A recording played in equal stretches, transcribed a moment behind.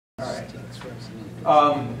All right.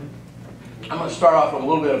 I'm going to start off with a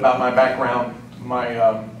little bit about my background.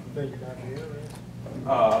 My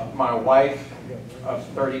wife of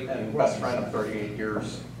 30 and best friend of 38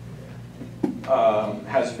 years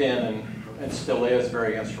has been and still is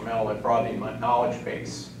very instrumental at broadening my knowledge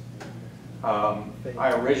base.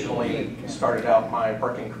 I originally started out my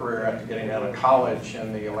working career after getting out of college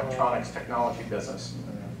in the electronics technology business.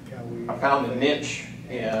 I found a niche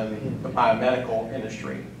in the biomedical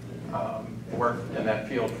industry. Worked in that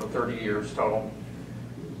field for 30 years total.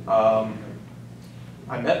 I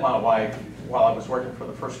met my wife while I was working for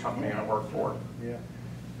the first company I worked for.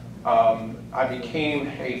 I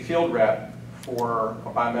became a field rep for a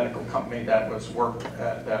biomedical company that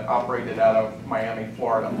operated out of Miami,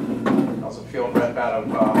 Florida. I was a field rep out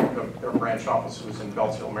of their branch office was in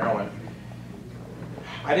Beltsville, Maryland.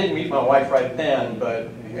 I didn't meet my wife right then, but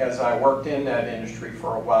as I worked in that industry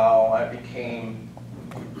for a while, I became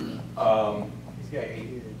I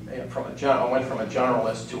went from a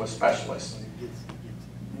generalist to a specialist.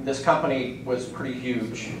 This company was pretty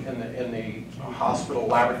huge in the hospital,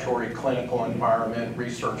 laboratory, clinical environment,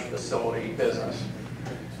 research facility business.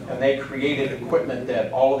 And they created equipment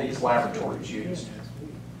that all of these laboratories used.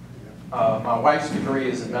 My wife's degree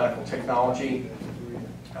is in medical technology.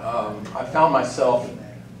 I found myself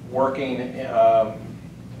working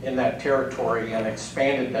in that territory and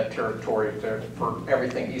expanded that territory for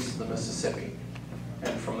everything east of the Mississippi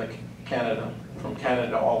and from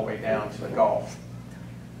Canada all the way down to the Gulf.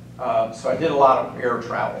 So I did a lot of air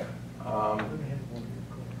travel.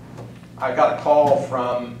 I got a call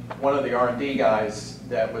from one of the R&D guys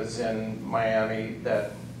that was in Miami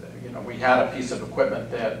that, we had a piece of equipment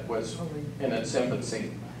that was in its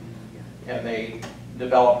infancy, and they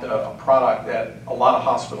developed a product that a lot of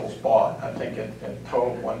hospitals bought. I think in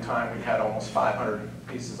total one time we had almost 500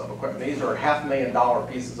 pieces of equipment. These are $500,000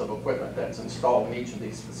 pieces of equipment that's installed in each of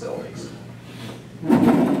these facilities.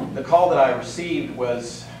 The call that I received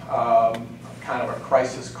was kind of a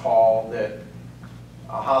crisis call that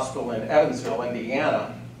a hospital in Evansville,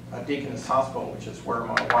 Indiana, a Deaconess Hospital, which is where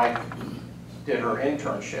my wife did her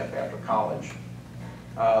internship after college.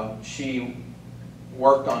 She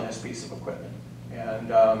worked on this piece of equipment.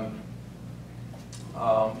 And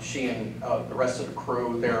she and the rest of the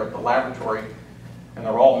crew there at the laboratory, and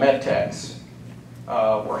they're all med techs,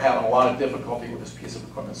 were having a lot of difficulty with this piece of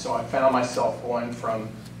equipment. So I found myself going from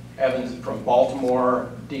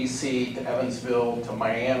Baltimore, DC to Evansville to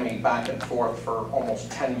Miami, back and forth for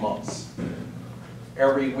almost 10 months.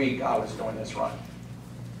 Every week I was doing this run.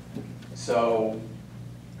 So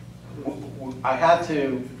I had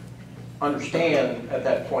to understand at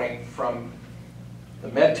that point from the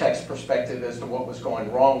med tech's perspective as to what was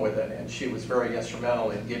going wrong with it, and she was very instrumental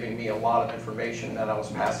in giving me a lot of information that I was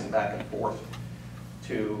passing back and forth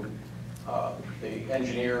to the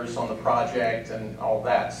engineers on the project and all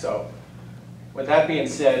that. So with that being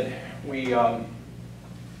said, we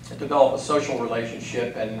developed a social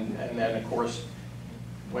relationship, and then of course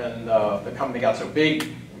when the company got so big,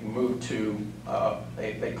 we moved to,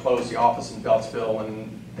 they closed the office in Beltsville, and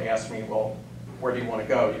they asked me, well, where do you want to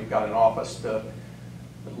go? You've got an office to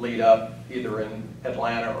lead up either in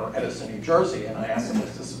Atlanta or Edison, New Jersey. And I asked them,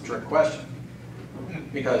 this is a trick question,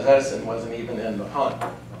 because Edison wasn't even in the hunt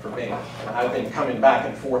for me. And I've been coming back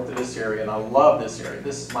and forth to this area, and I love this area.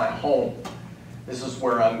 This is my home. This is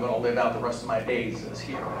where I'm going to live out the rest of my days, is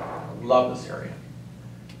here. I love this area.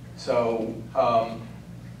 So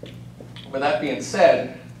with that being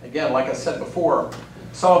said, again, like I said before,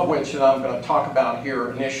 some of which that I'm going to talk about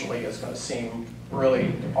here initially is going to seem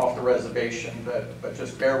really off the reservation, but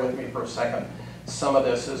just bear with me for a second. Some of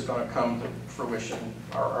this is going to come to fruition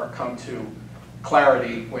or come to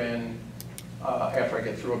clarity when after I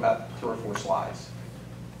get through about 3 or 4 slides.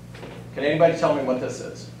 Can anybody tell me what this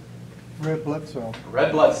is? Red blood cell.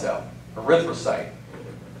 Red blood cell, erythrocyte.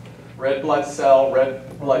 Red blood cell,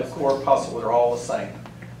 red blood corpuscle, they're all the same.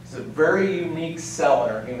 It's a very unique cell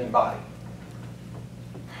in our human body.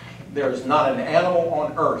 There's not an animal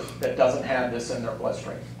on earth that doesn't have this in their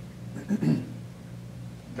bloodstream.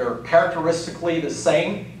 They're characteristically the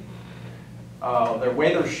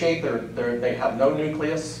way they're shaped, they have no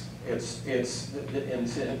nucleus.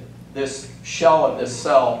 This shell of this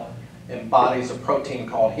cell embodies a protein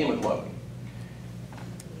called hemoglobin.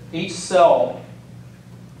 Each cell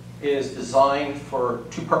is designed for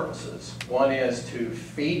 2 purposes. One is to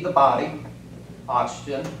feed the body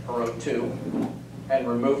oxygen, or O2, and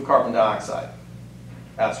remove carbon dioxide.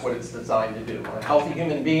 That's what it's designed to do. In a healthy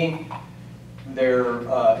human being,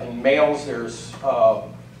 in males, there's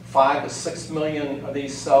 5 to 6 million of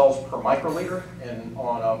these cells per microliter, and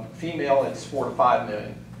on a female, it's 4 to 5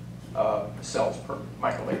 million cells per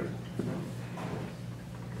microliter.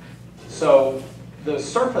 So the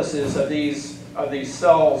surfaces of these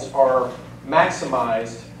cells are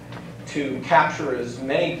maximized to capture as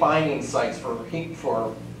many binding sites for heat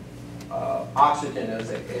for oxygen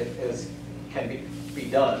as can be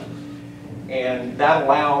done, and that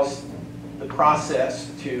allows the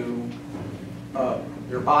process to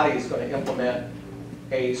your body is going to implement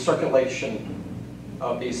a circulation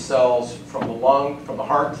of these cells from the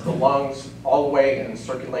heart to the lungs, all the way, and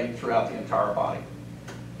circulate throughout the entire body.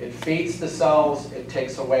 It feeds the cells, it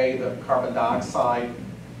takes away the carbon dioxide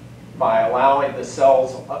by allowing the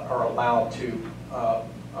cells are allowed to,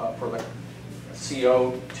 for the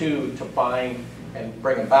CO2 to bind and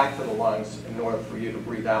bring them back to the lungs in order for you to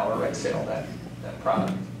breathe out or exhale that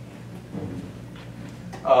product.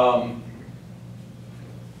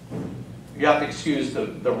 You have to excuse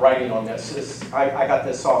the writing on this. I got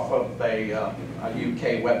this off of a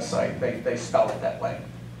UK website. They spell it that way.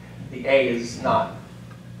 The A is not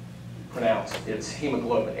pronounced. It's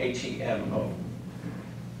hemoglobin, H-E-M-O.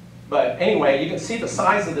 But anyway, you can see the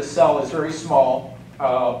size of the cell is very small.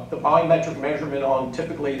 The volumetric measurement on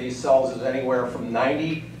typically these cells is anywhere from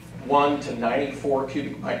 91 to 94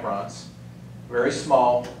 cubic microns. Very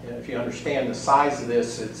small. And if you understand the size of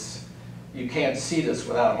this, you can't see this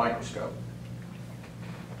without a microscope.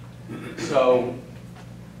 So,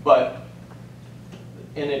 but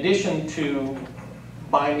in addition to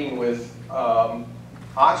binding with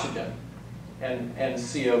oxygen and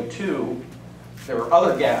CO2, there are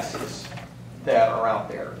other gases that are out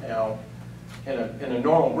there. Now, in a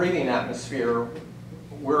normal breathing atmosphere,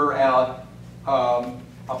 we're at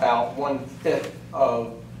about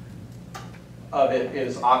 1/5 of it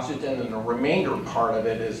is oxygen, and the remainder part of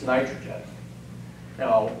it is nitrogen.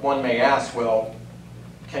 Now, one may ask, well,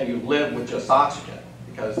 can you live with just oxygen?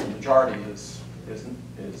 Because the majority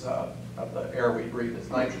of the air we breathe is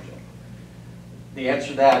nitrogen. The answer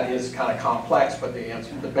to that is kind of complex, but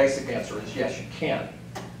the basic answer is yes, you can.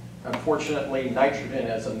 Unfortunately, nitrogen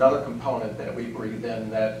is another component that we breathe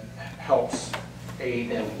in that helps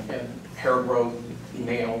aid in hair growth,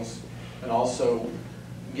 nails, and also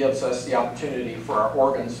gives us the opportunity for our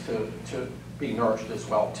organs to be nourished as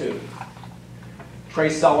well too.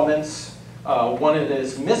 Trace elements, one that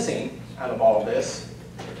is missing out of all this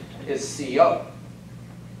is CO.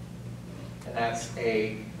 And that's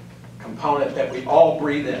a component that we all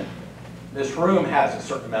breathe in. This room has a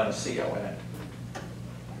certain amount of CO in it.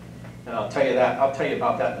 And I'll tell you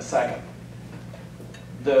about that in a second.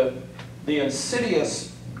 The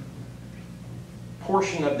insidious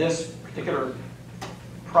portion of this particular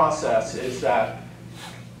process is that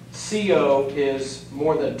CO is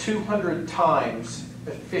more than 200 times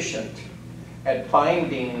efficient at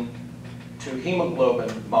binding to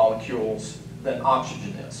hemoglobin molecules than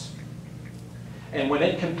oxygen is. And when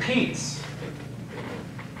it competes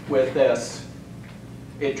with this,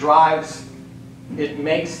 it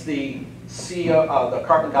makes the the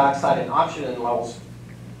carbon dioxide and oxygen levels,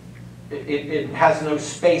 it has no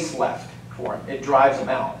space left for it. It drives them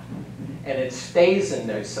out. And it stays in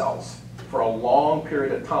those cells for a long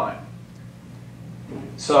period of time.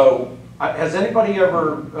 So has anybody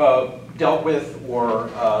ever dealt with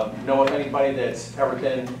or know of anybody that's ever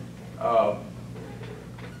been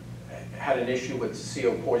had an issue with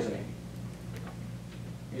CO poisoning?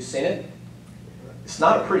 You seen it? It's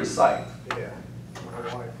not a pretty sight. Yeah, my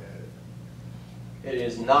wife had it. It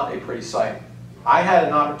is not a pretty sight. I had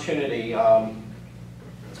an opportunity, I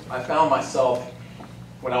found myself,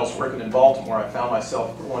 when I was working in Baltimore, I found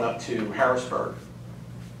myself going up to Harrisburg.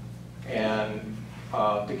 And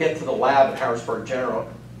to get to the lab at Harrisburg General,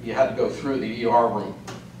 you had to go through the ER room.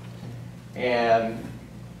 And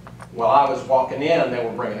while I was walking in, they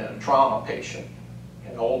were bringing in a trauma patient,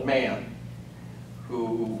 an old man,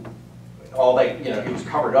 who he was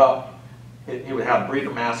covered up. He would have a breather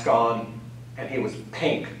mask on, and he was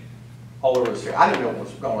pink all over his face. I didn't know what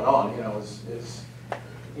was going on, as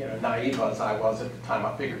naive as I was at the time.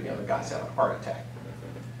 I figured, the guy's having a heart attack.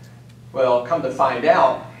 Well, come to find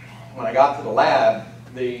out, when I got to the lab,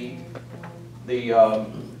 the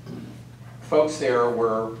folks there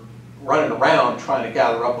were running around trying to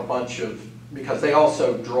gather up a bunch of, because they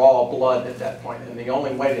also draw blood at that point, and the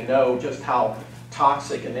only way to know just how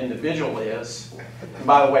toxic an individual is, and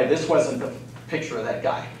by the way, this wasn't the picture of that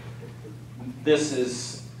guy. This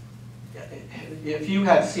is, if you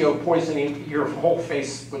had CO poisoning, your whole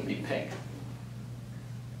face would be pink.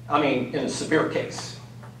 I mean, in a severe case.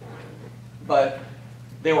 But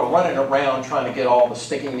they were running around trying to get all the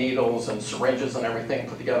sticking needles and syringes and everything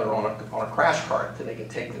put together on a crash cart that they could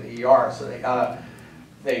take to the ER. So they got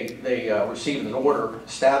they received an order,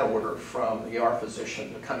 stat order from the ER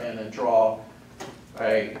physician to come in and draw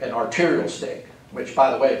an arterial stick, which,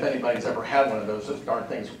 by the way, if anybody's ever had one of those darn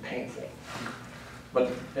things are painful.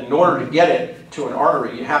 But in order to get it to an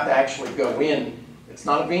artery, you have to actually go in. It's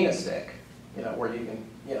not a venous stick, where you can,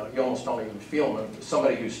 you almost don't even feel them.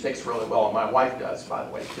 Somebody who sticks really well, and my wife does, by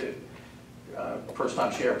the way, too. The first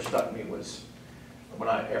time she ever stuck me was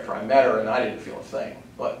after I met her, and I didn't feel a thing.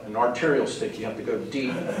 But an arterial stick, you have to go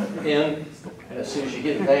deep in, and as soon as you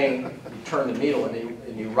get a vein, you turn the needle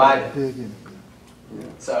and you ride it. Dig in.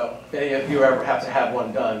 So if any of you ever have to have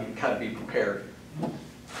one done, you kind of be prepared.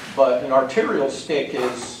 But an arterial stick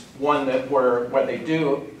is one where they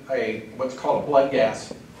do what's called a blood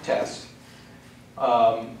gas test.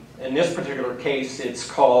 In this particular case, it's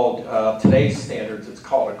called, today's standards, it's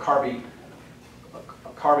called a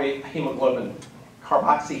carboxyhemoglobin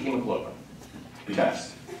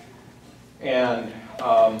test. And,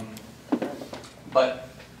 but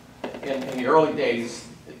in the early days,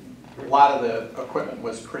 a lot of the equipment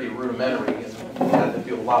was pretty rudimentary, and you had to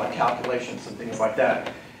do a lot of calculations and things like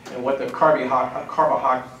that. And what the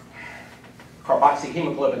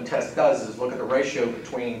carboxyhemoglobin test does is look at the ratio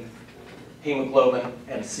between hemoglobin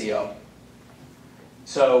and CO.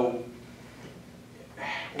 So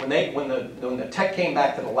when the tech came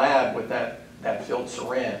back to the lab with that filled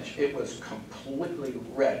syringe, it was completely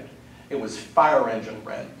red. It was fire engine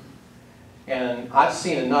red. And I've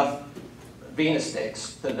seen enough venous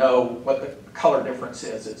sticks to know what the color difference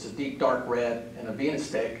is. It's a deep dark red in a venous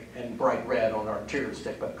stick and bright red on an arterial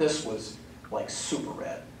stick, but this was like super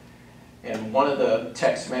red. And one of the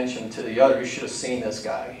techs mentioned to the other, you should have seen this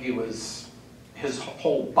guy. His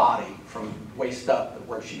whole body from waist up,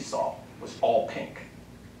 where she saw, was all pink.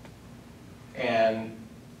 And,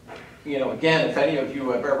 again, if any of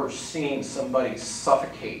you have ever seen somebody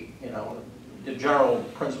suffocate, the general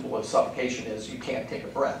principle of suffocation is you can't take a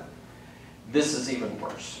breath. This is even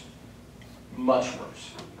worse, much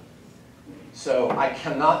worse. So I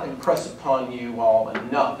cannot impress upon you all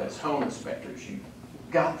enough as home inspectors. You've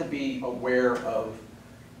got to be aware of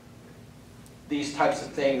these types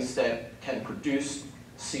of things that can produce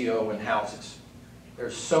CO in houses.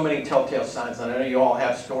 There's so many telltale signs. I know you all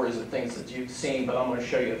have stories of things that you've seen, but I'm going to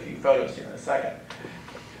show you a few photos here in a second.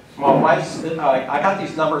 I got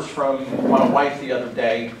these numbers from my wife the other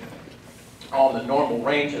day on the normal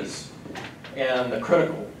ranges and the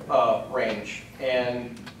critical range.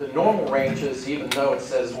 And the normal ranges, even though it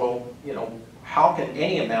says, well, how can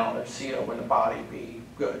any amount of CO in the body be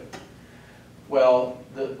good? Well,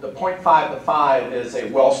 the 0.5 to 5 is a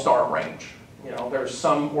well-start range. There's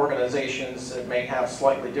some organizations that may have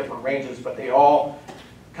slightly different ranges, but they all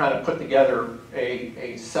kind of put together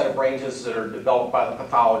a set of ranges that are developed by the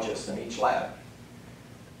pathologist in each lab.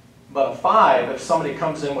 But a 5, if somebody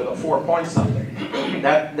comes in with a 4 point something,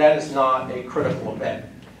 that is not a critical event.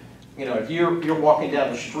 If you're walking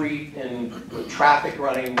down the street and with traffic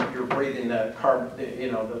running, you're breathing the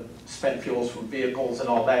the spent fuels from vehicles and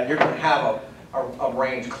all that, you're going to have a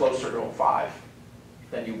range closer to a 5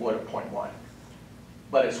 than you would a 0.1.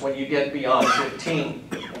 But it's when you get beyond 15,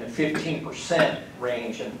 and the 15%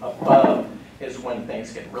 range and above is when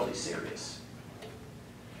things get really serious.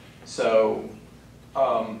 So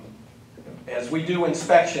as we do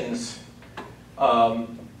inspections,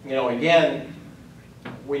 again,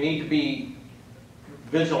 we need to be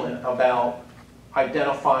vigilant about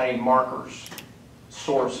identifying markers,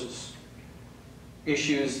 sources,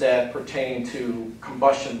 issues that pertain to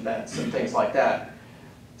combustion vents and things like that.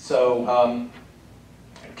 So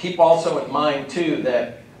keep also in mind too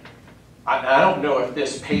that I don't know if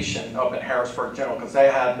this patient up at Harrisburg General, because they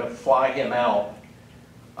had to fly him out.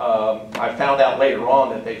 I found out later on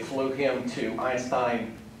that they flew him to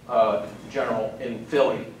Einstein General in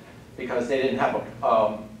Philly because they didn't have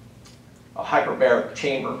a hyperbaric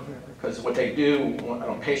chamber. Because what they do on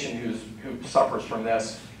a patient who suffers from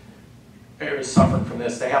this, or is suffering from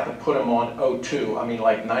this, they have to put him on O2. I mean,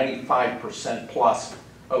 like 95% plus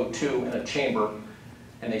O2 in a chamber,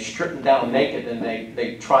 and they strip him down naked, and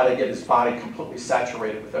they try to get his body completely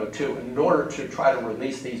saturated with O2 in order to try to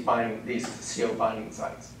release these CO binding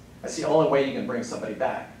sites. That's the only way you can bring somebody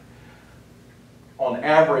back. On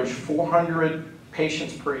average, 400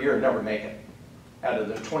 patients per year never make it out of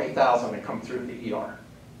the 20,000 that come through the ER.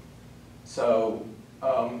 So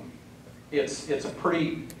it's a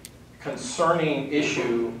pretty concerning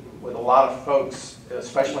issue with a lot of folks,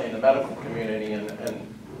 especially in the medical community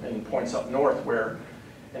and points up north, where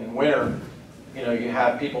in winter, you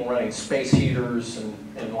have people running space heaters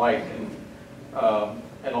and all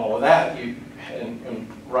of that, and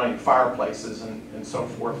running fireplaces and so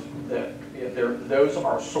forth, that those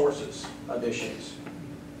are sources of issues.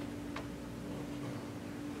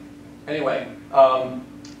 Anyway,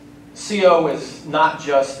 CO is not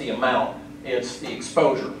just the amount, it's the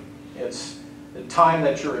exposure. It's the time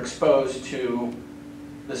that you're exposed to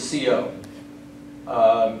the CO.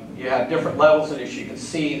 You have different levels, and as you can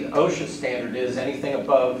see, the OSHA standard is anything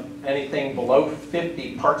below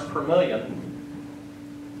 50 parts per million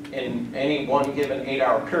in any one given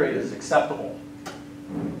 8-hour period is acceptable.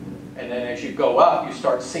 And then as you go up, you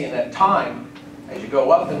start seeing that time. As you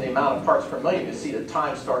go up in the amount of parts per million, you see the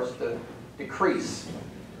time starts to decrease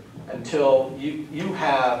until you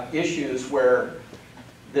have issues where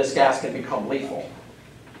this gas can become lethal.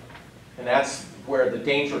 And that's where the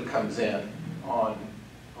danger comes in on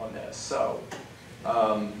this. So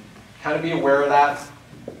kind of be aware of that.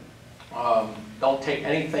 Don't take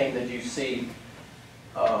anything that you see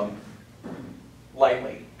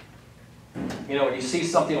lightly. You know, when you see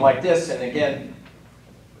something like this, and again,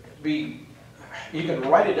 you can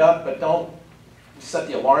write it up, but don't set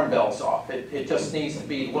the alarm bells off. It just needs to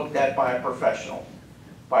be looked at by a professional,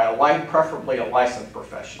 preferably a licensed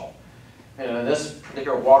professional. And in this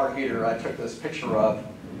particular water heater I took this picture of,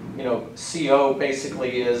 you know, CO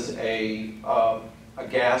basically is a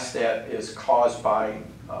gas that is caused by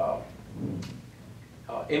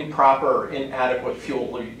improper or inadequate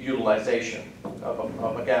fuel utilization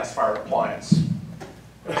of a gas-fired appliance.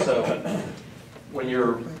 So when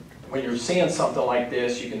you're seeing something like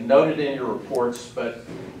this, you can note it in your reports, but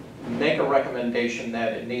make a recommendation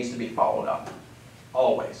that it needs to be followed up,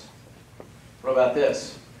 always. What about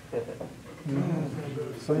this?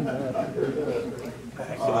 Seen that.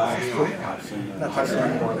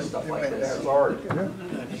 Stuff like this. That's art.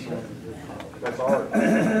 That's art.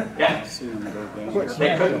 Yeah.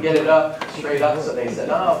 They couldn't get it up, straight up, so they said,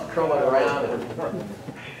 oh, curl it around.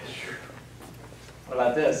 What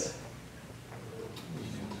about this?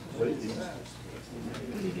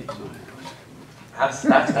 That's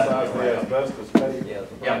gotta be real. Asbestos tape.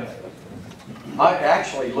 Yeah. I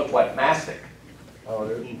actually looked like mastic. Oh,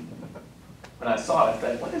 it is? When I saw it, I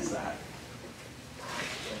thought, what is that?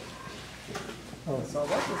 That's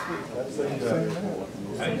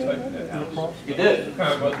You did?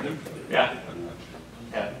 Yeah.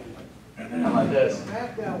 Yeah. How about this?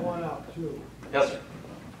 Back that one up too. Yes, sir.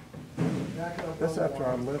 Back it up. That's on after I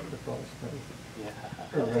one. left the first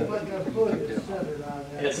It's like that hood is centered on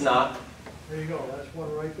that. It's not. There you go, that's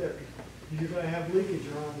one right there. You're gonna have leakage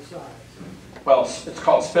around the sides. Well, it's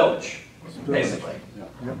called spillage, basically.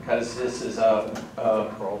 Yep. Because this is a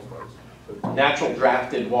natural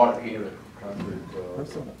drafted water heater.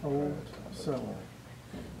 That's an old cellar.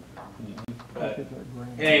 But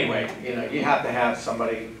anyway, you know, you have to have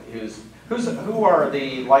somebody who are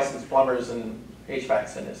the licensed plumbers and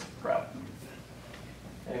HVACs in this crowd?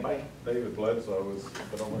 Anybody? David Bledsoe is,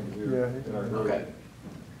 I don't think he's Yeah, here he's in our here. group. Okay.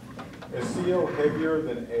 Is CO heavier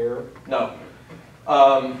than air? No.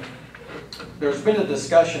 There's been a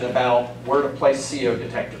discussion about where to place CO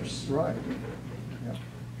detectors. Right.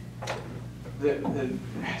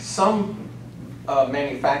 Some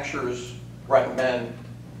manufacturers recommend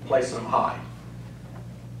placing them high,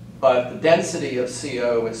 but the density of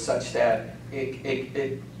CO is such that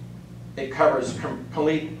it covers the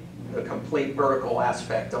complete vertical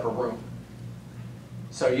aspect of a room.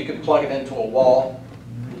 So you can plug it into a wall,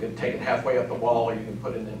 you can take it halfway up the wall, or you can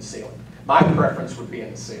put it in the ceiling. My preference would be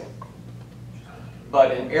in the ceiling.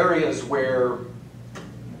 But in areas where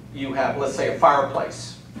you have, let's say, a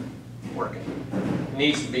fireplace working, it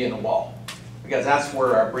needs to be in the wall, because that's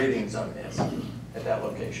where our breathing zone is, at that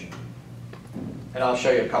location. And I'll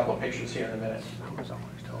show you a couple of pictures here in a minute.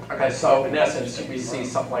 Okay, so in essence, we see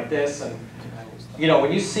something like this, and you know,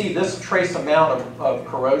 when you see this trace amount of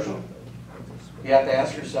corrosion, you have to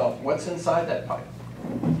ask yourself, what's inside that pipe?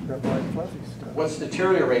 That white fluffy stuff. What's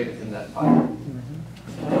deteriorated in that pipe?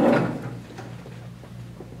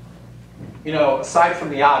 You know, aside from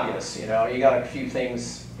the obvious, you know, you got a few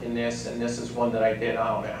things in this, and this is one that I did, I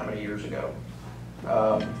don't know how many years ago.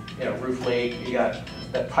 You know, roof leak, you got,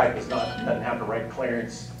 that pipe doesn't have the right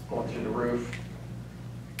clearance going through the roof.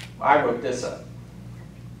 I wrote this up,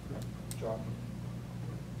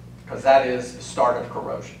 because that is the start of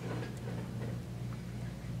corrosion.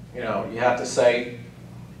 You know, you have to say,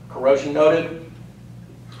 corrosion noted.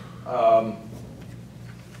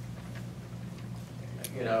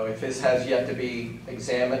 You know, if this has yet to be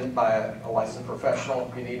examined by a licensed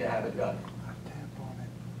professional, you need to have it done.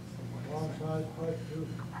 Long size pipe too.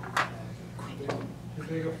 Too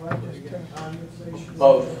big a pipe, just get condensation.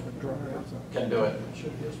 Both can do it.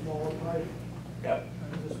 Should be a smaller pipe. Yep,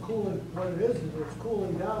 It's cooling, what it is it's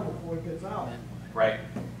cooling down before it gets out. right.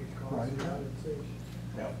 It's Right. condensation.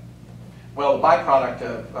 Yeah. Well, the byproduct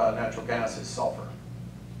of natural gas is sulfur,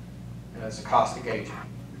 and it's a caustic agent.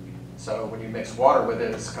 So when you mix water with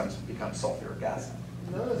it, it becomes sulfuric acid.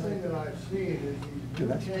 Another thing that I've seen is these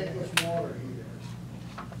new tankless water heaters.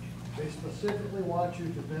 They specifically want you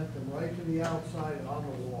to vent them right to the outside on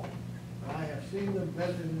the wall. And I have seen them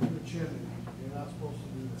vented into the chimney. You're not supposed to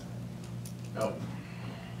do that. No.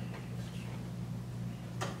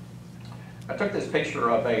 I took this picture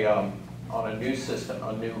of on a new system,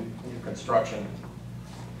 a new construction,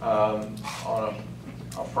 on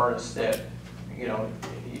a furnace that, you know,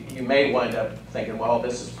 you may wind up thinking, well,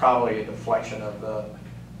 this is probably a deflection of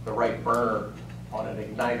the right burner on an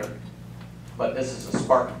igniter, but this is a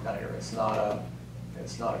spark igniter. It's not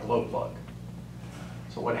a glow plug.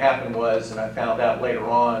 So what happened was, and I found out later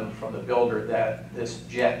on from the builder, that this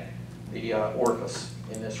jet, the orifice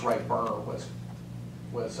in this right burner was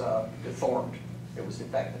deformed. It was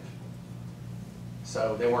defective.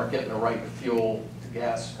 So they weren't getting the right fuel to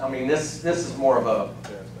gas. I mean, this is more of a,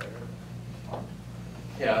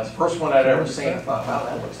 yeah, it's the first one I'd ever seen. I thought, wow,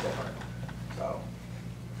 that looks different. So,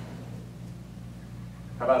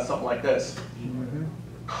 how about something like this? Mhm.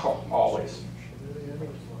 Oh, always. Really end of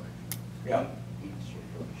its life. Yeah,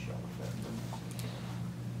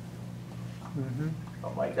 Mhm.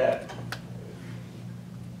 something like that.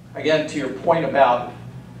 Again, to your point about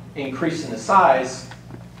increasing the size,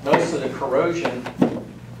 most of the corrosion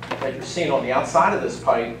that you're seeing on the outside of this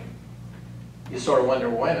pipe, you sort of wonder,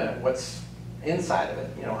 wait a minute, what's inside of it?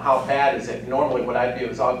 You know, how bad is it? Normally what I do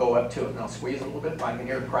is I'll go up to it and I'll squeeze it a little bit. If I can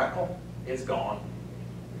hear it crackle, it's gone.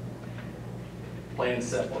 Plain and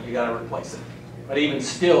simple, you gotta replace it. But even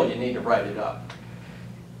still, you need to write it up.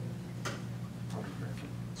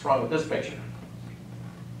 What's wrong with this picture?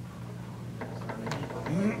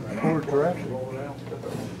 Poor direction.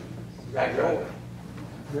 Backtrack.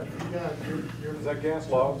 Yep. You got your, Is that gas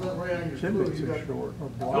log? right on your Chimney's food, you too got. short.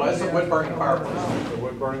 No, it's a wood burning fireplace. The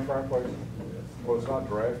wood burning fireplace? Well, it's not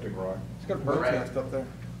drafting right. It's got a bird's Right. nest up there.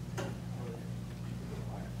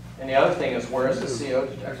 And the other thing is, where's the CO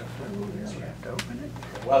detector?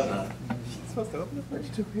 It was not. Supposed to open it?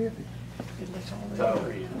 It's too heavy. So,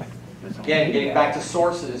 again, getting back to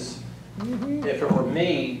sources, if it were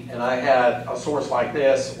me and I had a source like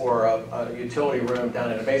this or a utility room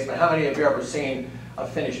down in the basement, how many of you ever seen a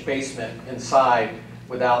finished basement inside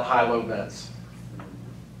without high-low vents?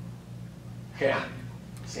 Yeah,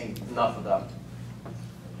 seen enough of them.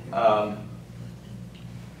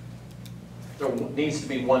 There needs to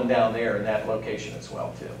be one down there in that location as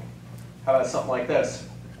well, too. How about something like this?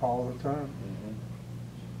 All the time.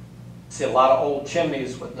 See a lot of old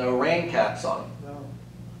chimneys with no rain caps on them. No.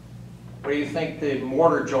 What do you think the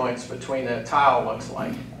mortar joints between the tile looks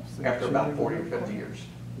like after about 40 or 50 years?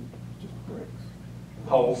 Just bricks.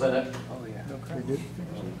 Holes in it? Oh, yeah. They didn't finish it.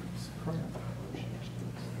 It's crap.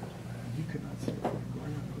 You could not see it from the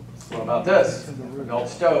ground. What about this? An old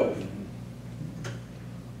stove?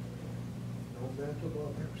 No vent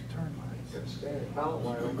above There was termites. It's standing pallet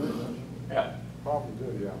line over there. Yeah. Probably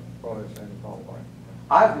do, yeah. Probably a standing pallet line.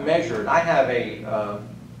 I've measured, I have a,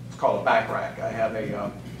 it's called a back rack. I have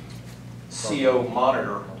a CO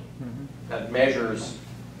monitor that measures,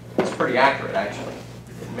 it's pretty accurate actually.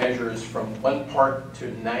 It measures from 1 part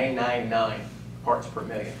to 999 parts per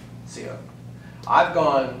million CO. I've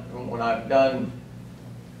gone, when I've done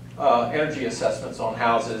energy assessments on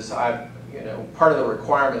houses, part of the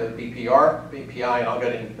requirement of BPI, and I'll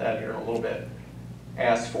get into that here in a little bit,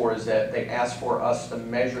 asked for is that they ask for us to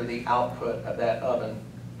measure the output of that oven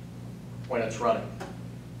when it's running.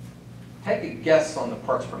 Take a guess on the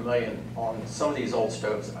parts per million on some of these old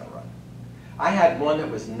stoves that I run. I had one that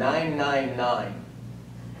was 999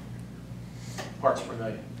 parts per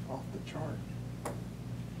million. Off the chart.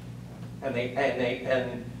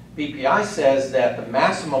 And BPI says that the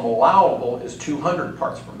maximum allowable is 200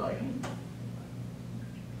 parts per million.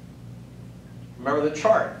 Remember the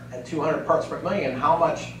chart, at 200 parts per million, how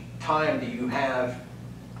much time do you have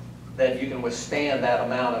that you can withstand that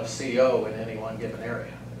amount of CO in any one given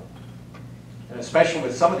area? And especially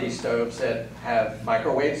with some of these stoves that have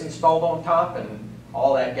microwaves installed on top and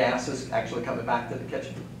all that gas is actually coming back to the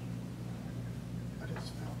kitchen. But it's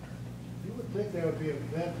filtered. You would think there would be a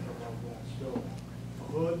vent above that stove. A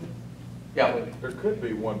hood. Yeah, There could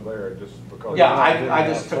be one there just because. yeah, I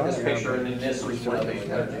just took this picture and then this was one of the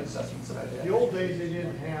energy assessments that I In did. the old days, they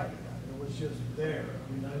didn't have it. It was just there.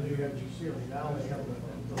 I mean, I knew you had your ceiling. Now they have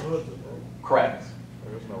the hoods above. Correct.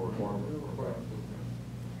 There is no requirement for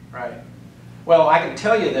that. Right. Well, I can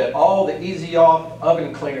tell you that all the easy off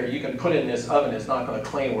oven cleaner you can put in this oven is not going to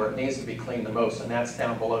clean where it needs to be cleaned the most, and that's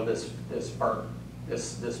down below this burner,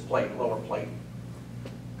 this plate, lower plate.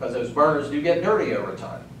 Because those burners do get dirty over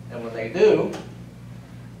time. And when they do,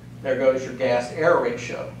 there goes your gas-air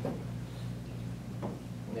ratio.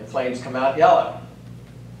 And the flames come out yellow.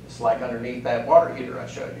 It's like underneath that water heater I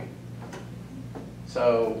showed you.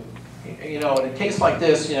 So, you know, in a case like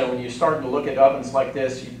this, you know, when you're starting to look at ovens like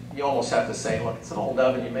this, you almost have to say, look, it's an old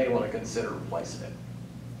oven, you may want to consider replacing it.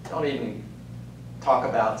 Don't even talk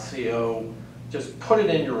about CO. Just put it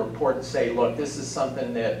in your report and say, look, this is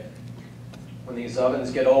something that when these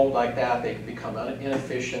ovens get old like that, they can become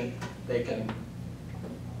inefficient. They can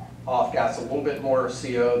off-gas a little bit more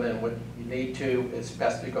CO than what you need to. It's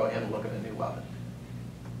best to go ahead and look at a new oven.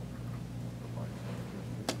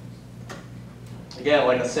 Again,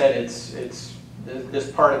 like I said,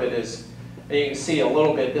 this part of it is, you can see a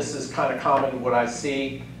little bit, this is kind of common what I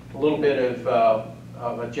see, a little bit of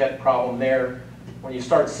a jet problem there. When you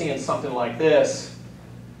start seeing something like this,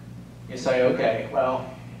 you say, okay,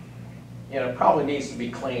 well, you know, it probably needs to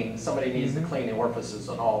be cleaned. Somebody needs to clean the orifices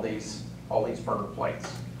on all these burner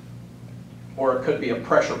plates. Or it could be a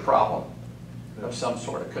pressure problem of some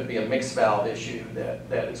sort. It could be a mix valve issue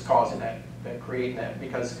that is causing that creating that.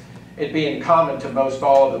 Because it being common to most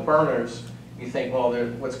all of the burners, you think, well,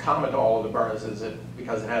 what's common to all of the burners? Is it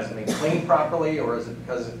because it hasn't been cleaned properly, or is it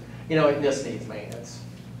because, you know, it just needs maintenance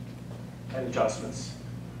and adjustments?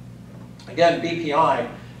 Again, BPI,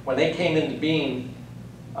 when they came into being,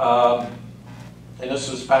 and this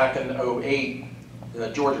was back in 2008,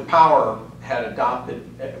 Georgia Power had adopted,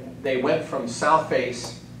 they went from South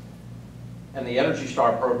Face and the Energy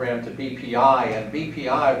Star program to BPI, and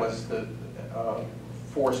BPI was the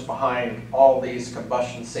force behind all these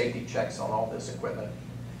combustion safety checks on all this equipment.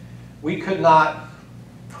 We could not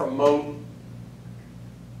promote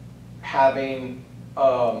having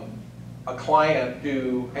a client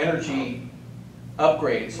do energy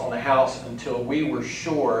upgrades on the house until we were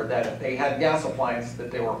sure that if they had gas appliances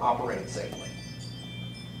that they were operating safely.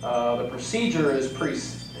 The procedure is pretty,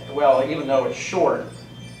 well, even though it's short,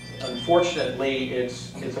 unfortunately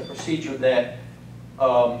it's a procedure that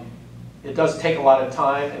it does take a lot of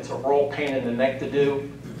time. It's a real pain in the neck to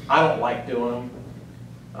do. I don't like doing them,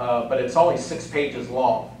 but it's only 6 pages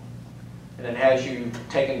long. And it has you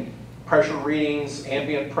taking pressure readings,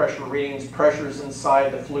 ambient pressure readings, pressures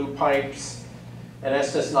inside the flue pipes, and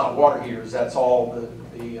that's just not water heaters. That's all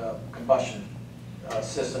the combustion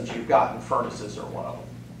systems you've got in furnaces are one of them.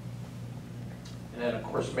 And then, of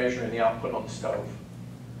course, measuring the output on the stove.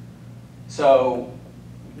 So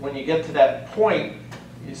when you get to that point,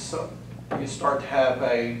 you start to have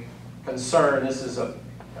a concern. This is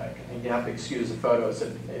you have to excuse the photos,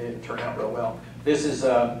 it didn't turn out real well. This is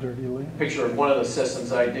a picture of one of the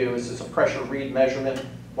systems I do. This is a pressure read measurement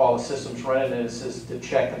while the system's running, and this is to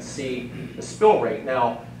check and see the spill rate.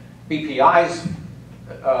 Now, BPI's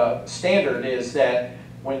standard is that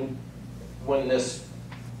when this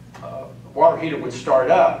water heater would start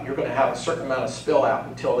up, you're going to have a certain amount of spill out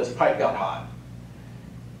until this pipe got hot.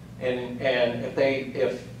 And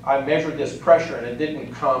if I measured this pressure and it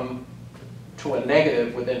didn't come to a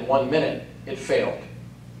negative within 1 minute, it failed.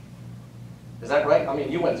 Is that right? I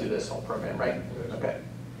mean, you went through this whole program, right? Okay.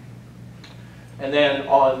 And then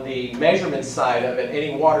on the measurement side of it,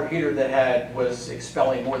 any water heater that was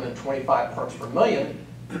expelling more than 25 parts per million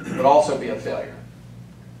would also be a failure.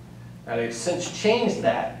 Now they've since changed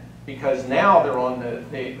that, because now they're on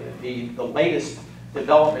the latest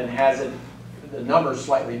development has it, the numbers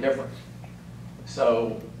slightly different.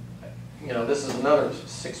 So, you know, this is another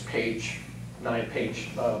 6-page, 9-page,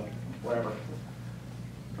 whatever,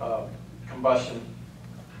 combustion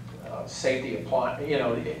safety apply. You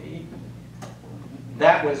know,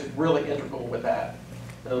 that was really integral with that.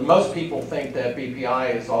 Most people think that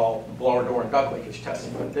BPI is all blower door and duct leakage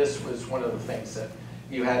testing, but this was one of the things that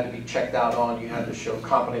you had to be checked out on, you had to show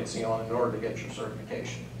competency on in order to get your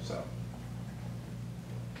certification. So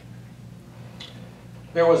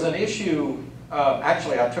there was an issue,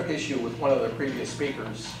 actually I took issue with one of the previous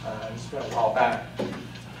speakers, it's been a while back,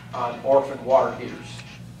 on orphan water heaters.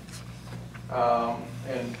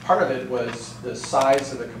 And part of it was the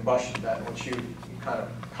size of the combustion vent, which you kind of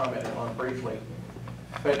commented on briefly.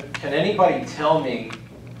 But can anybody tell me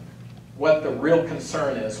what the real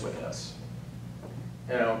concern is with this?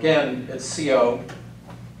 You know, again, it's CO,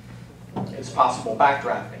 it's possible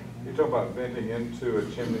backdrafting. You're talking about venting into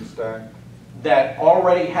a chimney stack? That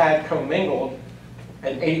already had commingled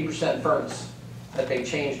an 80% furnace that they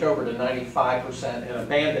changed over to 95% and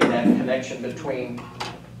abandoned that connection between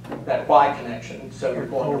that Y connection, so you're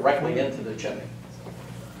going directly into the chimney.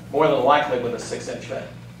 More than likely with a 6-inch vent.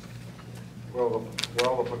 Well,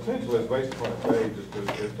 Well, the potential is based upon its age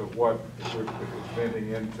as to what, if it's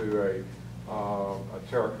venting into a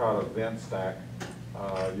terracotta vent stack,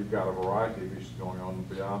 you've got a variety of issues going on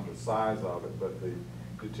beyond the size of it, but the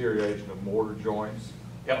deterioration of mortar joints.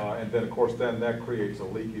 Yep. And then, of course, then that creates a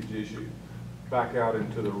leakage issue back out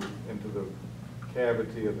into the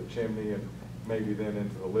cavity of the chimney and maybe then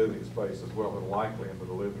into the living space as well, and likely into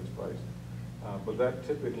the living space. But that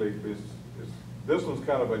typically is, this one's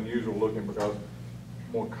kind of unusual looking because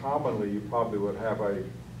more commonly you probably would have a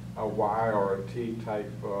Y or a T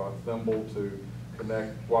type thimble to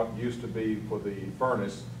connect what used to be for the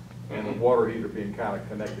furnace and the water heater being kind of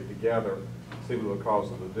connected together, simply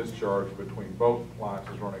because of the discharge between both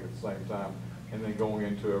appliances running at the same time, and then going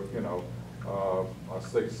into a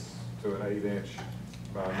 6 to an 8 inch,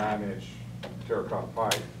 9 inch terracotta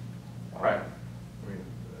pipe. Right. I mean,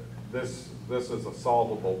 this is a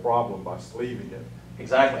solvable problem by sleeving it,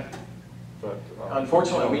 Exactly. but.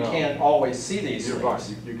 Unfortunately, we can't always see these You're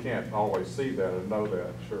things. right, you can't always see that and know that,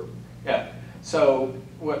 sure. Yeah, so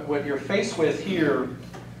what you're faced with here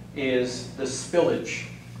is the spillage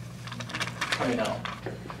coming out.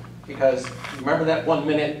 Because remember that 1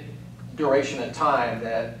 minute duration of time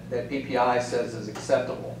that BPI says is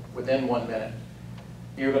acceptable within 1 minute.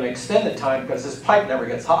 You're going to extend the time because this pipe never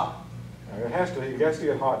gets hot. It has to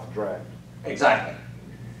get hot to draft. Exactly.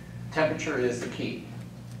 Temperature is the key.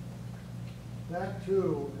 That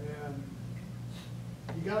too, and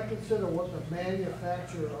you gotta consider what the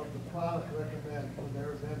manufacturer of the product recommends when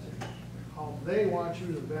they're venting, how they want you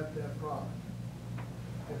to vent that product.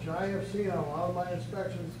 Which I have seen on a lot of my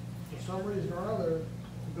inspections, for some reason or other,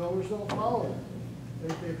 the builders don't follow it.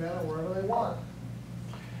 They vent it wherever they want.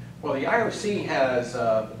 Well, the IRC has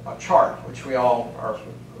a chart, which we all are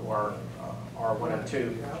aware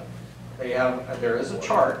to. Yeah. They have, there is a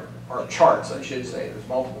chart, or charts, I should say, there's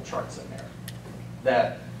multiple charts in there,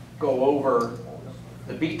 that go over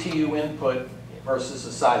the BTU input versus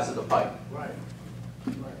the size of the pipe. Right,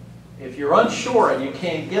 right. If you're unsure and you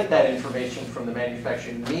can't get that information from the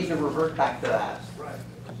manufacturer, you need to revert back to that. Right.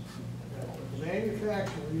 Yeah, but the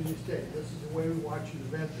manufacturer usually states, this is the way we want you to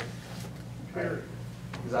vent it, period.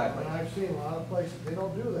 Exactly. And I've seen a lot of places, they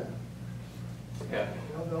don't do that. Yeah,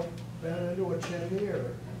 They'll vent it into a chimney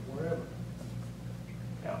or wherever.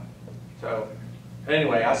 yeah. So,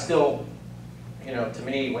 anyway, I still, you know, to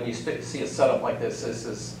me, when you see a setup like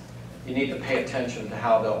this, you need to pay attention to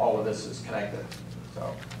how all of this is connected.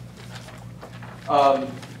 So,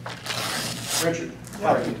 Richard,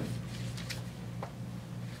 how are you?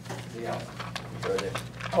 Yeah.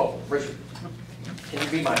 Oh, Richard, can you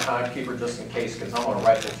be my timekeeper just in case, because I'm gonna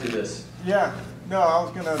rifle through this. Yeah, no, I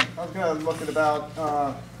was gonna look at about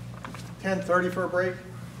 10:30 for a break.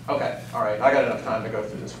 Okay, all right, I got enough time to go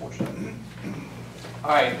through this portion. All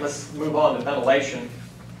right, let's move on to ventilation.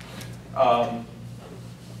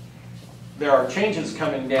 There are changes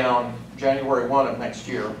coming down January 1 of next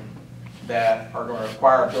year that are going to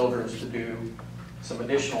require builders to do some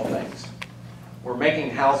additional things. We're making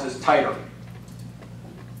houses tighter.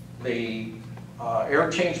 The air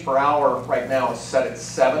change per hour right now is set at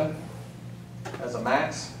 7 as a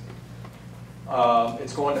max.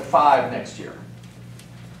 It's going to 5 next year.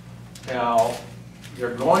 Now,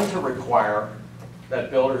 you're going to require that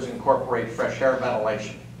builders incorporate fresh air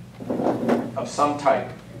ventilation of some type.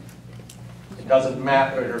 It doesn't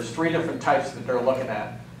matter, there's 3 different types that they're looking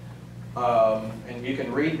at. And you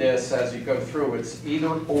can read this as you go through, it's either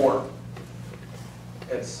or.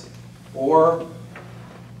 It's or,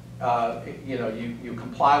 you know, you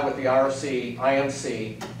comply with the IRC,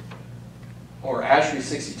 IMC, or ASHRAE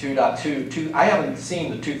 62.2. I haven't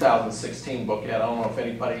seen the 2016 book yet. I don't know if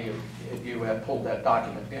anybody of you have pulled that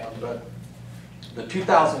document down, but the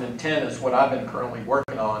 2010 is what I've been currently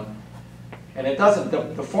working on. And it doesn't,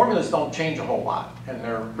 the formulas don't change a whole lot, and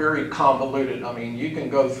they're very convoluted. I mean, you can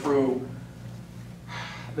go through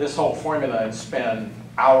this whole formula and spend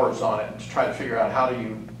hours on it to try to figure out how do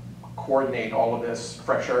you coordinate all of this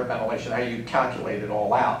fresh air ventilation, how you calculate it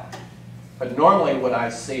all out. But normally what I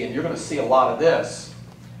see, and you're going to see a lot of this,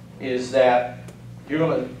 is that you're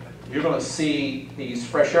going to see these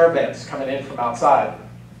fresh air vents coming in from outside,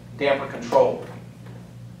 damper controlled.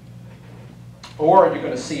 Or you're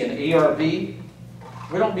going to see an ERV.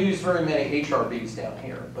 We don't use very many HRVs down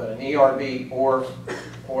here, but an ERV or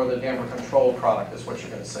the damper controlled product is what you're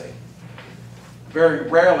going to see. Very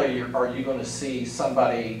rarely are you going to see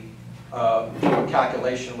somebody do a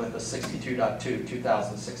calculation with a 62.2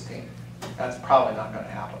 2016. That's probably not going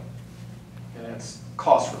to happen. And it's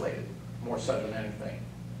cost related, more so than anything.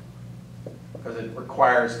 Because it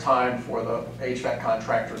requires time for the HVAC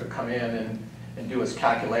contractor to come in and and do his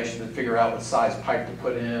calculation to figure out what size pipe to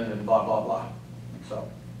put in and blah, blah, blah.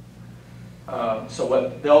 So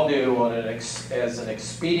what they'll do on as an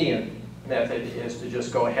expedient method is to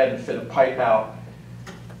just go ahead and fit a pipe out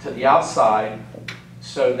to the outside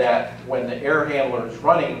so that when the air handler is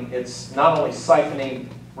running, it's not only siphoning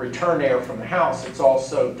return air from the house, it's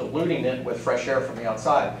also diluting it with fresh air from the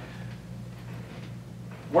outside.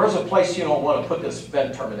 Where's a place you don't want to put this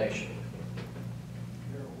vent termination?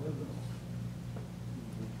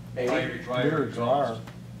 Maybe? Near a dryer.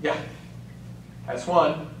 Yeah, that's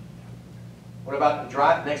one. What about the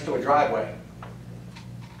drive, next to a driveway?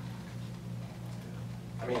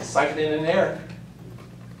 I mean, siphoning in there.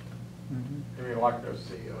 You mean like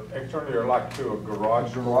this, externally or like to a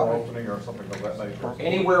garage door opening or something of that nature?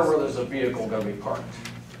 Anywhere where there's a vehicle going to be parked.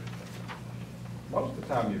 Most of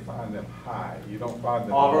the time you find them high, you don't find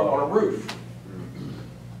them On low. a roof.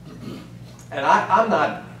 And I'm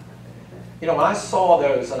not, you know, when I saw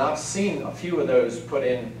those, and I've seen a few of those put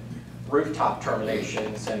in rooftop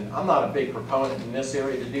terminations, and I'm not a big proponent in this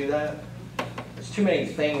area to do that. There's too many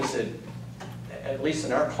things that, at least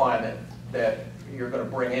in our climate, that you're going to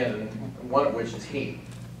bring in, and one of which is heat.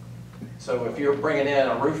 So if you're bringing in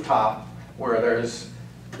a rooftop where there's,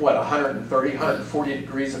 what, 130, 140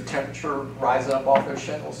 degrees of temperature rising up off those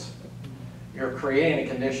shingles, you're creating a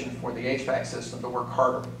condition for the HVAC system to work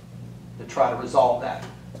harder to try to resolve that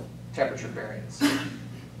temperature variance.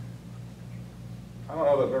 I don't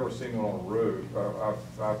know that I've ever seen one on a roof.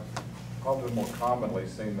 I've probably more commonly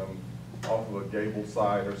seen them off of a gable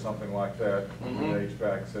side or something like that. Mhm. The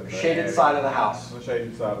HVACs in the Shaded attic. side of the house. The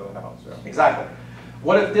shaded side of the house, yeah. Exactly.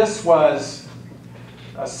 What if this was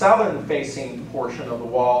a southern facing portion of the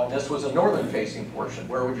wall and this was a northern facing portion?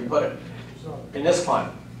 Where would you put it? In this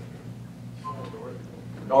climate?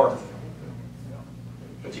 North.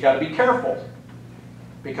 But you got to be careful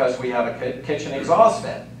because we have a kitchen exhaust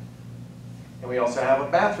vent. And we also have a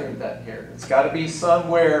bathroom vent here. It's got to be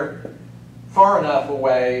somewhere far enough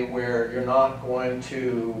away where you're not going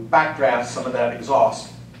to backdraft some of that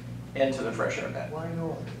exhaust into the fresh air vent. Why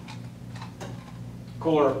north?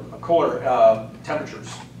 Cooler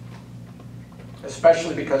temperatures,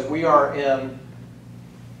 especially because we are in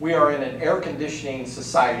an air conditioning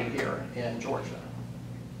society here in Georgia.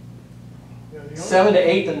 Yeah, the only- 7 to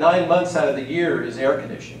 8 to 9 months out of the year is air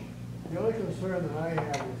conditioning. The only concern that I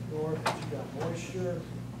have with north is you got moisture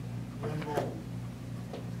and mold.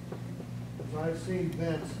 Because I've seen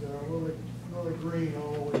vents that are really green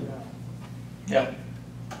all the way down. Yeah.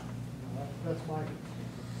 That's my concern.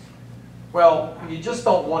 Well, you just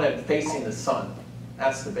don't want it facing the sun.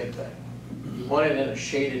 That's the big thing. You want it in a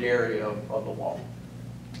shaded area of the wall.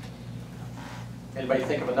 Anybody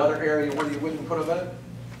think of another area where you wouldn't put a vent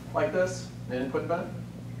like this? An input vent?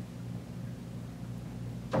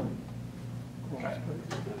 Okay.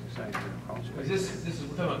 This is,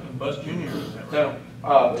 we're talking about combustion here, is that right?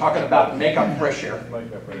 No, talking about makeup fresh air.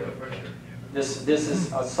 Make that better. This is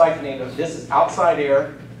a siphoning of, this is outside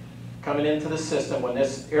air coming into the system. When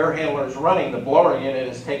this air handler is running, the blower unit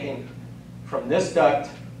is taking from this duct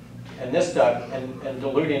and this duct and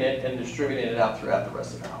diluting it and distributing it out throughout the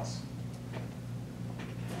rest of the house.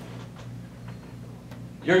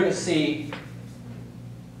 You're going to see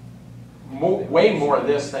way more of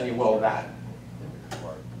this than you will of that.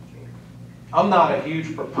 I'm not a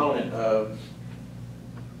huge proponent of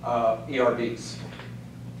ERVs.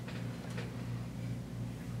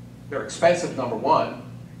 They're expensive, number one.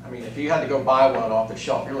 I mean, if you had to go buy one off the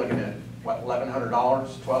shelf, you're looking at, what, $1,100,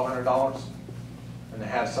 $1,200? And to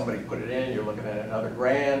have somebody put it in, you're looking at another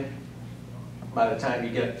 $1,000. By the time you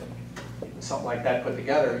get something like that put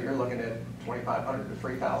together, you're looking at $2,500 to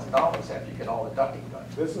 $3,000 after you get all the ducting done.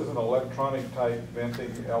 This is an electronic type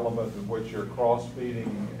venting element in which you're cross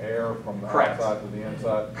feeding air from the Correct. outside to the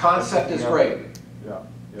inside. Concept is great. Yeah.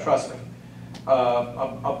 Yeah. Trust me.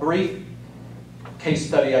 A brief case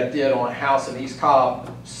study I did on a house in East Cobb.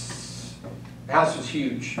 The house was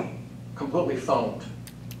huge, completely foamed.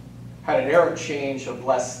 Had an air exchange of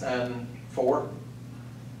less than 4.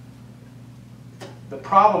 The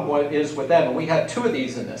problem is with them, and we had 2 of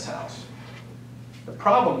these in this house. The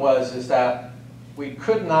problem is that we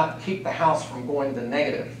could not keep the house from going to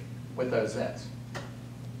negative with those vents.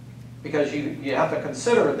 Because you have to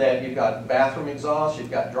consider that you've got bathroom exhaust, you've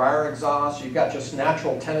got dryer exhaust, you've got just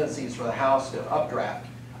natural tendencies for the house to updraft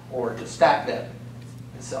or to stack vent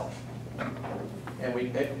itself. And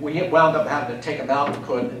we wound up having to take them out and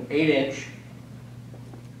put an 8-inch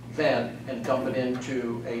vent and dump it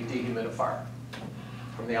into a dehumidifier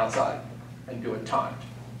from the outside and do it timed.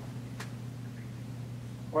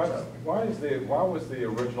 Why was the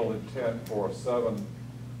original intent for a 7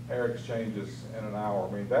 air exchanges in an hour.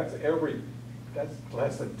 I mean, that's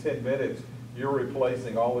less than 10 minutes. You're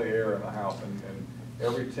replacing all the air in the house and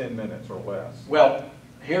every 10 minutes or less. Well,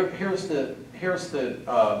 here's the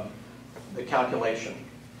calculation.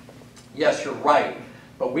 Yes, you're right,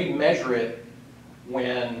 but we measure it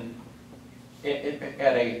when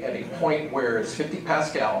at a point where it's 50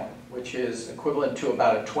 Pascal, which is equivalent to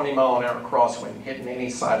about a 20-mile-an-hour crosswind hitting any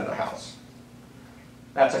side of the house.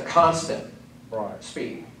 That's a constant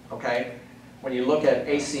speed, okay? When you look at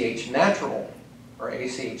ACH natural, or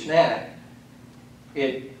ACH nat,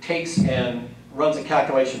 it takes and runs a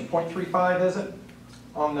calculation, 0.35 is it?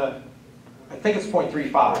 I think it's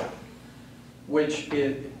 0.35, which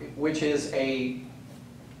is a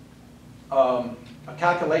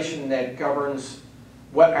calculation that governs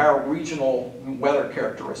what our regional weather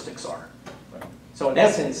characteristics are. So in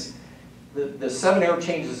essence, the 7 air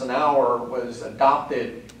changes an hour was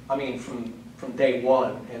adopted, I mean, from day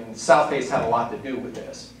one, and South Face had a lot to do with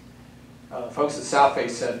this. Folks at South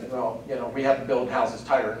Face said, well, you know, we have to build houses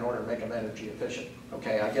tighter in order to make them energy efficient.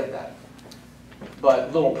 Okay, I get that.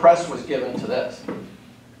 But little press was given to this.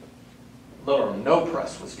 Little or no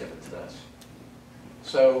press was given to this.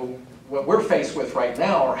 So what we're faced with right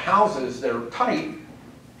now are houses that are tight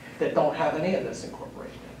that don't have any of this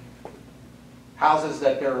incorporated in. Houses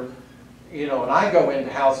that they're, you know, and I go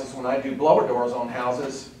into houses when I do blower doors on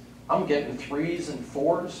houses, I'm getting 3s and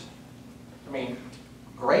 4s. I mean,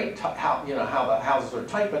 great, how the houses are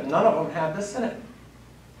tight, but none of them have this in it.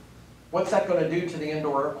 What's that going to do to the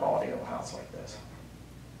indoor air quality of a house like this?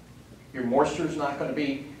 Your moisture is not going to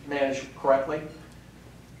be managed correctly.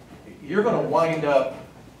 You're going to wind up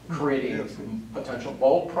creating potential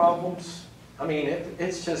mold problems. I mean,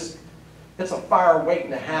 it's a fire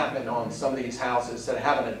waiting to happen on some of these houses that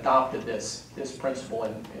haven't adopted this principle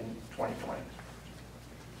in 2020.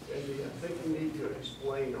 Andy, I think we need to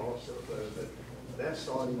explain also, though, that that's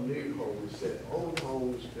on new homes, that old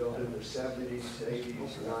homes built in the 70s,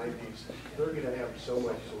 80s, 90s, they're going to have so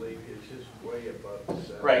much leakage, it's way above the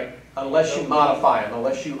 70s. Right, unless you modify them,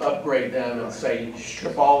 unless you upgrade them and say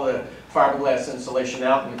strip all the fiberglass insulation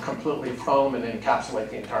out and completely foam and encapsulate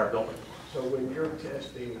the entire building. So when you're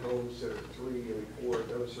testing homes that are 3 and 4,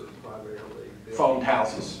 those are primarily built Foamed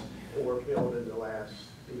houses. or built in the last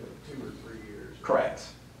 2 or 3 years. Correct.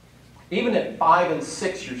 Even at 5 and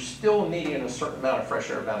 6, you're still needing a certain amount of fresh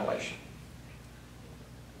air ventilation.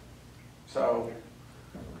 So,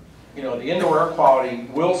 you know, the indoor air quality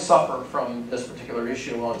will suffer from this particular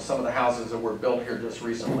issue on some of the houses that were built here just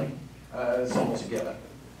recently. It's almost a given.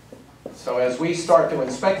 So as we start to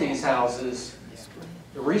inspect these houses,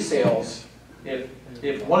 the resales,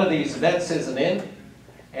 if one of these vents isn't in,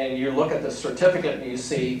 and you look at the certificate and you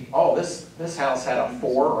see, oh, this house had a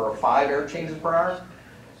 4 or a 5 air changes per hour,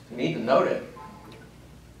 you need to note it.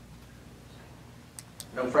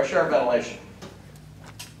 No fresh air ventilation.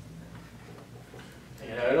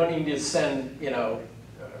 You know, you don't need to send,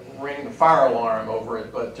 ring the fire alarm over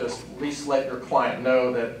it, but just at least let your client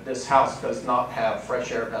know that this house does not have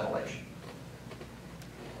fresh air ventilation.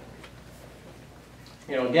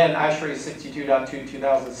 You know, again, ASHRAE 62.2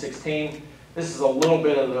 2016. This is a little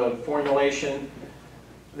bit of the formulation.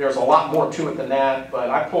 There's a lot more to it than that, but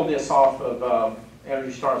I pulled this off of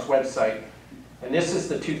Energy Star's website. And this is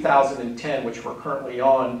the 2010, which we're currently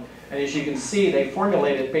on. And as you can see, they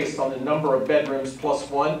formulate it based on the number of bedrooms plus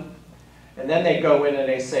 1. And then they go in and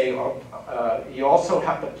they say, you also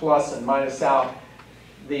have to plus and minus out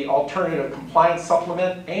the alternative compliance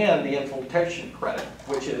supplement and the infiltration credit,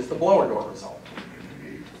 which is the blower door result.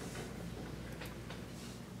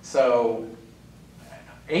 So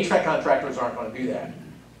HVAC contractors aren't going to do that.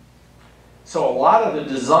 So a lot of the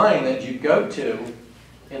design that you go to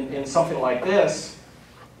in something like this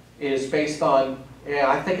is based on, yeah,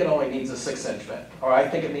 I think it only needs a 6-inch vent, or I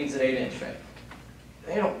think it needs an 8-inch vent.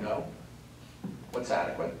 They don't know what's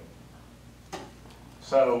adequate.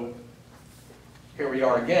 So here we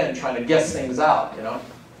are again trying to guess things out, you know.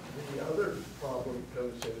 The other problem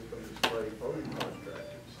comes in from the spray foam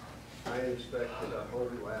contractors. I inspected a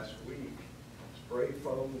home last week, spray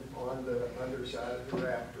foam on the underside of the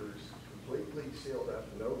rafters, completely sealed up,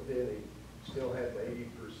 no venting, still had 80%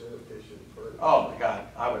 efficient furnace. Oh my God,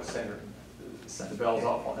 I would send the bells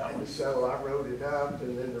off on that one. And so I wrote it up,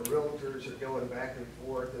 and then the realtors are going back and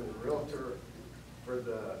forth, and the realtor for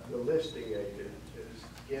the listing agent is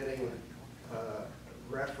getting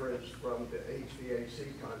reference from the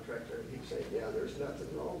HVAC contractor, and he's saying, yeah, there's nothing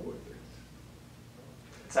wrong with it.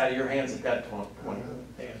 It's out of your hands at that point.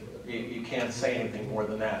 You can't say anything more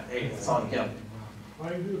than that. Hey, it's on him.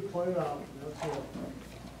 All you do is point it out, that's it.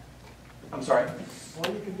 I'm sorry?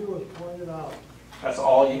 All you can do is point it out. That's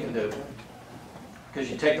all you can do. Because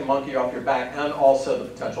you take the monkey off your back and also the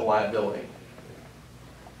potential liability.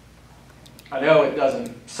 I know it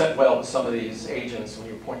doesn't sit well with some of these agents when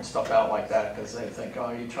you point stuff out like that, because they think, oh,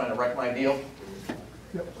 are you trying to wreck my deal?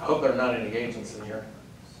 I hope there are not any agents in here.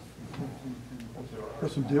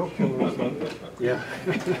 There's some deal killers, though. Yeah.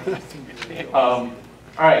 All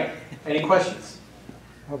right, any questions?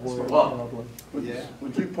 Probably, Let's move on. probably.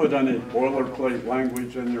 Would you put any boilerplate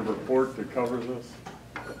language in your report that covers this?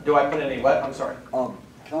 Do I put any what? I'm sorry. Kind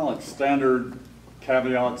of like standard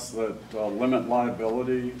caveats that limit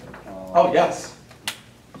liability? Oh, yes,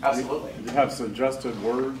 absolutely. Do you have suggested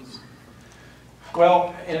words?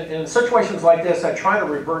 Well, in situations like this, I try to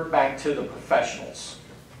revert back to the professionals,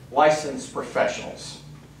 licensed professionals,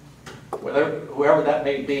 whoever that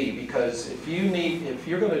may be, because if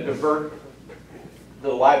you're going to divert the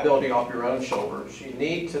liability off your own shoulders, you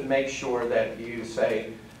need to make sure that you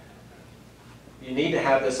say, you need to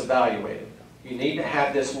have this evaluated. You need to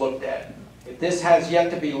have this looked at. If this has yet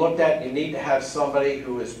to be looked at, you need to have somebody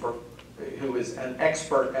who is an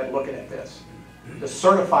expert at looking at this, to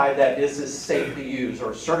certify that this is safe to use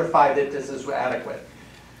or certify that this is adequate.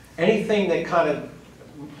 Anything that kind of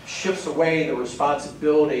shifts away the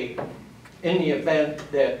responsibility in the event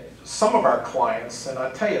that some of our clients, and I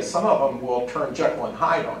tell you, some of them will turn Jekyll and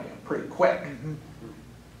Hyde on you pretty quick.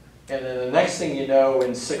 And then the next thing you know,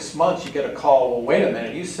 in 6 months, you get a call, well, wait a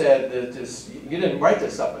minute, you said that you didn't write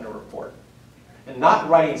this up in the report. And not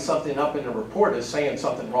writing something up in the report is saying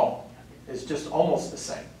something wrong. It's just almost the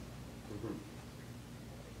same.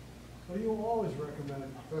 So you always recommend a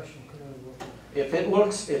professional come in and look at it. If it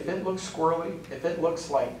looks squirrely, if it looks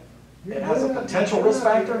like it You're has a not- potential you're risk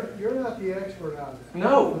not the- factor, You're not the expert on that.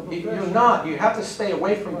 no, The you're professional. not. You have to stay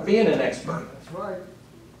away from being an expert. That's right.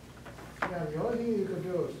 Yeah, the only thing you can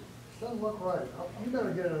do is, it doesn't look right. You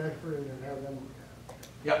better get an expert in there and have them look at it.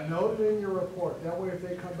 Yep, Note it in your report. That way if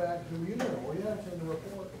they come back to you, know, well, yeah, it's in the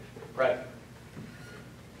report. right.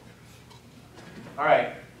 All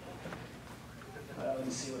right. Let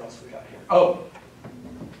me see what else we got here. Oh,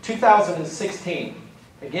 2016.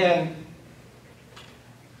 Again,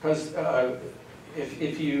 because if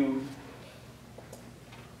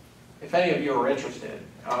any of you are interested,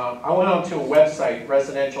 I went onto a website,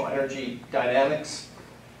 Residential Energy Dynamics,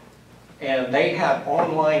 and they have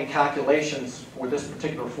online calculations for this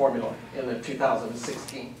particular formula in the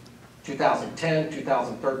 2016, 2010,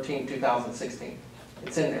 2013, 2016.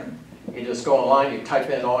 It's in there. You just go online, you type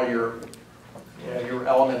in all your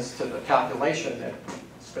elements to the calculation, and it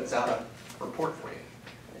spits out a report for you.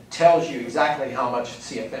 It tells you exactly how much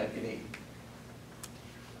CFN you need.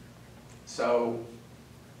 So,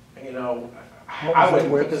 you know, I wouldn't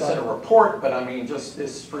put this in a report, but I mean, just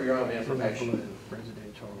this for your own information.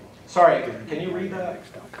 Sorry, can you read that?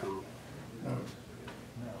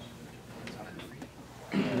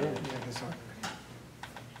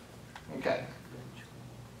 Okay.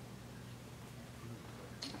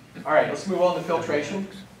 All right, let's move on to filtration.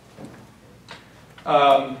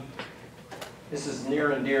 This is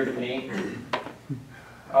near and dear to me.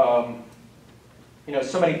 You know,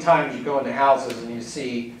 so many times you go into houses and you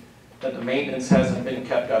see that the maintenance hasn't been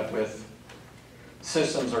kept up with.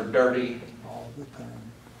 Systems are dirty,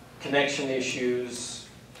 connection issues,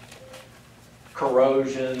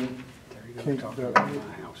 corrosion.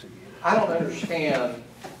 I don't understand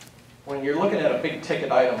when you're looking at a big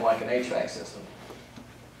ticket item like an HVAC system,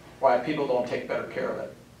 why people don't take better care of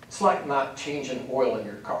it. It's like not changing oil in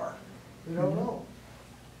your car. They don't know.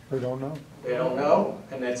 They don't know. They don't know,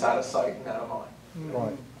 and it's out of sight and out of mind.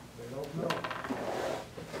 Right. They don't know.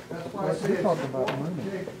 That's why I Well, say you're it's talking about important to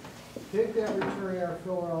money. take that return air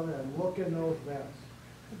filter on there and look in those vents.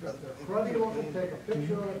 If they're cruddy looking, take a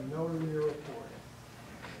picture of it and note it in your report.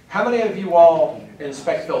 How many of you all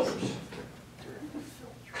inspect filters?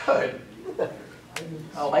 Good.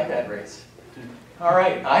 I like that race. All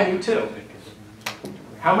right, I do too.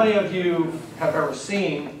 How many of you have ever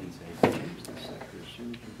seen,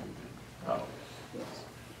 oh,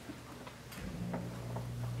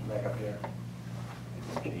 back up here.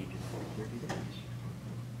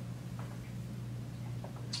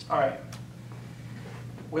 All right.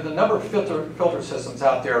 With a number of filter systems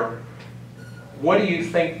out there, what do you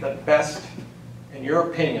think the best, in your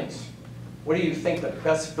opinions, what do you think the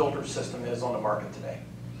best filter system is on the market today?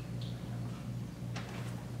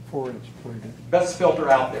 4-inch plated. Best filter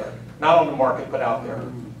out there, not on the market, but out there.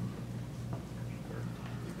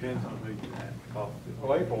 Depends on who you have.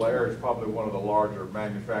 Well, April Air is probably one of the larger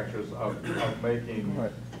manufacturers of making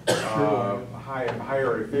Right.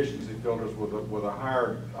 higher efficiency filters with a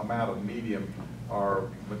higher amount of medium are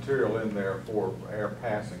material in there for air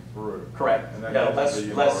passing through. Correct. And that Yeah, has to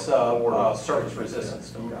be, less more- surface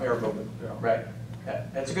resistance to air movement. Yeah. Right. Yeah.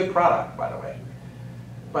 It's a good product, by the way.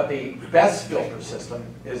 But the best filter system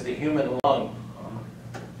is the human lung.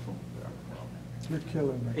 You're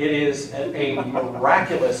killing me. It is a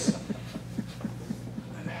miraculous,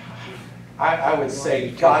 I would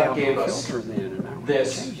say God gave us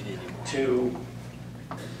this to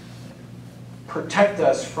protect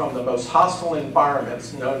us from the most hostile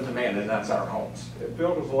environments known to man, and that's our homes. It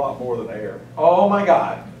filters a lot more than air. Oh my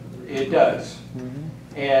God, it does.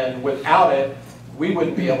 And without it, we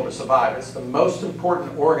wouldn't be able to survive. It's the most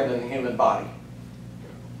important organ in the human body.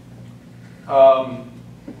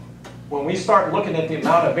 When we start looking at the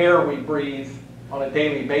amount of air we breathe on a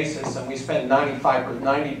daily basis, and we spend 90 to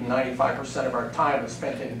 95% of our time is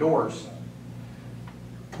spent indoors,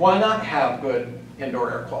 why not have good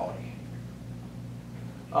indoor air quality?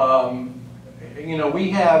 You know, we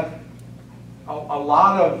have a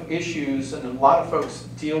lot of issues, and a lot of folks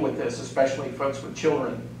deal with this, especially folks with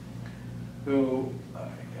children who,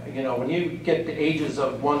 you know, when you get to ages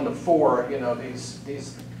of 1 to 4, you know, these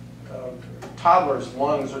toddlers'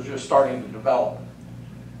 lungs are just starting to develop.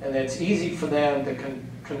 And it's easy for them to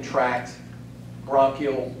contract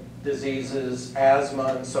bronchial diseases,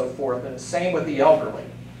 asthma, and so forth. And the same with the elderly.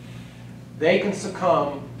 They can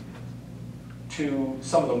succumb to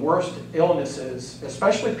some of the worst illnesses,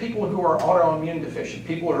 especially people who are autoimmune deficient,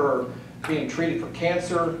 people who are being treated for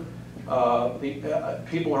cancer,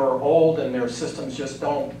 people who are old and their systems just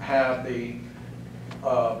don't have the,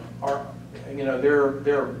 you know,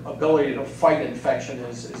 their ability to fight infection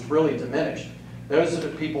is really diminished. Those are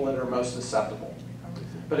the people that are most susceptible.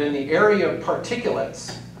 But in the area of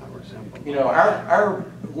particulates, you know, our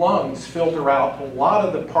lungs filter out a lot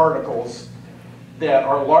of the particles that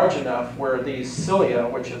are large enough where these cilia,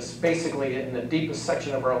 which is basically in the deepest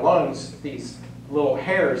section of our lungs, these little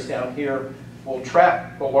hairs down here will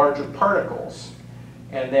trap the larger particles.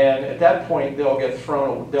 And then at that point, they'll get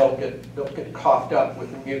coughed up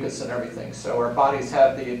with the mucus and everything. So our bodies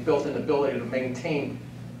have the built-in ability to maintain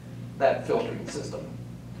that filtering system.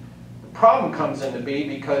 The problem comes into be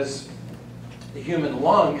because the human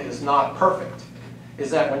lung is not perfect. Is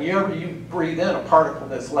that whenever you breathe in a particle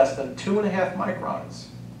that's less than 2.5 microns,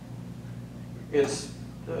 it's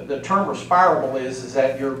the term respirable is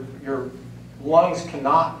that your lungs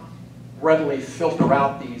cannot readily filter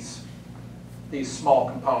out these small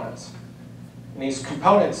components. And these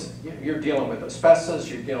components, you're dealing with asbestos,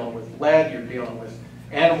 you're dealing with lead, you're dealing with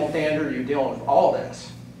animal dander, you're dealing with all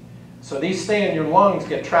this. So these stay in your lungs,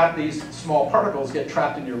 get trapped, these small particles get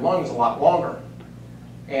trapped in your lungs a lot longer.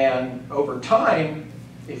 And over time,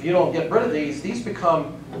 if you don't get rid of these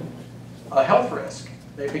become a health risk.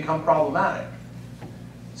 They become problematic.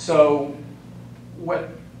 So what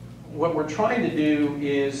we're trying to do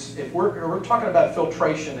is, if we're talking about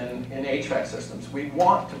filtration in HVAC systems, we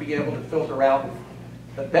want to be able to filter out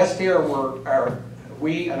the best air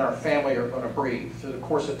we and our family are going to breathe through the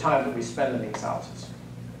course of time that we spend in these houses.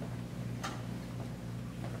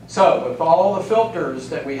 So with all the filters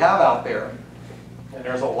that we have out there, and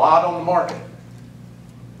there's a lot on the market.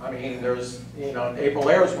 I mean, there's, you know, Able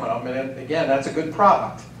Air's one of them, and again, that's a good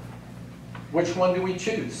product. Which one do we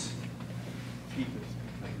choose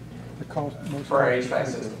for our HVAC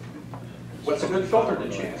system? What's a good filter to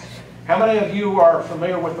choose? How many of you are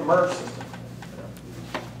familiar with the MERV system?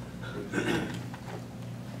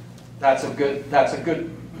 That's a good,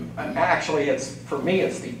 actually, for me,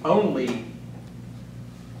 it's the only,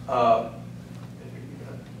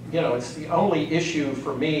 you know, it's the only issue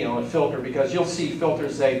for me on a filter, because you'll see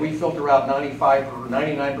filters say, we filter out 95 or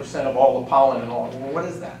 99% of all the pollen and all. Well, what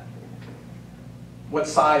is that? What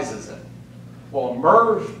size is it? Well, a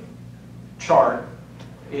MERV chart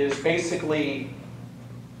is basically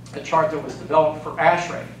a chart that was developed for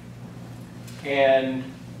ASHRAE. And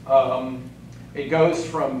it goes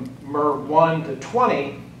from MERV 1 to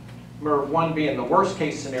 20, MERV 1 being the worst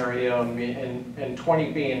case scenario and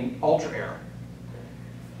 20 being ultra air.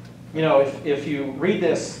 You know, if you read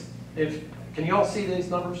this, can you all see these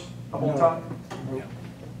numbers up on top? Nope.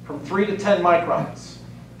 From 3 to 10 microns,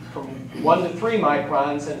 from 1 to 3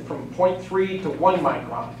 microns, and from 0.3 to 1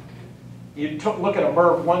 micron. You look at a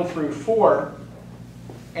MERV 1 through 4,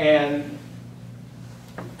 and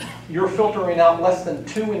you're filtering out less than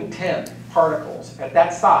 2 in 10 particles at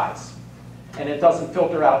that size, and it doesn't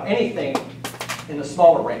filter out anything in the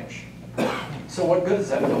smaller range. So what good is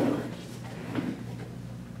that filter?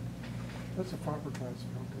 That's a fiberglass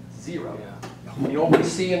filter. Zero. You know what we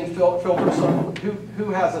see in filters? Who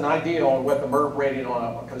has an idea on what the MERV rating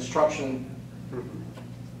on a construction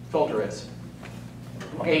filter is?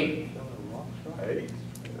 8. 8?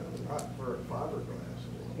 Not for a fiberglass.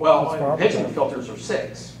 Well, pigeon filters are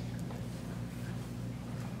 6.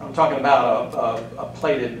 I'm talking about a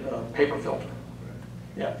plated paper filter.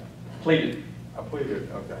 Yeah, pleated. I pleaded,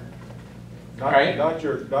 okay. All right. Not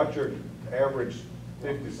your average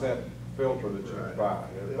 50-cent filter that you can buy.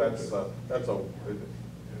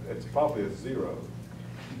 It's probably a 0.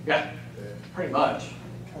 Yeah, pretty much.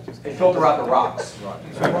 They filter out the rocks.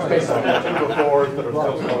 Right. Basically, 2 before that are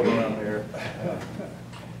still floating around here.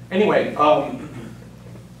 Anyway,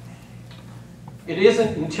 it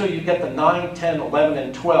isn't until you get the 9, 10, 11,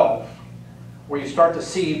 and 12 where you start to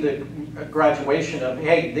see the graduation of,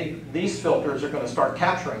 hey, these filters are going to start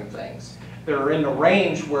capturing things. They're in the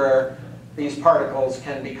range where these particles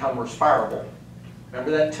can become respirable.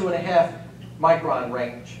 Remember that 2.5 micron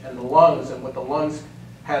range and the lungs, and what the lungs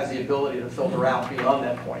has the ability to filter out beyond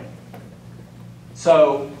that point.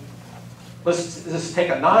 So let's just take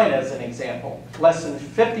a 9 as an example. Less than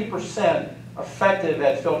 50% effective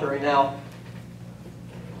at filtering out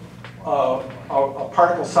a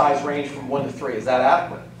particle size range from 1 to 3. Is that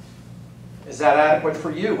adequate? Is that adequate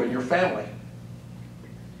for you and your family?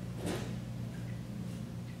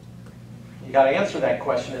 You got to answer that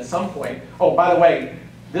question at some point. Oh, by the way,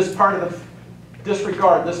 this part of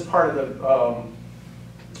disregard this part of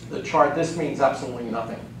the chart. This means absolutely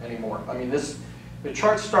nothing anymore. I mean, the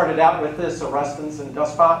chart started out with this arrestance and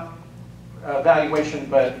dust spot evaluation,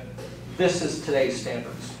 but this is today's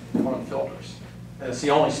standards on filters. And it's the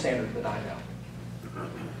only standard that I know.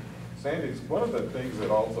 Sandy, one of the things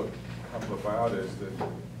that also comes about is that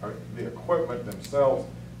the equipment themselves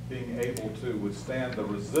being able to withstand the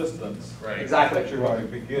resistance Exactly. that you're going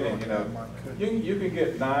to be getting. You know, you can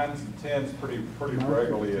get 9s and 10s pretty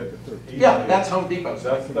regularly at Yeah, that's Home Depot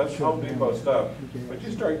stuff. That's Home Depot stuff. But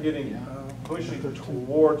you start getting pushing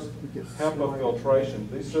towards HEPA filtration,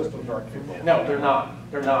 these systems aren't capable. No, they're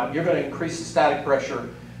not. They're not. You're going to increase the static pressure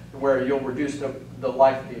where you'll reduce the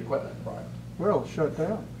life of the equipment. Right. Well, shut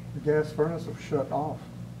down. The gas furnace will shut off.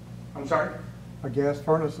 I'm sorry? A gas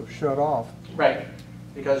furnace will shut off. Right,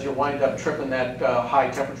 because you'll wind up tripping that high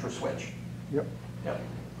temperature switch. Yep. Yep.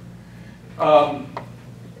 All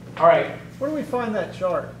right. Where do we find that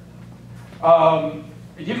chart?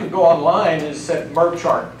 You can go online and set MERV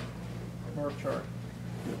chart. MERV chart.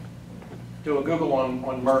 Do a Google on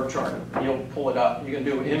MERV chart. You'll pull it up. You can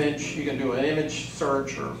do image. You can do an image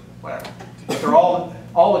search or whatever. They're all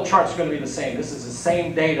the charts are going to be the same. This is the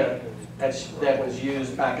same data that was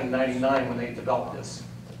used back in '99 when they developed this.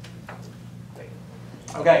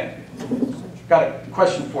 Okay. Got a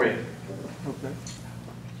question for you. Okay.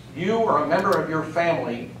 You or a member of your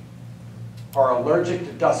family are allergic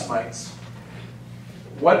to dust mites.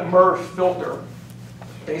 What MERV filter,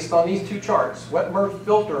 based on these two charts, what MERV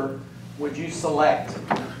filter would you select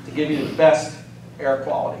to give you the best air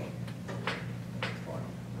quality?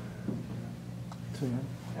 10.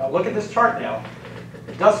 Now look at this chart now.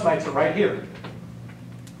 The dust mites are right here.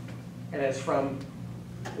 And it's from,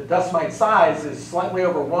 the dust mite size is slightly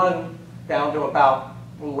over 1 down to about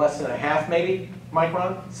a little less than a half maybe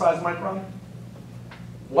size micron.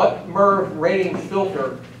 What MERV rating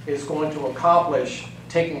filter is going to accomplish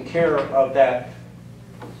taking care of that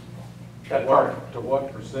particle? To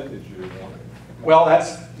what percentage you want it? Well,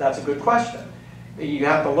 that's a good question. You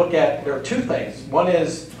have to look at, there are two things. One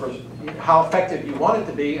is for how effective you want it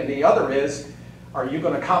to be, and the other is, are you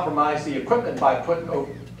going to compromise the equipment by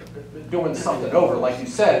doing something over? Like you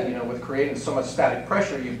said, with creating so much static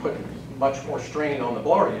pressure, you put much more strain on the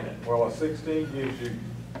blower unit. Well, a 16 gives you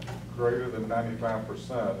greater than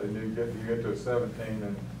 95%, and you get to a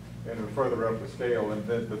 17 and further up the scale,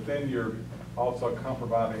 but then you're also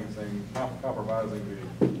compromising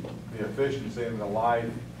the efficiency and the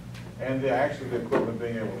life and the equipment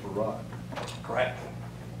being able to run. Correct.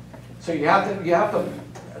 So you have to,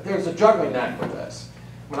 there's a juggling act with this.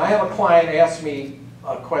 When I have a client ask me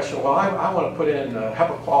a question, well, I want to put in a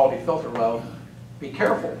HEPA quality filter, well, be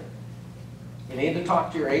careful. You need to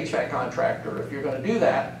talk to your HVAC contractor. If you're going to do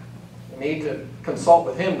that, you need to consult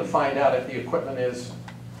with him to find out if the equipment is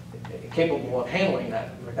capable of handling that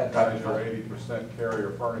type of Your filter. 80%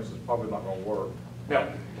 carrier furnace is probably not going to work.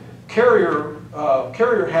 No. Carrier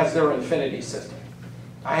has their Infinity system.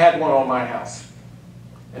 I had one on my house.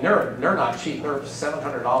 And they're not cheap. They're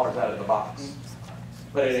 $700 out of the box.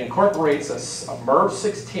 But it incorporates a MERV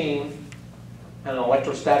 16 and an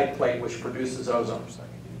electrostatic plate which produces ozone.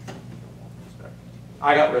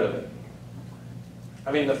 I got rid of it.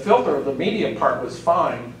 I mean, the filter, the media part was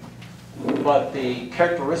fine, but the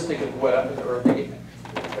characteristic of the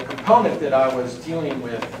component that I was dealing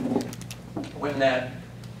with when that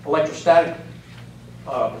electrostatic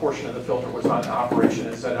portion of the filter was not in operation,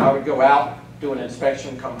 is that I would go out, do an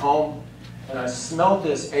inspection, come home, and I smelled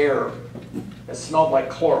this air. It smelled like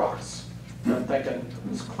Clorox. And I'm thinking,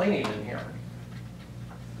 it's cleaning in here.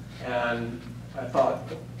 And I thought,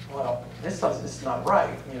 well, this is not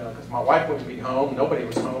right, you know, because my wife wouldn't be home, nobody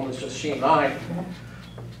was home, it was just she and I.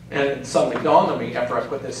 And it suddenly dawned on me after I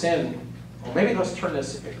put this in, well, maybe let's turn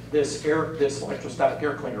this electrostatic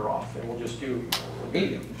air cleaner off, and we'll just do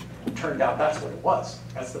medium. It turned out that's what it was.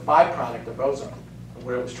 That's the byproduct of ozone,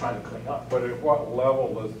 what it was trying to clean up. But at what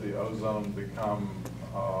level does the ozone become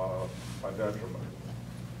a detriment?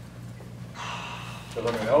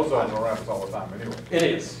 Because I mean, ozone around us all the time anyway. It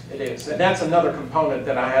is. And that's another component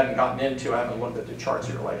that I hadn't gotten into. I haven't looked at the charts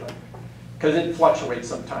here lately. Because it fluctuates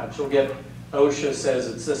sometimes. You'll get OSHA says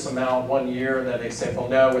it's this amount one year, and then they say, well,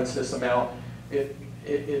 no, it's this amount.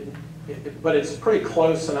 But it's pretty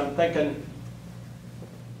close, and I'm thinking,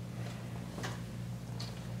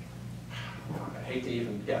 I hate to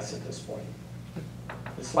even guess at this point.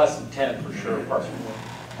 It's less than 10 for sure, parts per million.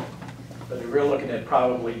 But we're looking at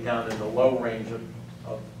probably down in the low range of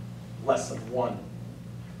less than 1.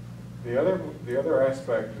 The other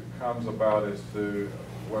aspect that comes about as to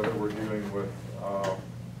whether we're dealing with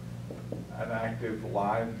an active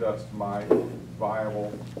live dust mite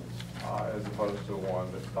viable as opposed to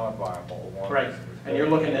one that's not viable. One Right, and you're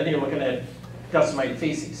looking at dust mite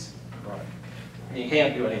feces. Right. And you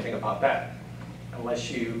can't do anything about that unless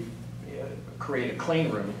you create a clean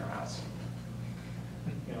room in your house.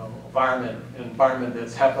 You know, environment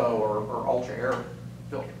that's HEPA or ultra air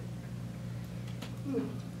filter.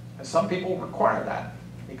 And some people require that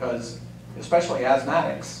because, especially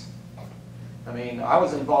asthmatics. I mean, I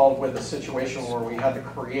was involved with a situation where we had to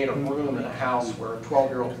create a room in a house where a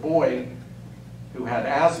 12-year-old boy who had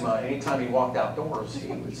asthma, anytime he walked outdoors,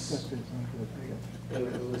 it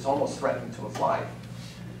was almost threatening to his life.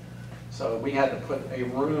 So we had to put a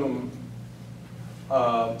room,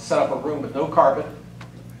 set up a room with no carpet.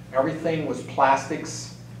 Everything was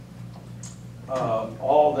plastics.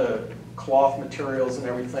 All the cloth materials and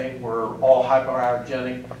everything were all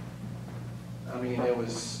hypoallergenic. I mean, it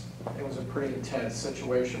was a pretty intense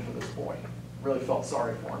situation for this boy. Really felt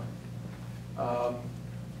sorry for him.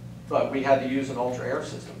 But we had to use an ultra air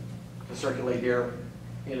system to circulate air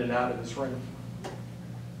in and out of this room.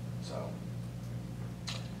 So,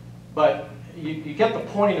 but you get the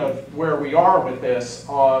point of where we are with this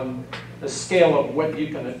on the scale of what you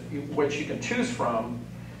can choose from.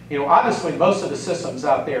 You know, obviously most of the systems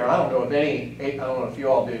out there, I don't know of any, I don't know if you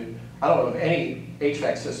all do, I don't know of any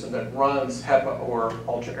HVAC system that runs HEPA or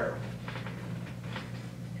ultra air.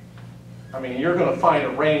 I mean, you're going to find a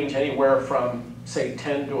range anywhere from, say,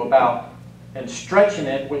 10 to about, and stretching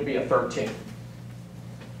it would be a 13.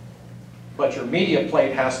 But your media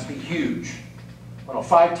plate has to be huge. On a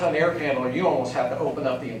 5-ton air handler, you almost have to open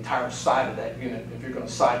up the entire side of that unit if you're going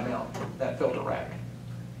to side mount that filter rack.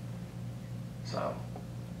 So,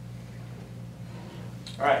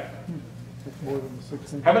 all right.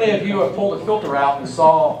 How many of you have pulled a filter out and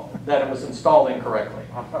saw that it was installed incorrectly?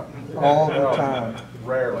 All the time.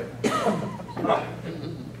 Rarely.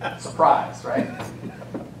 Surprise, right?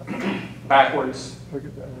 Backwards. Look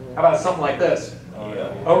at that. How about something like this?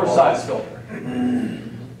 Oversized filter.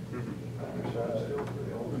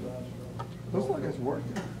 Looks like it's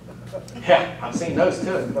working. Yeah, I've seen those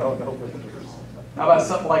too. How about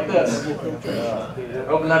something like this?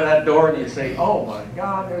 Open up that door and you say, oh my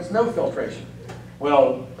God, there's no filtration.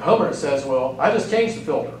 Well, the homeowner says, well, I just changed the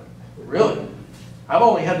filter. Really? I've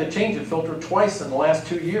only had to change the filter twice in the last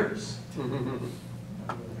 2 years. And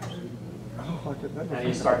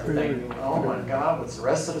you start to think, oh my God, what's the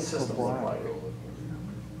rest of the system look like?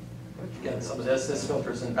 Again, some of this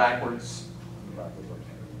filter's in backwards.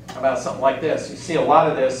 How about something like this? You see a lot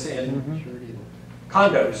of this in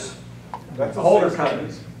condos. That's a Older 16.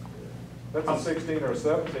 condos. That's a 16 or a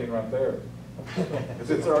 17 right there. Because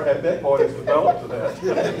it's at that point it's developed to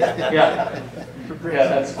that. Yeah,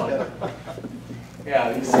 that's funny.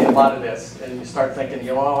 Yeah, you see a lot of this, and you start thinking,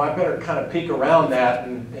 you know, oh, I better kind of peek around that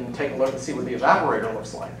and take a look and see what the evaporator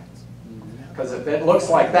looks like. Because if it looks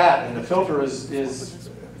like that and the filter is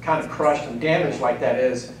kind of crushed and damaged like that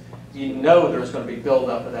is, you know there's going to be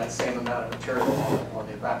buildup of that same amount of material on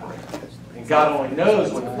the evaporator. And God only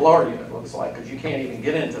knows what the blower unit looks like, because you can't even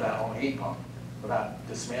get into that on a heat pump without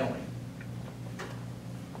dismantling.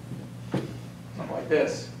 Something like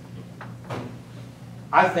this.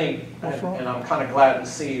 I think, and I'm kind of glad to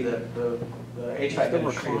see that the HVAC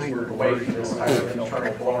industry has moved away from this type of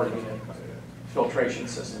internal blower unit filtration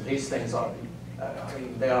system. These things ought to be, I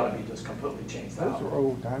mean, they ought to be just completely changed out. Those are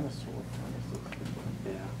old dinosaurs.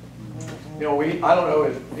 You know, I don't know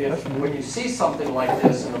if when you see something like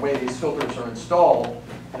this and the way these filters are installed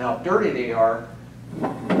and how dirty they are,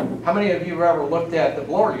 how many of you have ever looked at the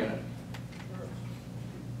blower unit?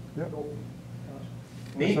 Yep.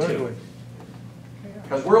 Need to. Certainly.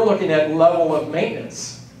 Because we're looking at level of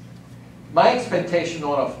maintenance. My expectation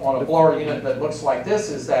on a blower unit that looks like this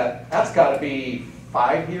is that that's got to be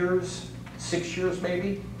 5 years, 6 years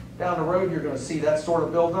maybe down the road. You're going to see that sort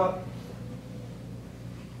of build up.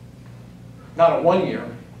 Not a 1 year.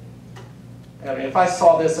 I mean, if I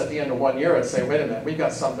saw this at the end of 1 year, I'd say, wait a minute, we've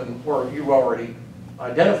got something where you already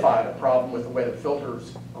identified a problem with the way the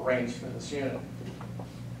filter's arranged in this unit.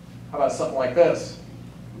 How about something like this?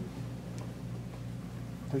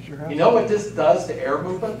 Does your house? You know what this does to air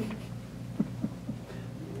movement?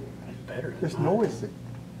 It's noisy.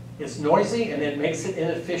 It's noisy and it makes it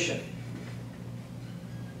inefficient.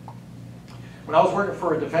 When I was working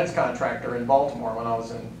for a defense contractor in Baltimore, when I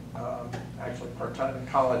was in actually part-time in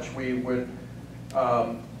college, we would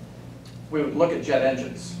look at jet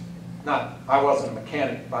engines. I wasn't a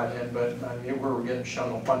mechanic by then, but we were getting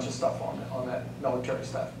shown a bunch of stuff on that military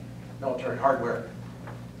stuff, military hardware.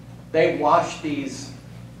 They wash these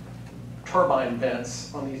turbine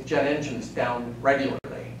vents on these jet engines down regularly.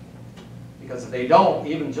 Because if they don't,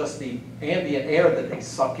 even just the ambient air that they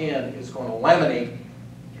suck in is going to laminate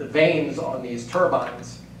the vanes on these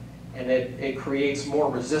turbines, and it creates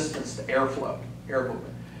more resistance to airflow, air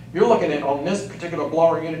movement. You're looking at, on this particular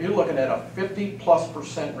blower unit, you're looking at a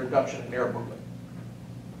 50+% reduction in air movement.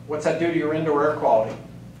 What's that do to your indoor air quality?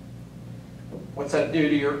 What's that do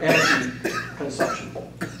to your energy consumption?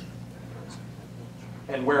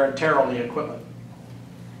 And wear and tear on the equipment?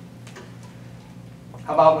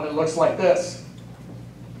 How about when it looks like this?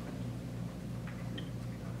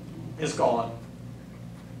 It's gone.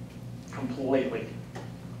 Completely.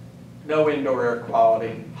 No indoor air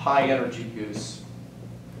quality, high energy use.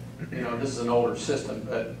 You know, this is an older system,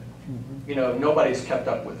 but you know, nobody's kept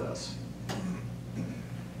up with us.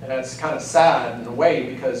 And that's kind of sad in a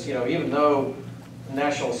way because, you know, even though the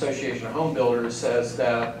National Association of Home Builders says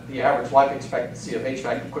that the average life expectancy of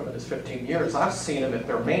HVAC equipment is 15 years, I've seen them, if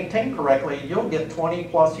they're maintained correctly, you'll get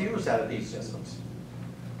 20+ years out of these systems.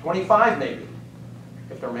 25 maybe,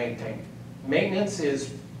 if they're maintained. Maintenance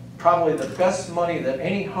is probably the best money that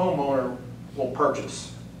any homeowner will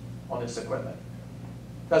purchase on this equipment.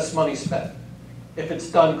 Best money spent, if it's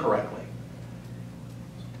done correctly.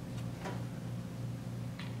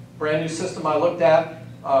 Brand new system I looked at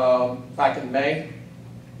back in May.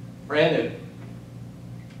 Brand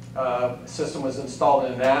new. System was installed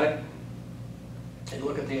in an attic. You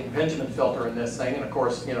look at the impingement filter in this thing, and of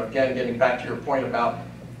course, you know, again, getting back to your point about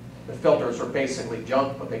the filters are basically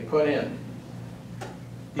junk, what they put in.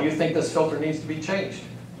 Do you think this filter needs to be changed?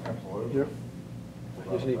 Absolutely. Yep.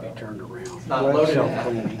 Just need to be turned around. It's not loaded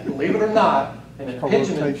in. Believe it or not, an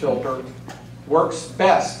impingement filter works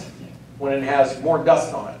best when it has more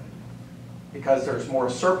dust on it, because there's more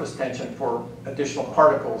surface tension for additional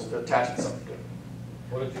particles to attach itself to.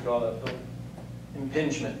 What did you call that filter?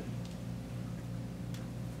 Impingement.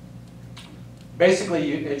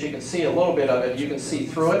 Basically, as you can see a little bit of it, you can see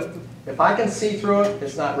through it. If I can see through it,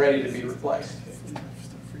 it's not ready to be replaced.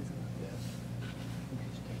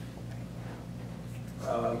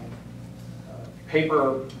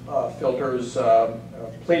 Paper filters,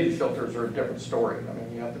 pleated filters are a different story. I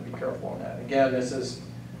mean, you have to be careful on that. Again, this is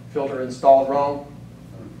filter installed wrong.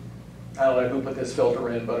 I don't know who put this filter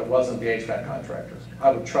in, but it wasn't the HVAC contractor.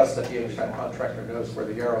 I would trust that the HVAC contractor knows where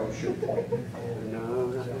the arrow should point. No,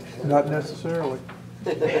 Not necessarily.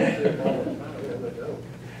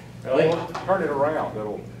 Really? Turn it around,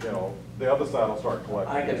 it'll, you know, the other side will start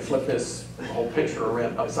collecting. I could flip this whole picture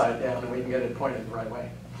around upside down and we can get it pointed the right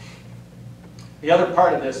way. The other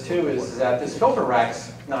part of this too is that this filter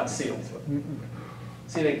rack's not sealed.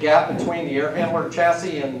 See the gap between the air handler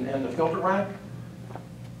chassis and the filter rack?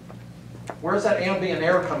 Where's that ambient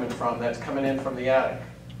air coming from that's coming in from the attic?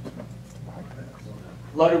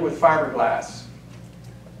 Loaded with fiberglass.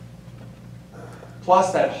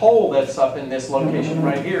 Plus that hole that's up in this location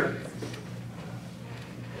right here.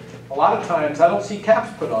 A lot of times I don't see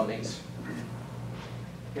caps put on these.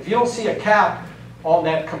 If you don't see a cap on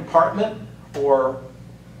that compartment or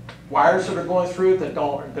wires that are going through that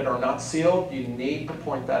are not sealed, you need to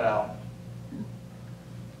point that out.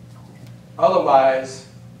 Otherwise,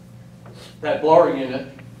 that blower unit,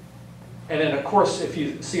 and then of course if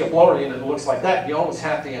you see a blower unit that looks like that, you almost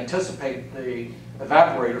have to anticipate the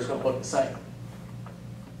evaporator is going to look the same.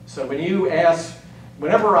 So when you ask,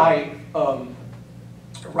 whenever I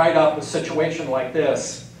write up a situation like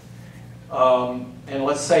this, and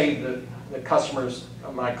let's say that the customer's,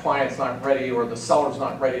 my client's not ready or the seller's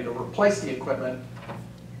not ready to replace the equipment,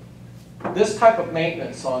 this type of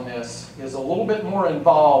maintenance on this is a little bit more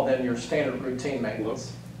involved than your standard routine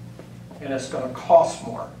maintenance. And it's going to cost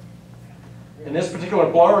more. In this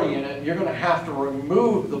particular blower unit, you're going to have to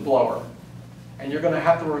remove the blower. And you're going to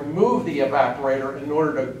have to remove the evaporator in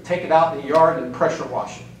order to take it out in the yard and pressure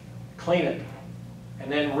wash it, clean it,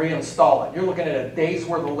 and then reinstall it. You're looking at a day's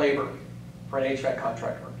worth of labor for an HVAC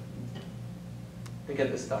contractor to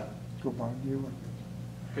get this done. Go buy a new one.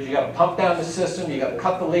 Because you got to pump down the system, you got to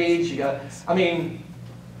cut the leads, I mean,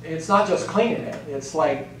 it's not just cleaning it, it's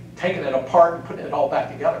like taking it apart and putting it all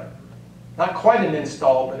back together. Not quite an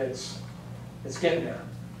install, but it's getting there.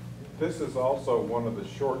 This is also one of the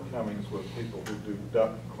shortcomings with people who do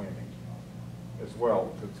duct cleaning as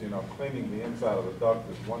well. Because, you know, cleaning the inside of the duct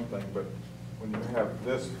is one thing, but when you have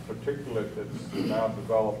this particulate that's now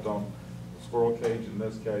developed on the squirrel cage in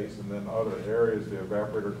this case, and then other areas, the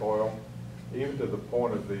evaporator coil, even to the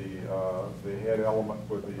point of the head element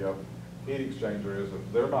with the heat exchanger is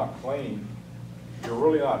if they're not clean, you're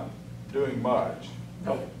really not doing much.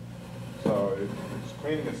 Nope. So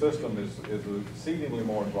cleaning a system is exceedingly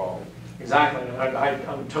more involved. Exactly,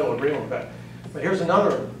 I'm in total agreement with that. But here's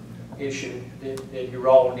another issue that you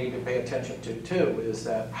all need to pay attention to too, is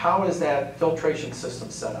that how is that filtration system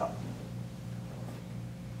set up?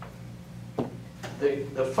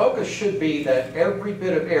 The focus should be that every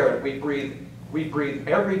bit of air that we breathe,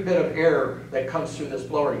 every bit of air that comes through this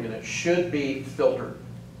blower unit should be filtered.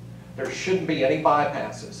 There shouldn't be any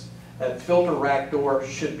bypasses. That filter rack door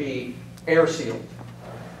should be air sealed.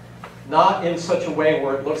 Not in such a way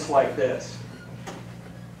where it looks like this,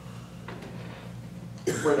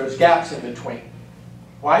 where there's gaps in between.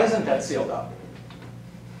 Why isn't that sealed up?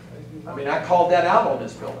 I mean, I called that out on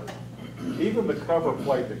this builder. Even the cover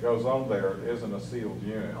plate that goes on there isn't a sealed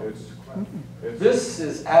unit. It's This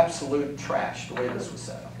is absolute trash, the way this was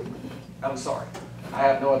set up. I'm sorry. I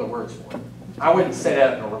have no other words for it. I wouldn't say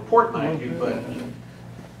that in a report, mind you, but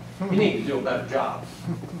you need to do a better job.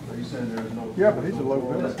 Yeah, but he's a low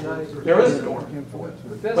bidder. There is a door,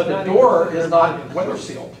 but the door is not weather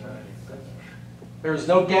sealed. There's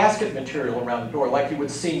no gasket material around the door like you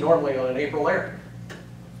would see normally on an April Air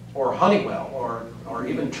or Honeywell or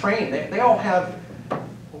even Train. They all have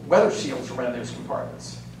weather seals around those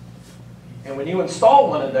compartments. And when you install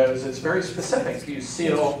one of those, it's very specific. You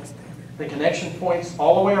seal the connection points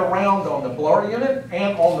all the way around on the blower unit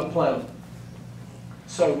and on the plume.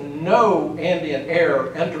 So no ambient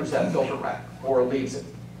air enters that filter rack or leaves it.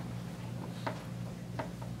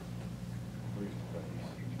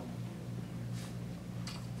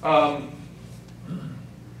 I don't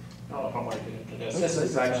know if I want to get into this. This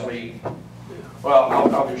is actually, well,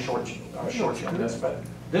 I'll do short you on this, but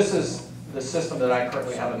this is the system that I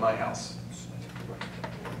currently have in my house.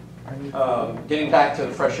 Getting back to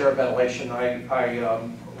the fresh air ventilation, I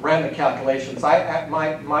ran the calculations.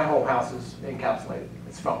 My whole house is encapsulated.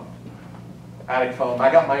 It's foam, attic foam.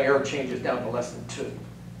 I got my air changes down to less than 2.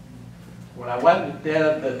 When I went and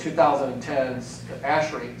did the 2010s, the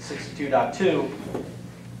ASHRAE 62.2,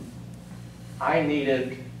 I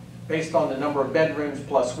needed, based on the number of bedrooms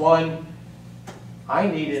plus 1, I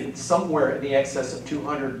needed somewhere in the excess of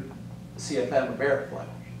 200 CFM of airflow.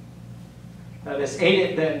 Now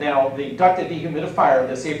the ducted dehumidifier,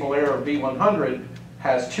 this April Air V100,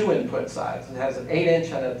 has 2 input sides. It has an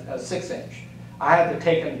 8-inch and a 6-inch. I had to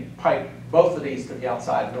take and pipe both of these to the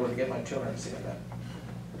outside in order to get my 200 CFM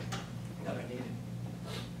that I needed.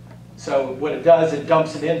 So what it does, it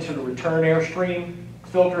dumps it into the return airstream,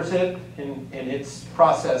 filters it, and it's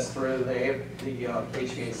processed through the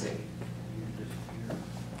HVAC.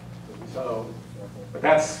 So, but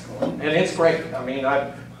that's, and it's great. I mean,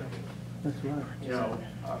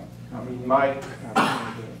 my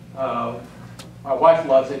wife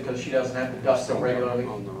loves it because she doesn't have to dust so regularly.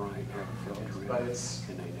 But it's.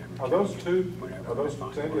 Are those two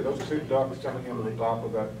ducts coming into the top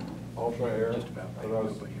of that ultra air? Are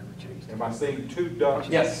those, am I seeing 2 ducts?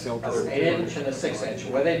 Yes, that's an 8-inch and a 6-inch.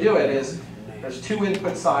 The way they do it is there's 2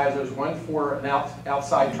 input sides. There's one for an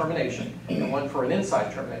outside termination and one for an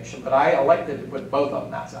inside termination. But I elected to put both of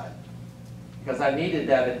them outside because I needed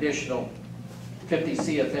that additional 50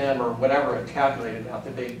 CFM or whatever it's calculated out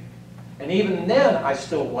to be. And even then, I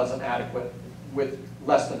still wasn't adequate with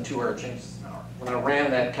less than 2 air changes an hour when I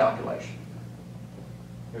ran that calculation.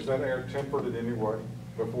 Is that air tempered in any way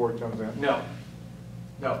before it comes in? No.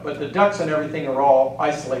 No, but the ducts and everything are all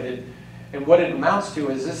isolated. And what it amounts to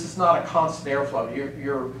is this is not a constant airflow.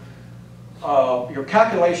 Your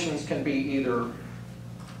calculations can be either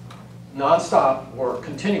nonstop or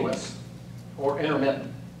continuous or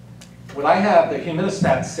intermittent. what I have the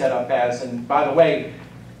humidistat set up as, and by the way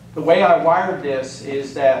I wired this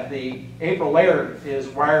is that the April-air is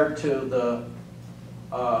wired to the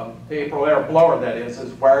April-air blower, that is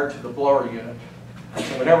wired to the blower unit.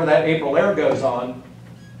 So whenever that April-air goes on,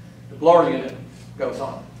 the blower unit goes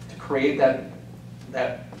on to create that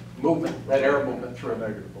movement, that air movement through it.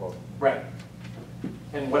 Negative flow. Right.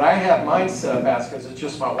 And what I have mine set up as, because it's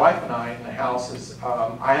just my wife and I in the house, is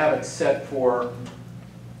I have it set for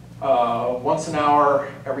once an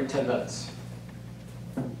hour every 10 minutes.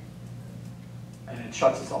 And it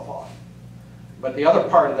shuts itself off. But the other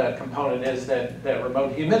part of that component is that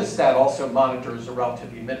remote humidistat also monitors the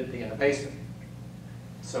relative humidity in the basement.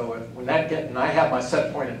 So when that and I have my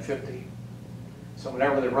set point at 50. So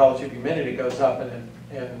whenever the relative humidity goes up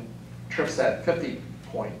and trips that 50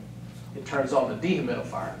 point, it turns on the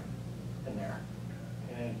dehumidifier in there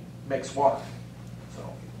and it makes water. So,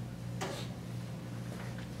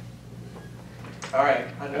 all right,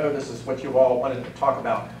 I know this is what you all wanted to talk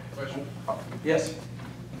about. Question? Yes.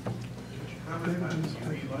 Comment on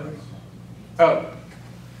UV lights. Oh.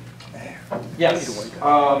 Yes.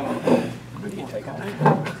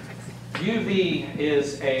 UV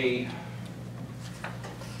is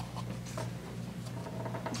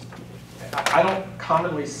I don't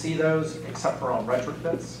commonly see those except for on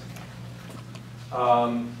retrofits.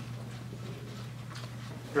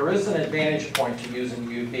 There is an advantage point to using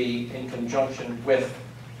UV in conjunction with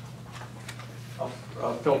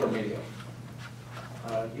a filter medium.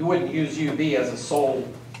 You wouldn't use UV as a sole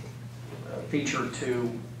feature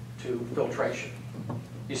to filtration.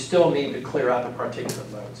 You still need to clear out the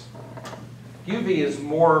particulate loads. UV is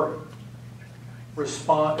more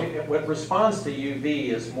what responds to UV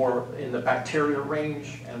is more in the bacteria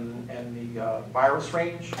range and the virus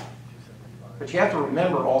range. But you have to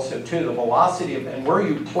remember also too, the velocity of, and where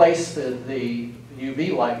you place the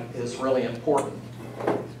UV light is really important.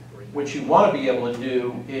 What you want to be able to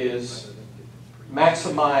do is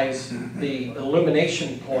maximize the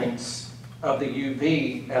illumination points of the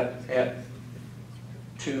UV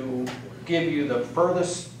to give you the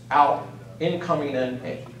furthest out incoming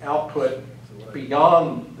and output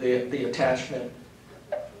beyond the attachment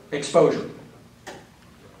exposure.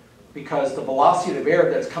 Because the velocity of air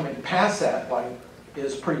that's coming past that light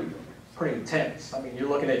is pretty intense. I mean, you're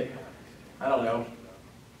looking at, I don't know,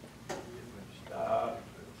 a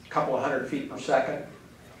couple of 100 feet per second,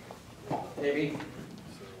 maybe.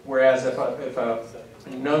 Whereas if a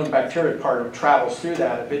known bacteria part travels through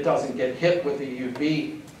that, if it doesn't get hit with the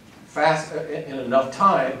UV fast in enough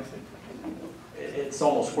time, it's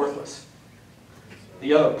almost worthless.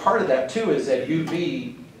 The other part of that too is that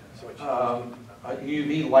UV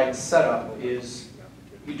light setup is,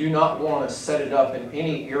 you do not want to set it up in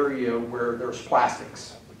any area where there's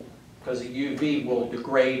plastics, because the UV will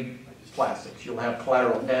degrade plastics. You'll have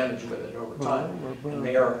collateral damage with it over time, and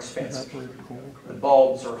they are expensive. The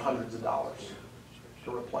bulbs are hundreds of dollars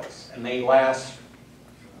to replace, and they last,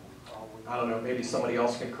 I don't know, maybe somebody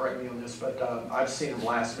else can correct me on this, but I've seen them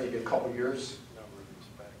last maybe a couple years,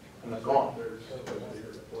 and they're gone.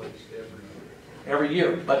 Every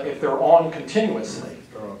year, but if they're on continuously.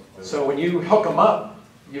 So when you hook them up,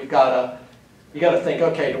 you got to think,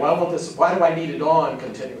 okay, do I want this? Why do I need it on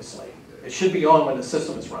continuously? It should be on when the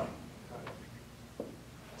system is running.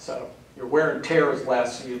 So your wear and tear is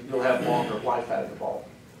less, so you'll have longer life out of the bulb.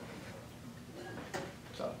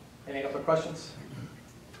 So, any other questions?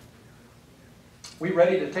 We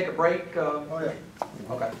ready to take a break? Oh, yeah.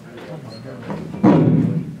 Okay.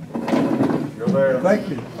 You're there. Thank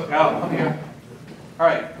you. Now, I'm here. All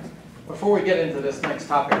right. Before we get into this next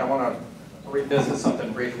topic, I want to revisit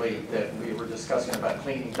something briefly that we were discussing about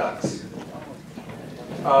cleaning ducts.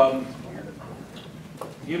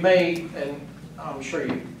 You may, and I'm sure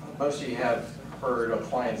most of you have heard a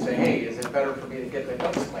client say, hey, is it better for me to get the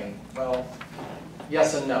ducts cleaned? Well,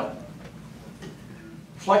 yes and no.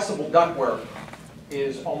 Flexible ductwork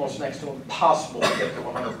is almost next to impossible to get to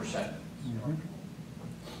 100%.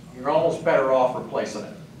 You're almost better off replacing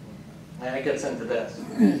it. And it gets into this.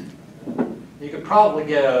 You could probably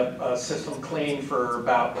get a system clean for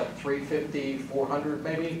about what, $350, $400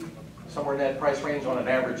 maybe, somewhere in that price range on an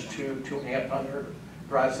average 2 amp under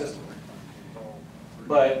drive system.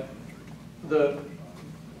 But the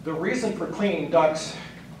reason for cleaning ducts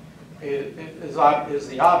is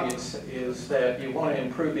the obvious, is that you want to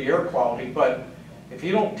improve the air quality, but if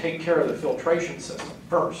you don't take care of the filtration system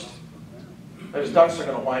first, those ducts are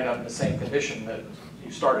going to wind up in the same condition that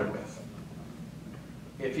you started with.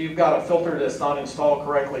 If you've got a filter that's not installed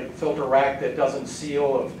correctly, filter rack that doesn't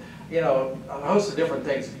seal, a host of different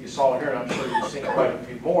things that you saw here, and I'm sure you've seen quite a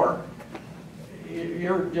few more,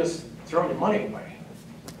 you're just throwing your money away.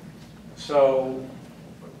 So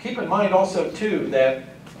keep in mind also too that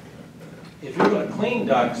if you're going to clean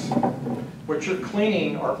ducts, what you're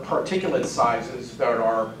cleaning are particulate sizes that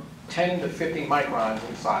are 10 to 50 microns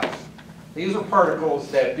in size. These are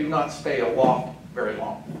particles that do not stay aloft very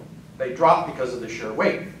long. They drop because of the sheer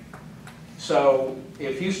weight. So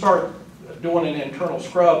if you start doing an internal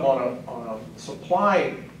scrub on a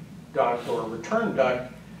supply duct or a return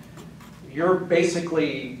duct, you're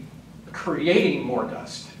basically creating more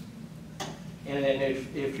dust. And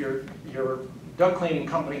if your duct cleaning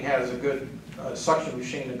company has a good suction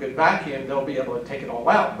machine, a good vacuum, they'll be able to take it all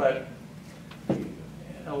out. But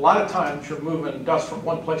a lot of times you're moving dust from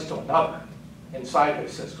one place to another inside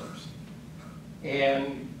those systems.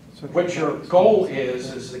 And what your goal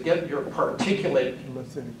is to get your particulate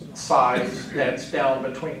size that's down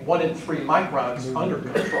between 1 and 3 microns under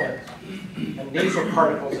control. And these are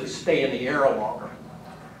particles that stay in the air longer.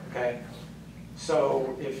 Okay?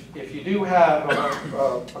 So if you do have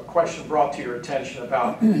a question brought to your attention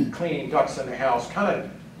about cleaning ducts in the house, kind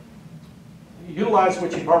of utilize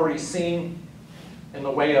what you've already seen in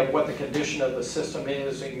the way of what the condition of the system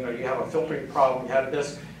is. You know, you have a filtering problem, you have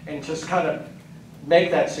this, and just kind of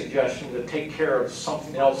make that suggestion to take care of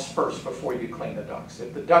something else first before you clean the ducts.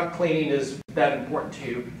 If the duct cleaning is that important to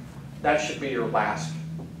you, that should be your last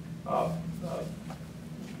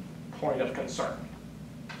point of concern.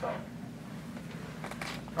 So.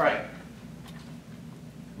 All right.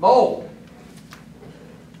 Mold.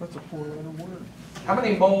 That's a 4-letter word. How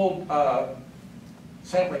many mold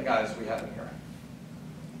sampling guys do we have in here?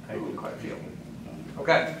 Ooh, quite a few.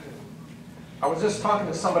 Okay. I was just talking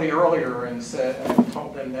to somebody earlier and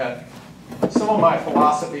told them that some of my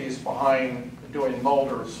philosophies behind doing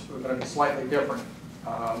molders are going to be slightly different.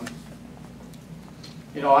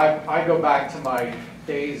 You know, I go back to my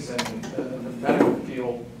days in the medical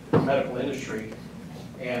field, medical industry,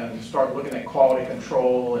 and start looking at quality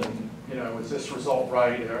control and, you know, is this result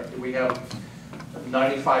right? Do we have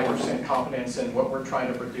 95% confidence in what we're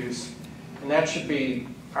trying to produce? And that should be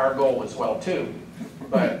our goal as well too.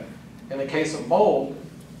 But in the case of mold,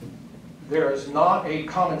 there is not a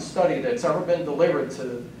common study that's ever been delivered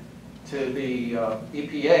to the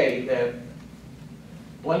EPA that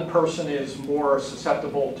one person is more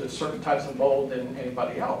susceptible to certain types of mold than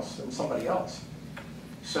anybody else, than somebody else.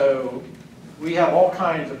 So we have all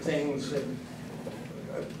kinds of things and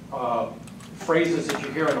phrases that you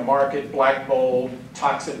hear in the market: black mold,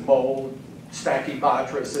 toxic mold,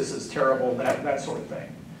 stachybotrys, this is terrible, that sort of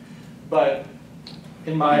thing. But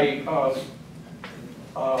in my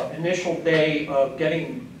initial day of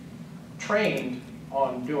getting trained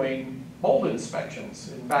on doing mold inspections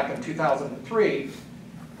back in 2003,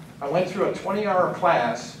 I went through a 20-hour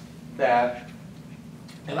class that,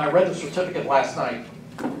 and I read the certificate last night.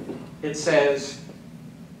 It says,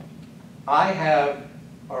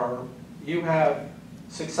 you have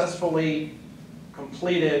successfully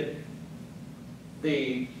completed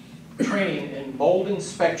the training in mold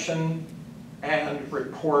inspection and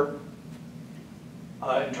report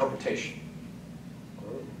interpretation.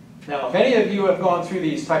 Now, if any of you have gone through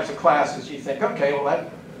these types of classes, you think, okay,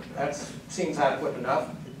 well that seems adequate enough.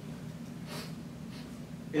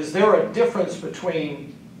 Is there a difference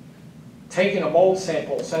between taking a mold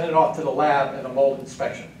sample, sending it off to the lab, and a mold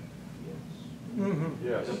inspection?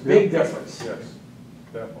 Yes. There's a big difference. Yes,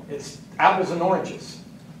 definitely. It's apples and oranges.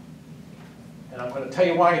 And I'm going to tell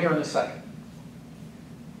you why here in a second.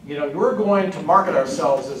 You know, we're going to market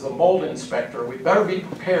ourselves as a mold inspector. We better be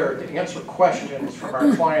prepared to answer questions from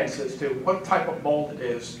our clients as to what type of mold it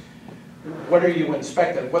is, what are you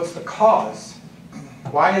inspecting, what's the cause,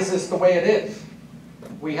 why is this the way it is?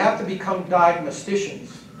 We have to become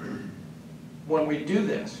diagnosticians when we do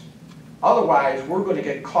this. Otherwise, we're going to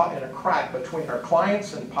get caught in a crack between our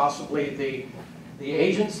clients and possibly the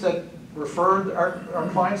agents that referred our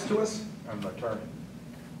clients to us. I'm an attorney.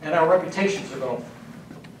 And our reputations are going to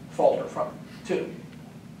falter from it, too.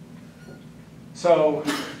 So,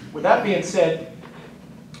 with that being said,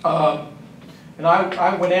 and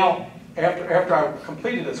I went out, after I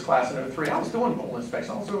completed this class in 03, I was doing mold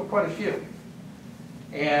inspections. I was doing quite a few.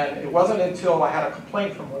 And it wasn't until I had a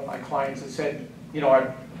complaint from one of my clients that said, you know,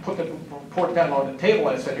 I put the report down on the table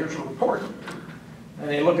and I said, here's your report. And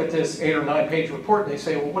they look at this 8 or 9 page report and they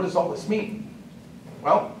say, well, what does all this mean?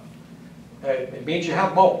 Well, it means you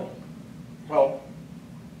have mold. Well,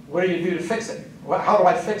 what do you do to fix it? How do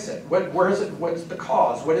I fix it? Where is it? What's the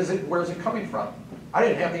cause? What is it? Where is it coming from? I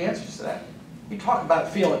didn't have the answers to that. You talk about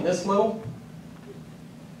feeling this little.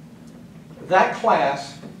 That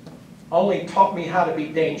class only taught me how to be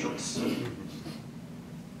dangerous.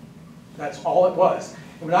 That's all it was.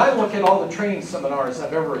 When I look at all the training seminars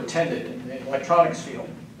I've ever attended in the electronics field,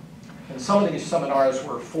 and some of these seminars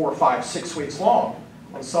were 4, 5, 6 weeks long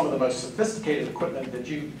on some of the most sophisticated equipment that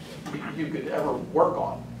you could ever work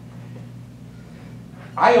on,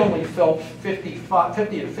 I only felt 50 to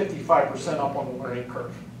 55% up on the learning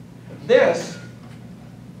curve. This,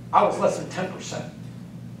 I was less than 10%.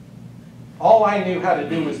 All I knew how to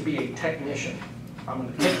do was be a technician. I'm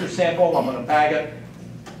going to take your sample, I'm going to bag it,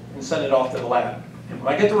 and send it off to the lab. And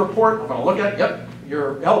when I get the report, I'm going to look at it, yep,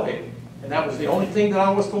 you're elevated. And that was the only thing that I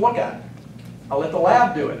was to look at. I'll let the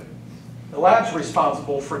lab do it. The lab's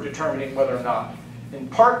responsible for determining whether or not. In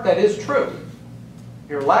part, that is true.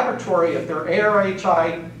 Your laboratory, if they're ARHI,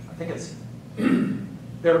 I think it's,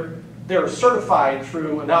 they're certified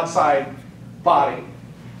through an outside body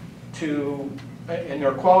to, in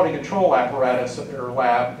their quality control apparatus of their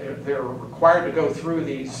lab, they're required to go through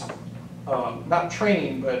these, not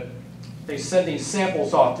training, but they send these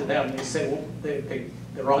samples off to them. They say, well,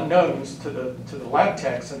 they're unknowns to the lab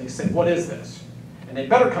techs, and they say, what is this? And they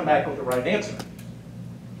better come back with the right answer.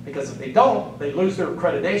 Because if they don't, they lose their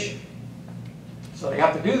accreditation. So they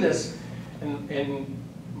have to do this. In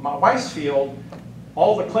my wife's field,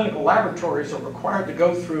 all the clinical laboratories are required to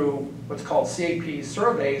go through what's called CAP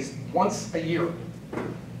surveys once a year.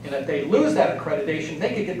 And if they lose that accreditation,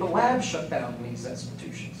 they could get the lab shut down in these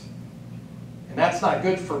institutions. And that's not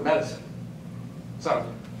good for medicine. So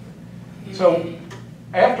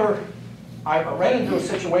after I ran into a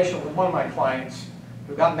situation with one of my clients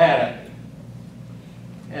who got mad at me.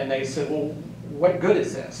 And they said, well, what good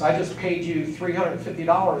is this? I just paid you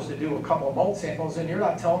 $350 to do a couple of mold samples and you're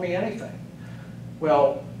not telling me anything.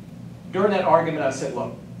 Well, during that argument, I said,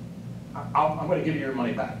 look, I'm going to give you your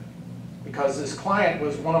money back. Because this client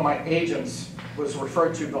was one of my agents, was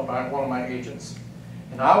referred to by one of my agents.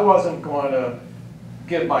 And I wasn't going to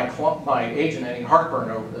give my agent any heartburn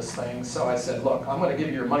over this thing. So I said, look, I'm going to give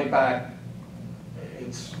you your money back.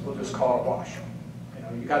 We'll just call it a wash. You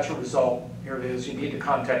know, you got your result. Here it is. You need to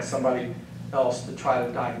contact somebody else to try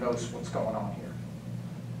to diagnose what's going on here.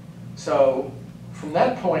 So from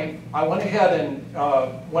that point, I went ahead and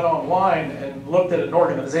went online and looked at an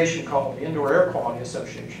organization called the Indoor Air Quality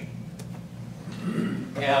Association.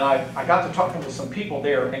 And I got to talking to some people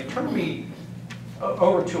there, and they turned me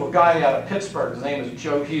over to a guy out of Pittsburgh. His name is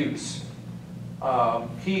Joe Hughes.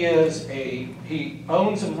 He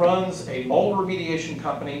owns and runs a mold remediation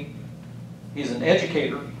company. He's an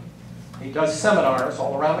educator. He does seminars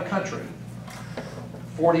all around the country,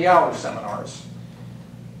 40-hour seminars.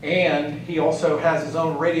 And he also has his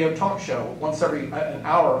own radio talk show once an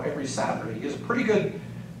hour every Saturday. He has a pretty good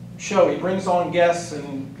show. He brings on guests,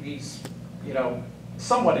 and he's, you know,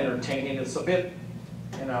 somewhat entertaining. It's a bit,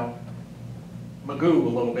 you know, Magoo a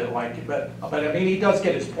little bit like it, but I mean, he does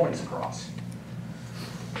get his points across.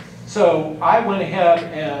 So I went ahead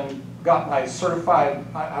and got my certified,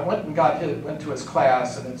 I went to his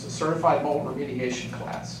class, and it's a certified mold remediation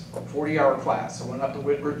class, a 40-hour class. I went up to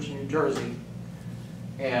Woodbridge, New Jersey,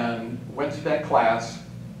 and went to that class,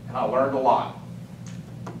 and I learned a lot.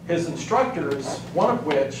 His instructors, one of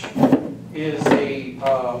which is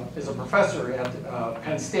a professor at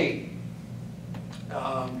Penn State.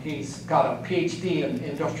 He's got a PhD in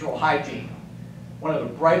industrial hygiene. One of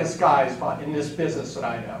the brightest guys in this business that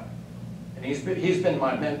I know. And he's been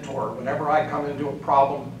my mentor whenever I come into a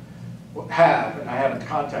problem, and I haven't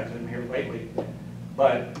contacted him here lately,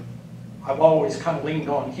 but I've always kind of leaned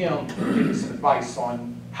on him to give me some advice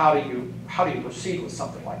on how do you proceed with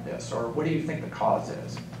something like this, or what do you think the cause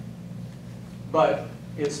is. But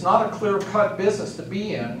it's not a clear-cut business to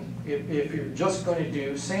be in if you're just going to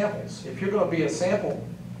do samples. If you're going to be a sample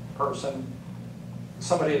person,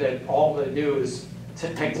 somebody that all they do is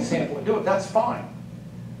take the sample and do it, that's fine.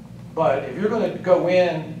 But if you're going to go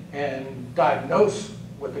in and diagnose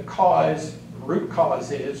what the root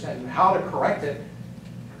cause is and how to correct it,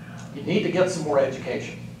 you need to get some more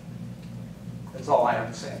education. That's all I have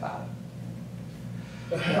to say about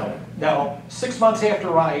it. Now 6 months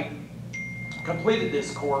after I completed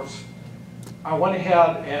this course, I went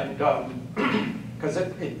ahead and, because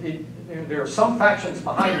there are some factions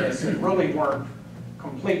behind this that really weren't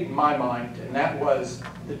complete in my mind, and that was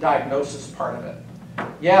the diagnosis part of it.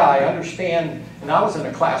 Yeah, I understand, and I was in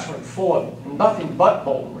a classroom full of nothing but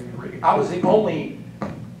mold remediation. I was the only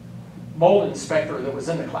mold inspector that was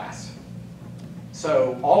in the class.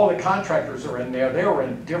 So all of the contractors are in there. They were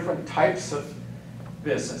in different types of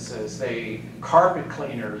businesses. Carpet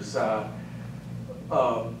cleaners.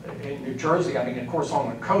 In New Jersey, I mean, of course, on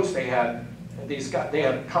the coast, they had these guys. They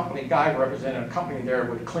had a guy representing a company there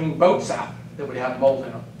would clean boats out that would have mold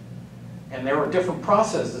in them. And there were different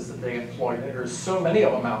processes that they employed, and there's so many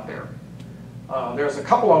of them out there. There's a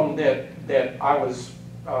couple of them that I was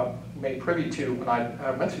made privy to when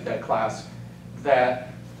I went through that class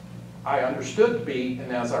that I understood to be,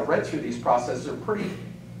 and as I read through these processes, they're pretty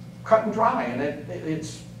cut and dry, and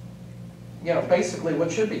it's, you know, basically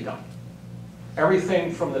what should be done.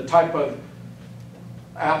 Everything from the type of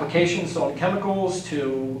applications on chemicals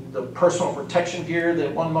to the personal protection gear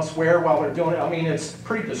that one must wear while they're doing it. I mean, it's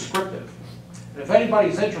pretty descriptive. And if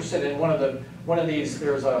anybody's interested in one of these,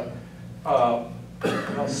 there's a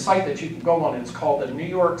site that you can go on. It's called the New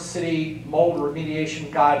York City Mold Remediation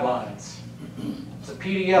Guidelines. It's a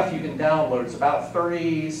PDF you can download. It's about a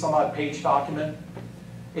 30-some-odd page document.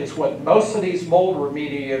 It's what most of these mold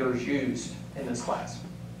remediators used in this class.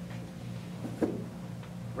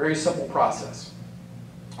 Very simple process.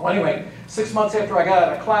 Well, anyway, 6 months after I got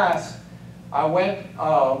out of class, I went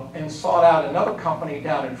and sought out another company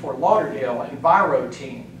down in Fort Lauderdale, Enviro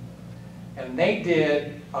Team. And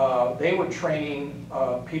they were training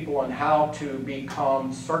people on how to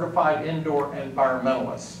become certified indoor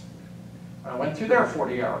environmentalists. I went through their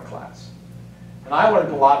 40-hour class. And I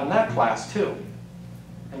learned a lot in that class too.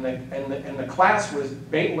 And the class was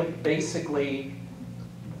basically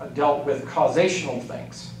dealt with causational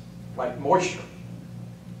things, like moisture.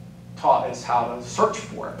 Taught us how to search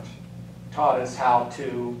for it. Taught us how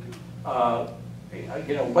to,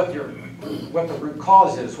 you know, what the root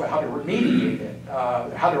cause is, how to remediate it,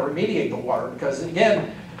 how to remediate the water. Because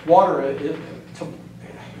again, water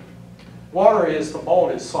is the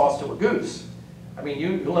mold is sauce to a goose. I mean,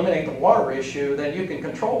 you eliminate the water issue, then you can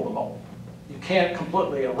control the mold. You can't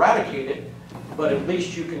completely eradicate it, but at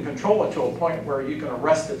least you can control it to a point where you can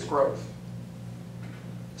arrest its growth.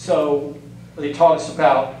 So they taught us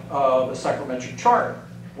about the psychrometric chart,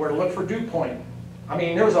 where to look for dew point. I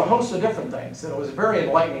mean, there was a host of different things, and it was a very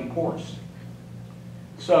enlightening course.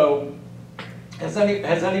 So, have any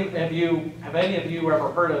of you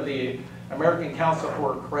ever heard of the American Council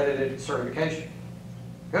for Accredited Certification?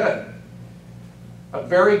 Good. A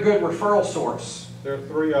very good referral source. There are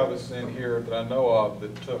 3 of us in here that I know of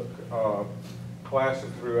that took classes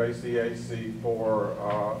through ACAC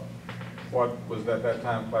for what was at that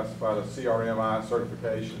time classified as CRMI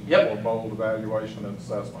certification for mold evaluation and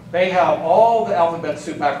assessment. They have all the alphabet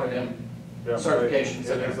soup acronym certifications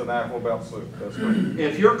in It there. is an alphabet soup, that's right.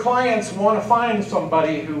 If your clients want to find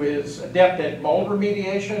somebody who is adept at mold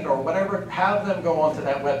remediation or whatever, have them go onto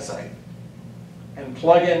that website and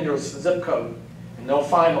plug in your zip code, and they'll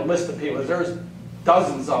find a list of people. There's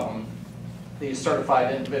dozens of them, these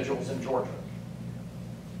certified individuals in Georgia.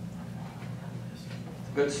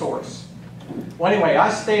 Good source. Well, anyway, I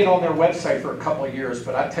stayed on their website for a couple of years,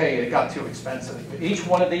 but I tell you, it got too expensive. Each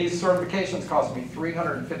one of these certifications cost me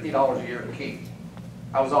 $350 a year to keep.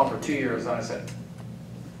 I was on for 2 years, and I said,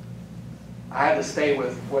 I had to stay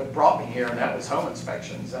with what brought me here, and that was home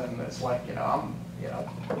inspections. And it's like,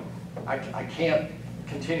 I can't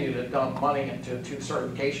continue to dump money into 2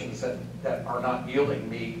 certifications that are not yielding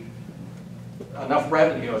me enough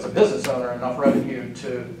revenue as a business owner, enough revenue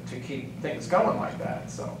to keep things going like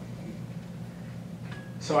that.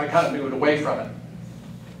 So I kind of moved away from it.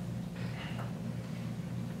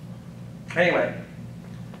 Anyway,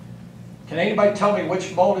 can anybody tell me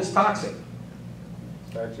which mold is toxic?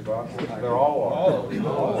 Stachybotrys, they're all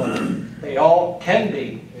of They all can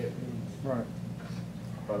be. Right.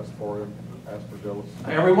 Phytosporium, aspergillus.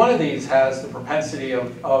 Every one of these has the propensity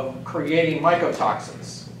of creating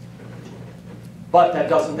mycotoxins. But that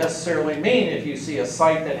doesn't necessarily mean if you see a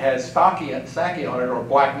site that has stachy on it or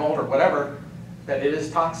black mold or whatever, that it is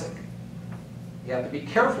toxic. You have to be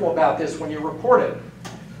careful about this when you report it.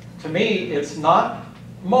 To me, it's not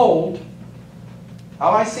mold. How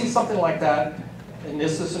I see something like that, and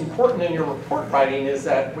this is important in your report writing, is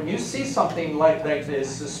that when you see something like that is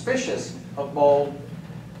suspicious of mold,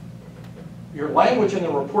 your language in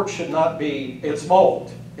the report should not be, it's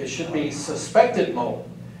mold. It should be suspected mold.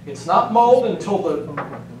 It's not mold until the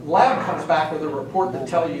lab comes back with a report that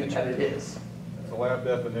tells you that it is. It's a lab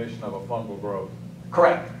definition of a fungal growth.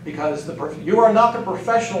 Correct, because you are not the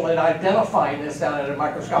professional in identifying this down at a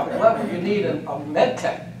microscopic level. You need a med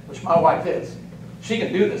tech, which my wife is. She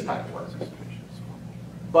can do this type of work.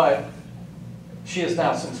 But she has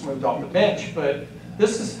now since moved off the bench, but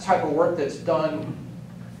this is the type of work that's done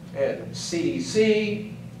at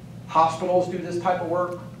CDC, hospitals do this type of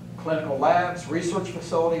work, clinical labs, research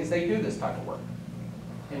facilities, they do this type of work,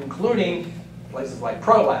 including places like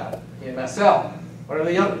ProLab, EMSL, what are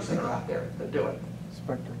the others that are out there that do it?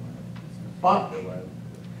 Spectrum. Bunch.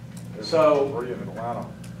 So, 3 in Atlanta.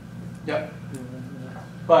 yep.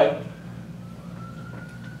 But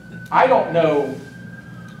I don't know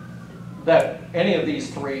that any of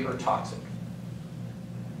these three are toxic.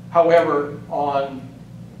 However, on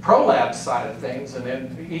ProLab's side of things, and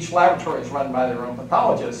then each laboratory is run by their own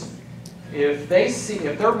pathologist, if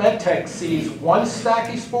their med tech sees one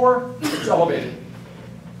Stachyspore, it's elevated.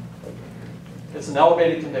 It's an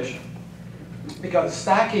elevated condition. Because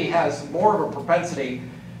Stachy has more of a propensity.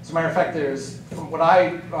 As a matter of fact, from what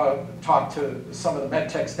I talked to some of the med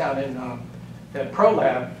techs down in at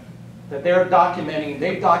ProLab, that they've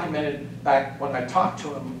documented back when I talked to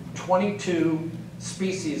them, 22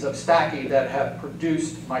 species of Stachy that have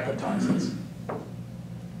produced mycotoxins.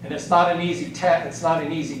 And it's not an easy test. It's not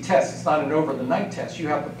an easy test. It's not an over-the-night test. You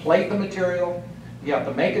have to plate the material, you have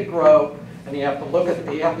to make it grow, and you have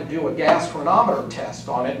to do a gas chronometer test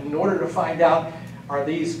on it in order to find out, are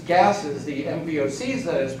these gases, the MVOCs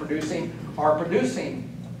that it's producing, are producing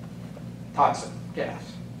toxic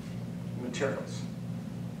gas materials.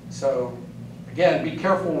 So again, be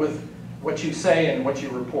careful with what you say and what you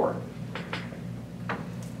report.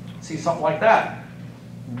 See something like that.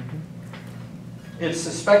 It's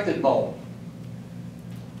suspected mold.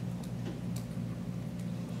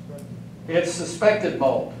 It's suspected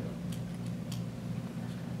mold.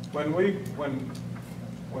 When we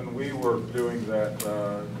were doing that,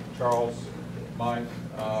 Charles, Mike,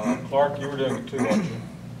 Clark, you were doing it too, weren't you?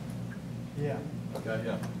 Yeah. Okay,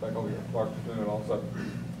 yeah, back over here. Clark was doing it also.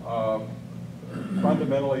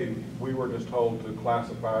 Fundamentally, we were just told to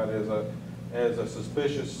classify it as a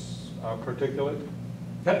suspicious particulate.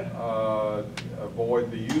 Yep.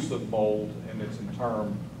 Avoid the use of mold in its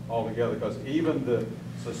term altogether, because even the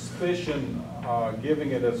suspicion,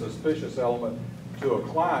 giving it a suspicious element to a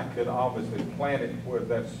client could obviously plant it where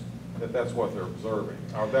that's what they're observing,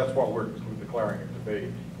 or that's what we're declaring it to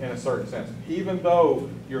be in a certain sense. Even though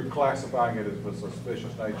you're classifying it as of a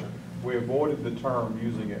suspicious nature, we avoided the term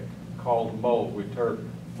using it called mold. We termed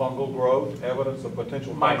fungal growth, evidence of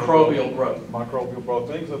potential Microbial growth. Microbial growth,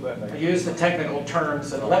 things of that nature. I use the technical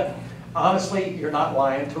terms and honestly, you're not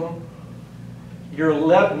lying to them. You're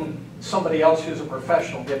letting somebody else who's a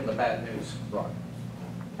professional give them the bad news. Right.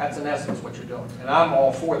 That's in essence what you're doing. And I'm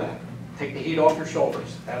all for that. Take the heat off your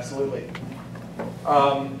shoulders, absolutely.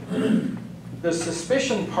 The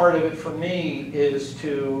suspicion part of it for me is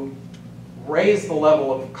to raise the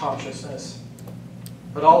level of consciousness,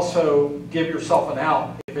 but also give yourself an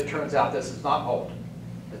out if it turns out this is not mold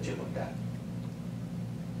that you looked at.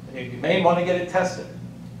 And you may want to get it tested.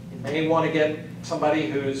 You may want to get somebody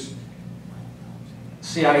who's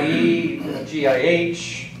CIE,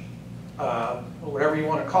 GIH, whatever you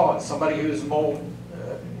want to call it, somebody who's mold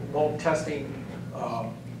testing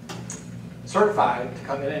certified to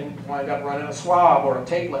come in and wind up running a swab or a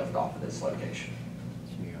tape lift off of this location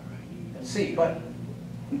and see. But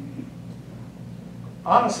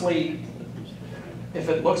honestly, if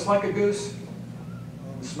it looks like a goose,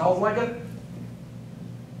 smells like it,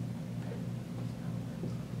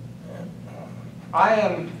 I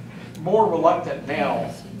am more reluctant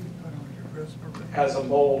now as a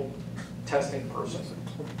mold testing person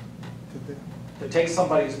to take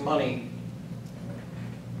somebody's money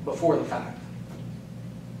before the fact.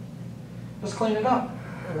 Just clean it up.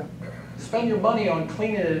 Spend your money on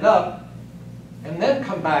cleaning it up and then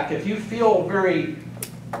come back. If you feel very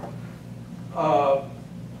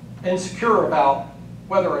insecure about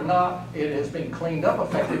whether or not it has been cleaned up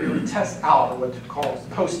effectively, test out, or what's called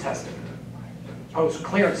post-testing,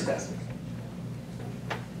 post-clearance testing.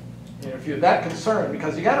 And if you're that concerned,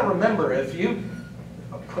 because you got to remember, if you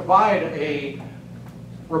provide a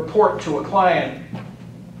report to a client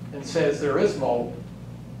and says there is mold,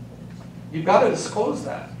 you've got to disclose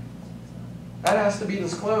that. That has to be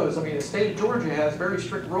disclosed. I mean, the state of Georgia has very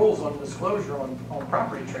strict rules on disclosure on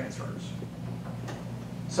property transfers.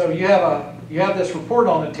 So you have this report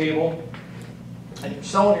on the table, and you're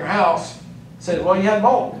selling your house, says, well, you had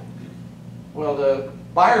mold. Well, the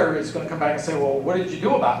buyer is going to come back and say, well, what did you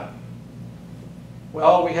do about it?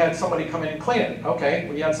 Well, we had somebody come in and clean it. Okay,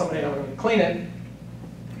 we had somebody come in and clean it.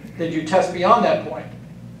 Did you test beyond that point?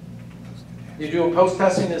 You do a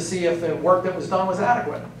post-testing to see if the work that was done was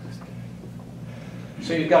adequate.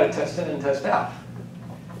 So you've got to test in and test out.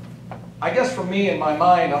 I guess for me, in my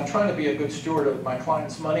mind, I'm trying to be a good steward of my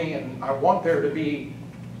client's money, and I want there to be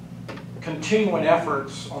continuing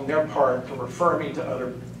efforts on their part to refer me to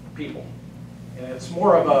other people. And it's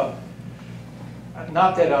more of a,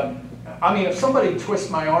 not that I mean, if somebody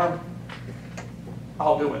twists my arm,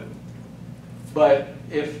 I'll do it. But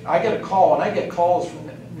if I get a call, and I get calls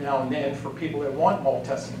from now and then for people that want mold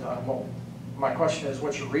testing done, well, my question is,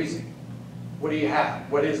 what's your reason? What do you have?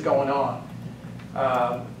 What is going on?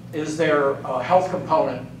 Is there a health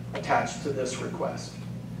component attached to this request.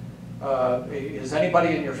 Is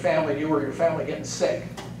anybody in your family, you or your family, getting sick?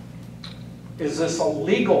 Is this a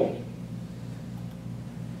legal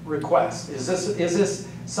request? Is this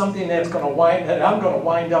something that's going to that I'm going to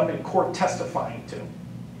wind up in court testifying to?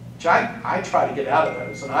 Which I try to get out of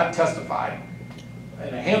those, and I've testified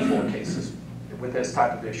in a handful of cases with this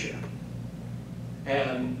type of issue.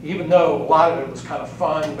 And even though a lot of it was kind of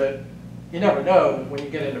fun, but you never know when you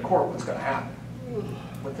get into court what's going to happen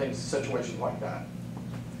with situations like that.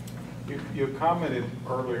 You commented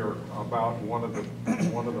earlier about one of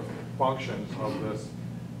the functions of this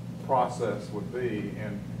process would be,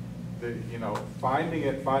 and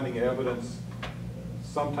finding evidence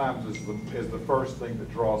sometimes is the first thing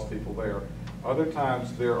that draws people there. Other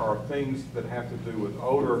times there are things that have to do with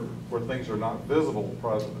odor where things are not visible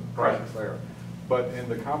present there. But in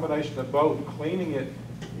the combination of both, cleaning it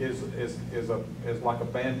is like a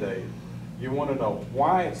Band-Aid. You want to know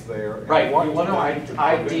why it's there. And right, what you want to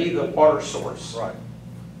ID the water source. Right.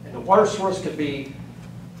 And the water source could be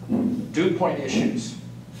dew point issues.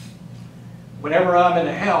 Whenever I'm in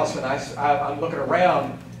a house and I'm looking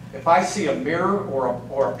around, if I see a mirror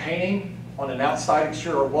or a painting on an outside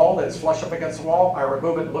exterior wall that's flush up against the wall, I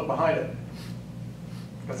remove it and look behind it.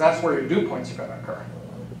 Because that's where your dew points are going to occur.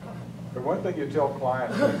 The one thing you tell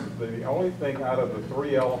clients is the only thing out of the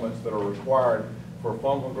 3 elements that are required for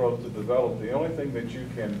fungal growth to develop, the only thing that you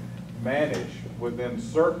can manage within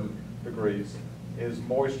certain degrees is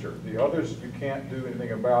moisture. The others you can't do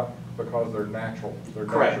anything about because they're natural. They're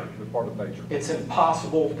Correct. nature. They're part of nature. It's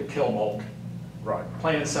impossible to kill mold. Right.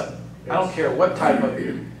 Plain and simple. I don't care what type of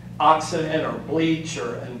oxidant or bleach,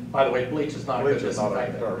 and by the way, bleach is not a good Bleach is not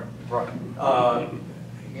a disinfectant. deterrent.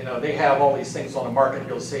 Right. They have all these things on the market.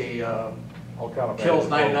 You'll see All kind of kills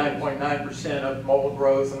bad- 99.9% of mold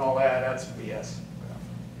growth and all that. That's BS.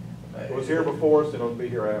 It was here before us, and it'll be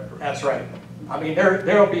here after. That's right. I mean,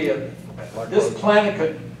 there'll be this planet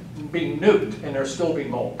could be nuked and there'll still be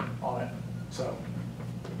mold on it. So,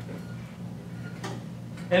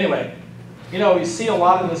 anyway, you see a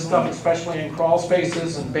lot of this stuff, especially in crawl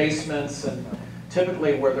spaces and basements, and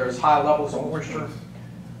typically where there's high levels of moisture.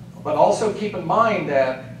 But also keep in mind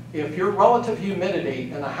that if your relative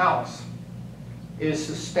humidity in a house is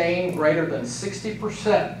sustained greater than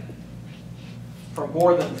 60% for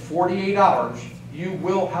more than 48 hours, you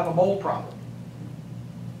will have a mold problem.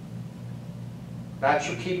 That's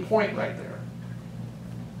your key point right there.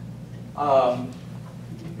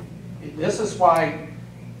 This is why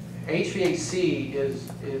HVAC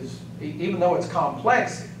is even though it's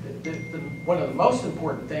complex, one of the most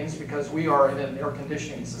important things, because we are in an air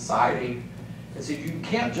conditioning society, is that you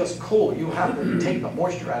can't just cool, you have to take the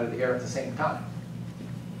moisture out of the air at the same time.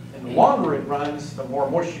 And the longer it runs, the more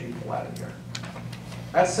moisture you pull out of the air.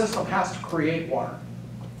 That system has to create water.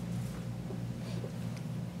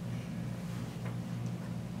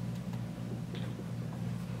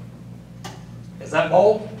 Is that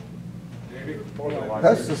mold? More than likely.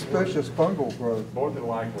 That's suspicious fungal growth. More than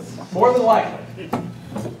likely. More than likely.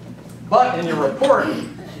 But in your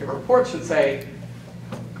report should say,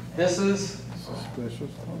 this is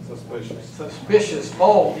Suspicious fungal. Suspicious. suspicious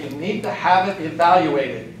mold. You need to have it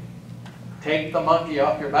evaluated. Take the monkey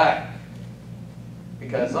off your back.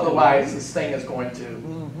 Because otherwise this thing is going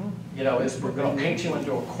to, we're going to paint you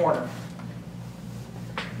into a corner.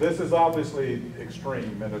 This is obviously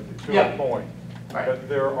extreme and to Yeah. a point. Right. But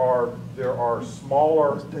there are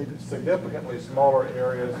smaller, significantly smaller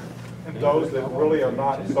areas, and those that really are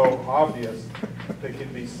not so obvious that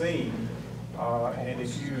can be seen. And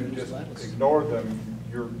if you just ignore them,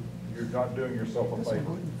 you're not doing yourself a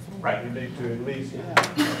favor. Right. You need to at least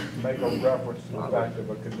make a reference to the fact of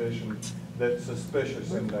a condition that's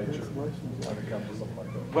suspicious in nature when it comes to something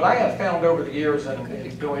like that. What I have found over the years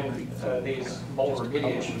in doing these mold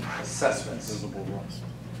remediation assessments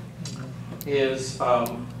is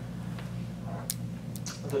the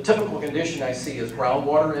typical condition I see is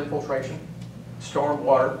groundwater infiltration, storm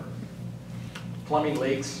water, plumbing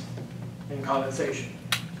leaks, and condensation.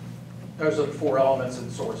 Those are the 4 elements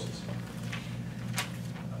and sources.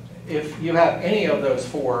 If you have any of those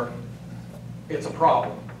 4, it's a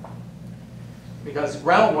problem. Because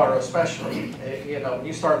groundwater especially, when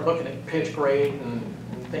you start looking at pitch grade and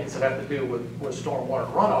things that have to do with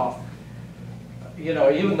stormwater runoff,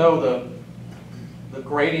 even though the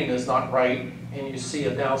grading is not right and you see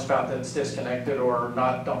a downspout that's disconnected or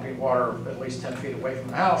not dumping water at least 10 feet away from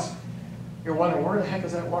the house, you're wondering, where the heck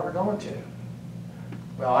is that water going to?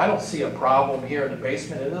 Well, I don't see a problem here in the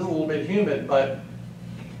basement. It is a little bit humid, but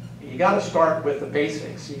you got to start with the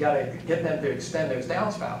basics. You got to get them to extend those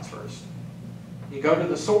downspouts first. You go to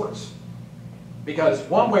the source. Because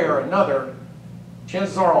one way or another,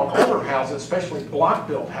 chances are on older houses, especially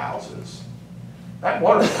block-built houses, that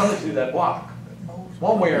water is coming through that block.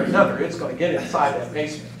 One way or another, it's going to get inside that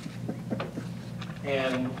basement.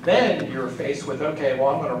 And then you're faced with, okay, well,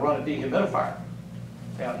 I'm going to run a dehumidifier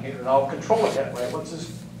down here, and I'll control it that way.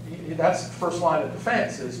 That's the first line of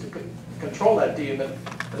defense, is to control that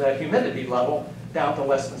humidity level down to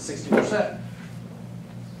less than 60%.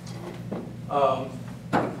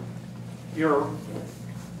 Your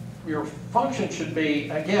function should be,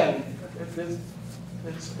 again,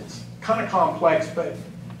 it's kind of complex, but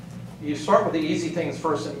you start with the easy things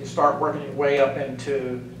first, and you start working your way up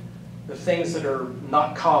into the things that are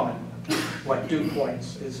not common, like dew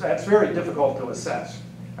points. That's very difficult to assess.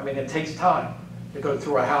 I mean, it takes time to go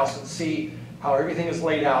through a house and see how everything is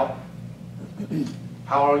laid out,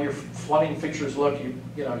 how all your plumbing fixtures look. You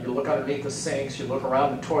look underneath the sinks, you look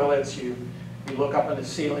around the toilets, you look up in the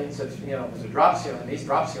ceilings. There's a drop ceiling. These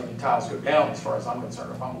drop ceiling tiles go down, as far as I'm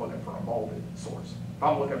concerned, if I'm looking for a molded source. If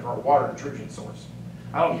I'm looking for a water intrusion source.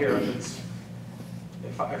 I don't care if it's,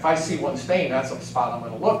 if I see one stain, that's a spot I'm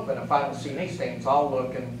going to look, but if I don't see any stains, I'll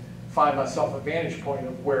look and find myself a vantage point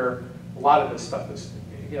of where a lot of this stuff is,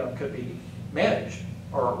 could be managed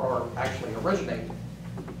or actually originated.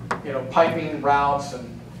 Piping routes,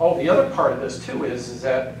 and the other part of this too is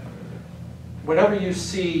that whenever you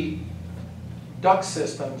see duct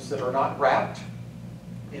systems that are not wrapped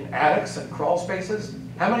in attics and crawl spaces,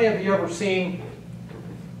 how many of you ever seen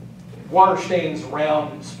water stains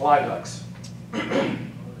around supply ducts? Yeah.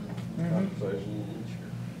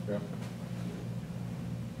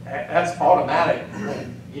 That's automatic.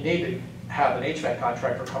 You need to have an HVAC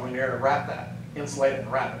contractor come in there and wrap that, insulate it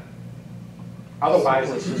and wrap it. Otherwise,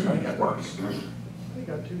 it's just going to get worse. You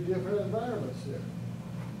got two different environments there.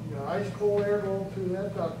 You got ice cold air going through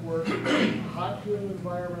that ductwork, hot humid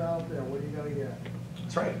environment out there. What are you going to get?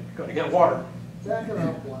 That's right. You're going to get water. Back it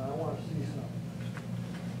up one. I want to see something.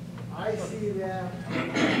 I see that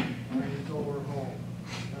when it's over home.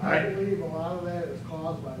 And I Right. believe a lot of that is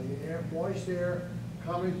caused by the moist air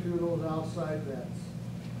coming through those outside vents,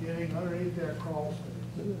 getting underneath that crawl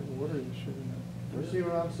space. What are you shooting You see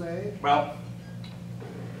what I'm saying? Well,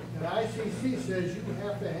 And ICC says you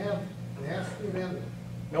have to have, it has to be amended.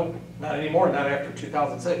 nope, not anymore, not after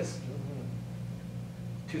 2006.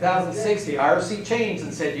 2006, the IRC changed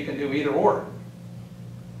and said you can do either or.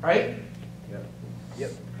 Right?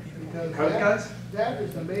 Because Code guys? that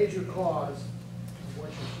is the major cause of what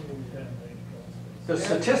you're seeing there. The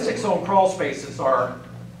statistics on crawl spaces are,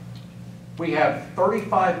 we have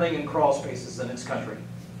 35 million crawl spaces in this country.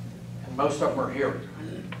 And most of them are here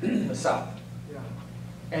in the South. Yeah.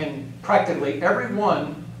 And practically every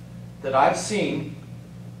one that I've seen,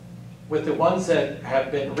 with the ones that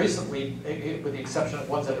have been recently, with the exception of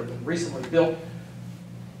ones that have been recently built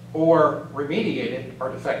or remediated, are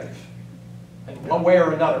defective in one way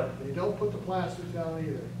or another. They don't put the plastic down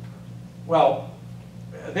either. Well,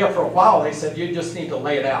 there for a while they said you just need to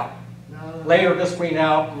lay it out. No, Lay your visqueen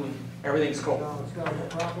out and everything's cool. No, it's got to be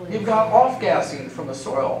properly. You've got off-gassing from the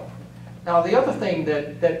soil. Now, the other thing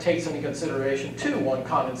that takes into consideration too on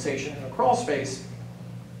condensation in a crawl space,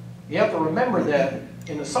 you have to remember that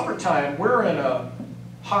in the summertime, we're in a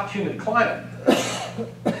hot, humid climate.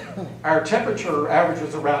 Our temperature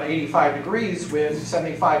averages around 85 degrees with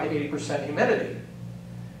 75 to 80% humidity.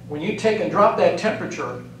 When you take and drop that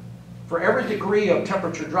temperature, for every degree of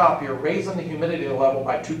temperature drop, you're raising the humidity level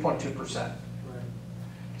by 2.2%. Right.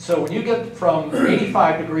 So when you get from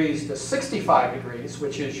 85 degrees to 65 degrees,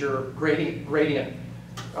 which is your gradient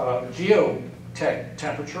geotech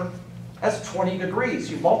temperature, that's 20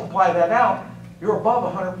 degrees. You multiply that out, you're above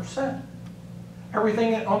 100%.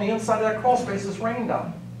 Everything on the inside of that crawl space is rained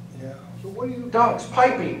on. Yeah. So what do you? Ducts,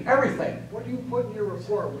 piping, everything. What do you put in your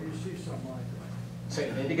report when you see something like that? So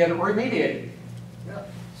you need to get it remediated. Yeah.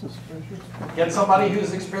 Suspicious. Get somebody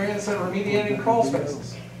who's experienced at remediating crawl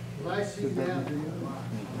spaces. When I see that,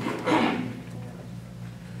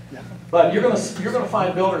 But you're gonna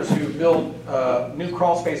find builders who build new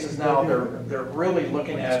crawl spaces now. They're really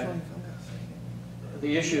looking at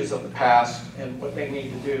the issues of the past and what they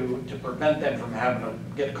need to do to prevent them from having to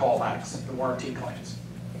get callbacks, the warranty claims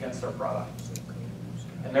against their product.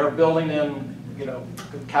 And they're building them,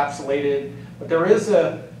 encapsulated. But there is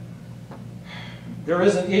an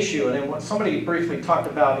issue, and then when somebody briefly talked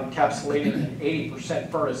about encapsulating an 80%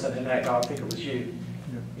 furnace in an egg, I think it was you.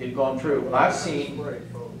 You'd gone through. Well, I've seen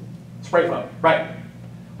spray foam, right?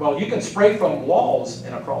 Well, you can spray foam walls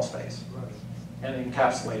in a crawl space and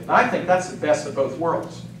encapsulate it. And I think that's the best of both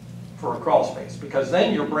worlds for a crawl space, because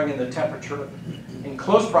then you're bringing the temperature in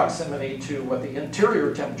close proximity to what the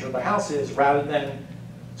interior temperature of the house is, rather than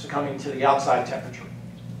succumbing to the outside temperature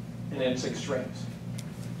in its extremes.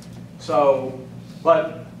 So,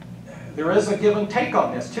 but there is a give and take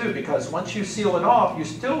on this too, because once you seal it off, you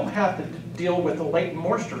still have to deal with the latent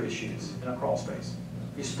moisture issues in a crawl space.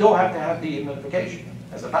 You still have to have dehumidification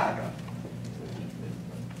as a backup.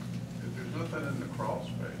 If there's nothing in the crawl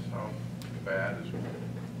space, how bad is it?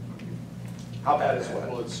 How bad is Will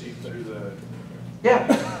what? it seep through the,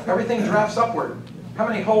 Yeah, everything drafts upward. How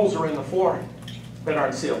many holes are in the flooring that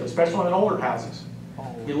aren't sealed, especially in older houses?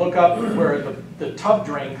 You look up where the tub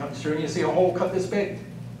drain comes through and you see a hole cut this big.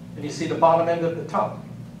 And you see the bottom end of the tub.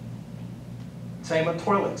 Same with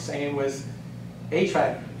toilets, same with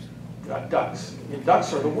HVAC ducts. And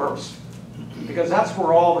ducts are the worst. Because that's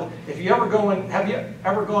where all the, if you ever go in, have you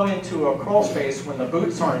ever gone into a crawl space when the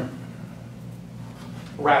boots aren't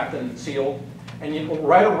wrapped and sealed? And you,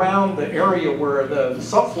 right around the area where the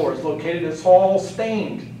subfloor is located, it's all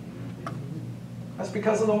stained. That's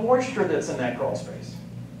because of the moisture that's in that crawl space.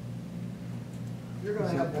 You're gonna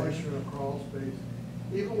have moisture in a crawl space.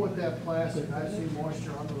 Even with that plastic, I see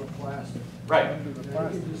moisture under the plastic. Right. And you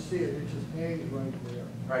can just see it, it just hangs right there.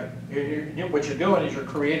 Right. What you're doing is you're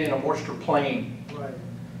creating a moisture plane, Right.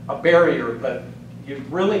 a barrier, but you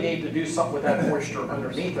really need to do something with that moisture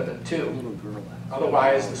underneath of it too.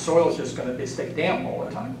 Otherwise, the soil is just going to stay damp all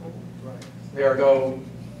the time. Right. Ergo,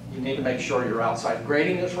 you need to make sure your outside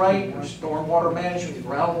grading is right, your stormwater management,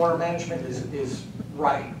 your groundwater management is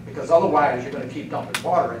right. Because otherwise, you're going to keep dumping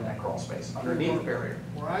water in that crawl space underneath the barrier.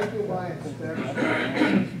 Where I do my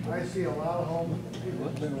inspection, I see a lot of homes, people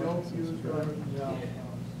don't use gutters and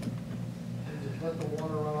downspouts. They just let the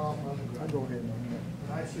water run off on the I ground. go ahead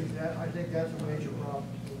on And I see that, I think that's a major problem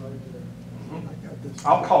right there. that. I got this.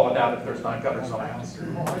 I'll call it out if there's not gutters on a house.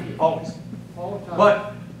 Oh, I do. Always. All the time.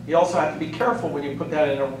 But you also have to be careful when you put that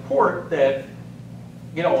in a report that,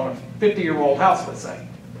 you know, on a 50-year-old house, let's say.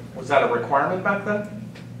 Was that a requirement back then?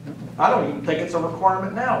 I don't even think it's a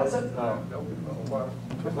requirement now, is it? No,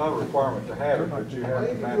 it's not a requirement to have it, but you All have you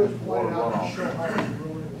to can do manage is the water point out and runoff. show how it's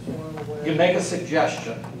ruining the soil away. You make a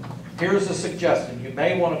suggestion. Here's a suggestion. You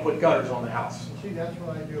may want to put gutters on the house. See, that's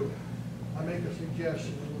what I do. I make a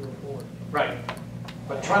suggestion in the report. Right.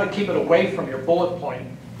 But try to keep it away from your bullet point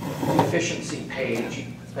efficiency page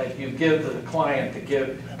that you give to the client to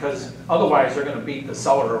give, because otherwise they're going to beat the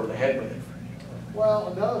seller over the head with it. Well,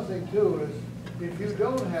 another thing too is, if you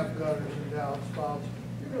don't have gutters and downspouts,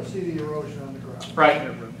 you're gonna see the erosion on the ground. Right.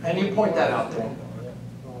 And you point that out to them.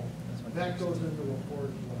 So, that goes into the report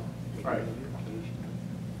as well. Right.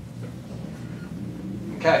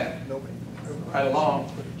 Okay. Right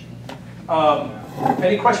along.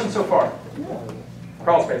 Any questions so far?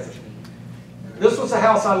 Crawl spaces. This was the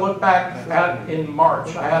house I looked back at in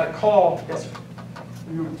March. I had a call. Yes, sir.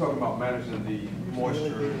 You were talking about managing the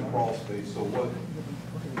moisture in the crawl space, so what,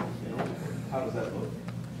 you know, how does that look?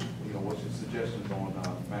 You know, what's your suggestions on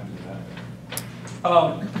managing that?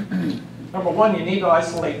 Number one, you need to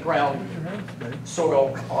isolate ground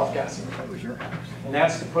soil off-gassing. And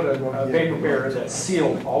that's to put a vapor barrier that's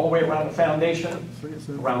sealed all the way around the foundation,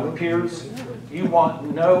 around the piers. You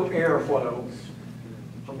want no airflow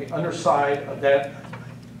from the underside of that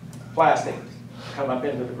plastic to come up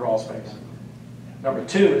into the crawl space. Number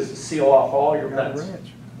two is to seal off all your Got a vents.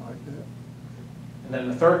 ranch like that. And then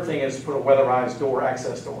the third thing is to put a weatherized door,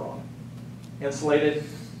 access door on. Insulated,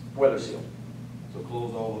 weather sealed. So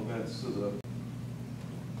close all the vents to the,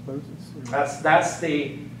 Close it, so- That's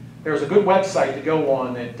the, there's a good website to go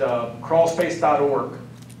on at crawlspace.org.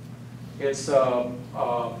 It's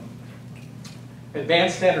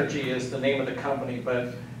Advanced Energy is the name of the company,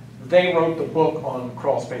 but they wrote the book on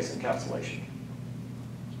crawl space encapsulation.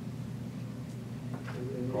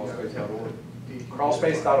 crawlspace.org.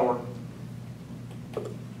 Crawlspace.org.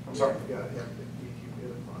 I'm sorry. You gotta have the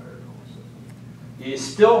dehumidifier also. You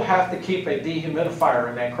still have to keep a dehumidifier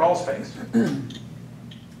in that crawl space.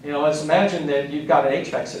 You know, let's imagine that you've got an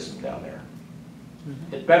HVAC system down there.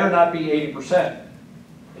 It better not be 80%.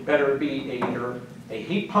 It better be either a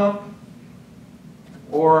heat pump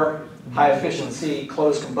or high efficiency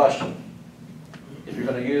closed combustion. If you're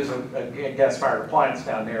going to use a gas-fired appliance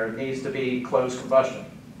down there, it needs to be closed combustion.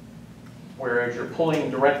 Whereas you're pulling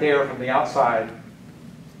direct air from the outside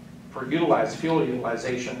for fuel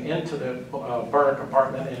utilization into the burner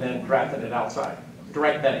compartment and then drafting it outside.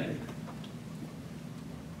 Direct venting.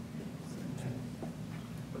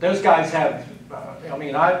 But those guys have, I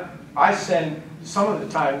mean, I send, some of the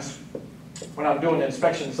times when I'm doing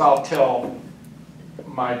inspections, I'll tell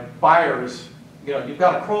my buyers you know, you've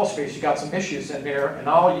got a crawl space, you've got some issues in there, and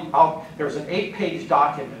there's an 8-page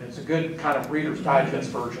document. It's a good kind of Reader's Digest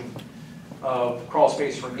version of crawl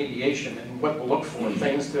space remediation and what to look for,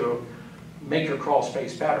 things to make your crawl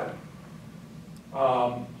space better.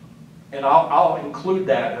 And I'll include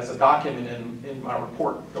that as a document in my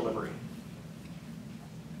report delivery.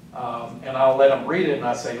 And I'll let them read it, and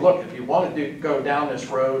I say, look, if you want to go down this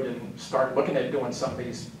road and start looking at doing some of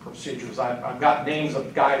these procedures, I've got names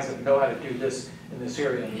of guys that know how to do this in this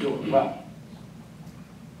area and do it well.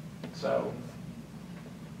 So,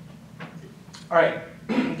 all right,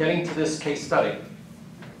 getting to this case study.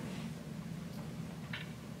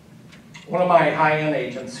 One of my high-end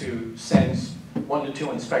agents who sends 1 to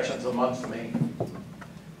 2 inspections a month to me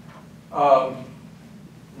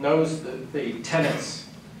knows the tenants,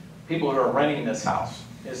 people who are renting this house.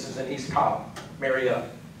 This is in East Cobb, Marietta.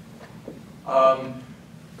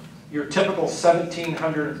 Your typical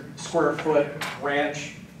 1,700 square foot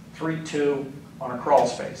ranch, 3-2 on a crawl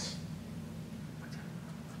space.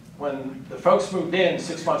 When the folks moved in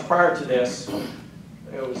 6 months prior to this,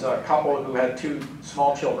 it was a couple who had 2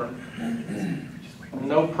 small children.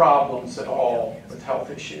 No problems at all with health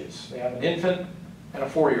issues. They have an infant and a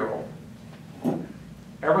 4-year-old.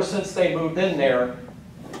 Ever since they moved in there,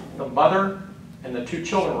 the mother and the 2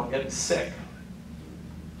 children were getting sick.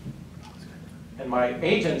 And my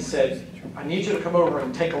agent said, I need you to come over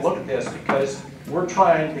and take a look at this because we're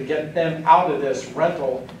trying to get them out of this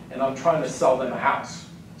rental and I'm trying to sell them a house.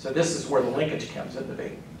 So this is where the linkage comes into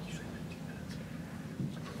being.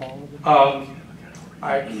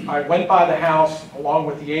 I went by the house along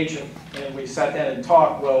with the agent and we sat down and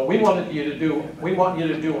talked. Well, we want you to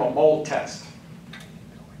do a mold test.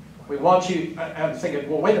 We want you, I'm thinking,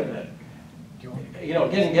 well, wait a minute. You know,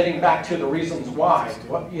 again, getting back to the reasons why.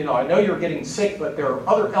 You know, I know you're getting sick, but there are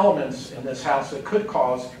other elements in this house that could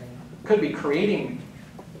be creating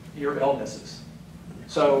your illnesses.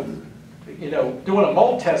 So, you know, doing a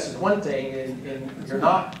mold test is one thing, and you're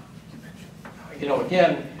not, you know,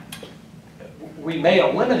 again, we may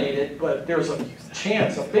eliminate it, but there's a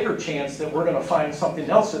chance, a bigger chance, that we're going to find something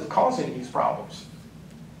else that's causing these problems.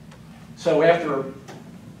 So after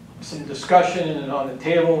some discussion and on the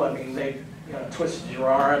table, I mean, they twisted your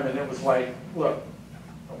arm, and it was like, look,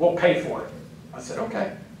 we'll pay for it. I said,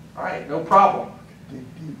 okay, all right, no problem.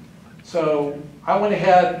 So I went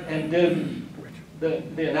ahead and did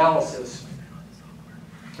the analysis.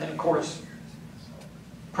 And of course,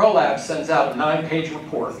 ProLab sends out a 9-page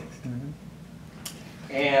report.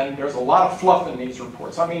 And there's a lot of fluff in these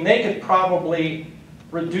reports. I mean, they could probably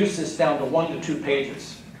reduce this down to 1 to 2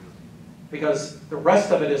 pages because the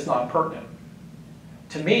rest of it is not pertinent.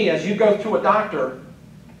 To me, as you go to a doctor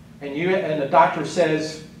and the doctor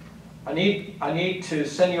says, I need to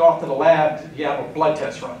send you off to the lab to have a blood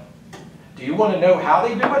test run. Do you want to know how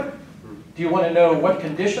they do it? Do you want to know what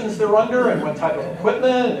conditions they're under and what type of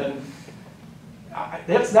equipment? And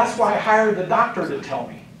that's why I hired the doctor to tell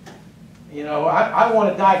me. You know, I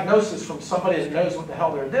want a diagnosis from somebody that knows what the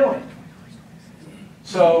hell they're doing.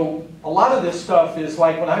 So a lot of this stuff is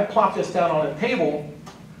like when I plop this down on a table,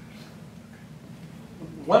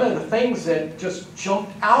 one of the things that just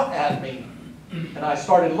jumped out at me, and I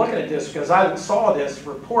started looking at this because I saw this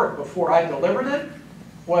report before I delivered it,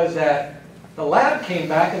 was that the lab came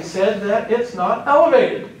back and said that it's not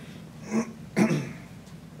elevated.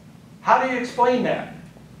 How do you explain that?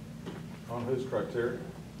 On whose criteria?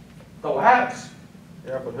 The labs.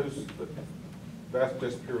 Yeah, but that's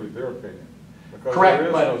just purely their opinion. Because Correct, there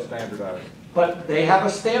is no standardized. But they have a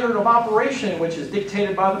standard of operation which is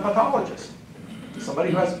dictated by the pathologist, somebody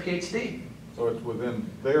who has a PhD. So it's within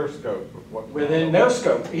their scope of what? Within their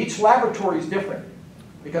scope. Each laboratory is different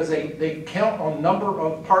because they count on number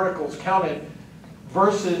of particles counted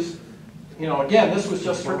versus, you know, again, this was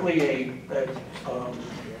just strictly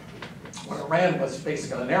what it ran was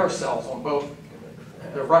basically an aerosols on both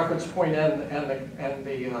the reference point and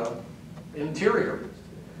the interior.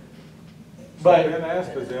 But Ben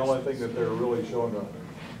Asp is the only thing that they're really showing up.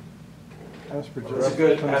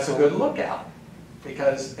 that's a good lookout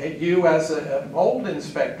because you as a mold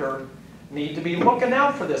inspector need to be looking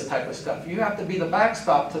out for this type of stuff. You have to be the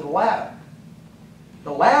backstop to the lab.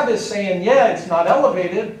 The lab is saying, yeah, it's not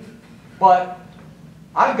elevated, but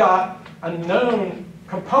I've got a known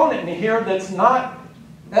component in here that's not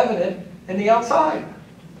evident in the outside.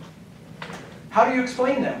 How do you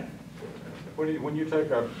explain that? When you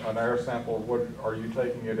take an air sample, what are you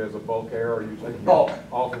taking it as a bulk air, or are you taking Bulk. it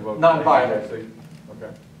off of a Non-violent.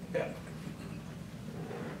 Okay. Yeah.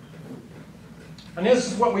 And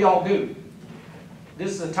this is what we all do.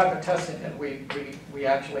 This is the type of testing that we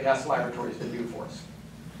actually ask laboratories to do for us.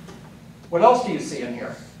 What else do you see in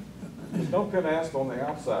here? There's no pinast on the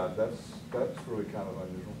outside, that's really kind of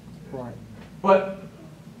unusual. Right. But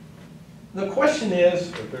the question is,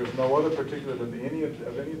 But there's no other particular than any of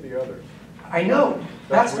the others. I know,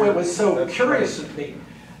 that's what was so That's curious to me.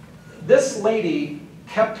 This lady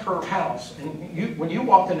kept her house, and when you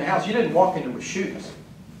walked in the house, you didn't walk into with shoes.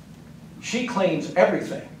 She cleans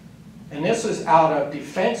everything. And this is out of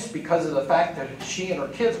defense because of the fact that she and her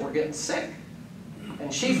kids were getting sick.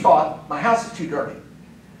 And she thought, my house is too dirty.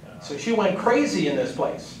 So she went crazy in this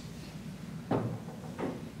place.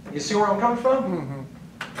 You see where I'm coming from?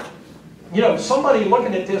 Mm-hmm. You know, somebody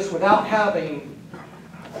looking at this without having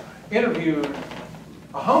interviewed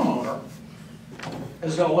a homeowner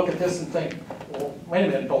is going to look at this and think, well, wait a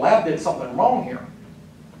minute, the lab did something wrong here.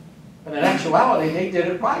 And in actuality, they did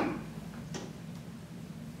it right.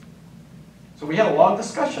 So we had a long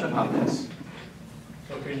discussion about this.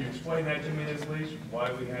 So can you explain that to me, please?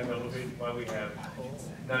 Why we have elevated, why we have,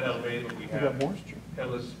 not elevated, but we You got have moisture.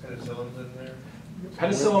 penicillins in there?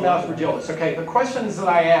 Penicillin aspergillus. Okay, the questions that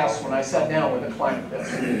I asked when I sat down with a client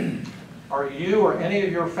this, are you or any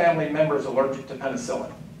of your family members allergic to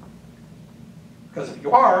penicillin? Because if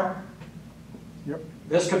you are, Yep.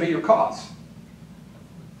 this could be your cause.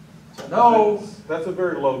 So no, That's a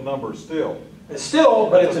very low number still. it's still,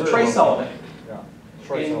 but it's a That's trace very low. element. Yeah,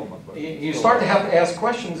 trace And element. but you still. start to have to ask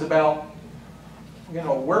questions about, you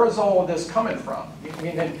know, where is all of this coming from? I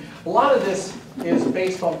mean, and a lot of this is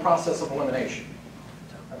based on process of elimination,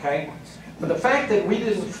 okay? But the fact that we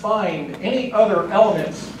didn't find any other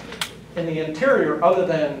elements in the interior other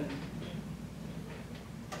than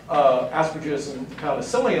aspergillus and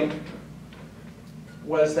penicillium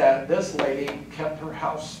was that this lady kept her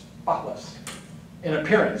house spotless in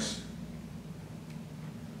appearance.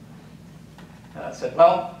 And I said,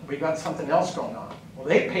 well, we got something else going on. Well,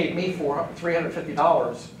 they paid me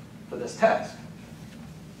 $350 for this test.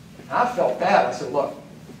 And I felt bad. I said, look,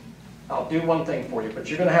 I'll do one thing for you, but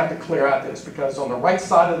you're going to have to clear out this, because on the right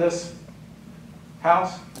side of this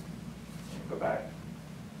house, go back.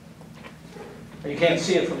 You can't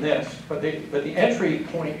see it from this, but the entry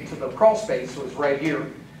point to the crawl space was right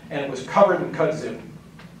here, and it was covered in kudzu.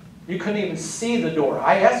 You couldn't even see the door.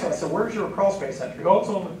 I asked him, I said, where's your crawl space entry? Oh,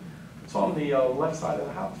 it's on the left side of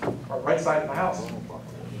the house, or right side of the house.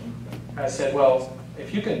 I said, well,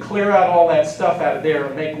 if you can clear out all that stuff out of there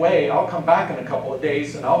and make way, I'll come back in a couple of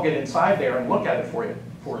days and I'll get inside there and look at it for you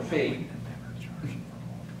for a fee.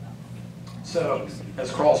 So,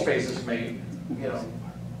 as crawl spaces may, you know,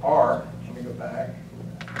 are, let me go back.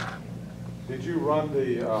 Did you run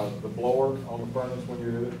the blower on the furnace when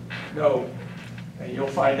you did it? No, and you'll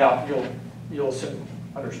find out, you'll soon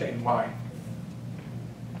understand why.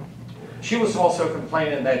 She was also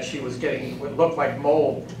complaining that she was getting what looked like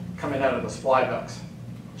mold coming out of the supply ducts.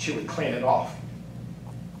 She would clean it off.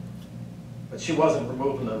 But she wasn't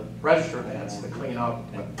removing the register vents to clean up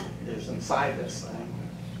what is inside this thing.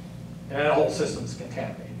 And that whole system's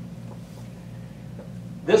contaminated.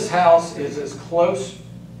 This house is as close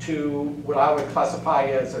to what I would classify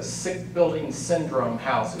as a sick building syndrome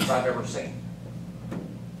house as I've ever seen.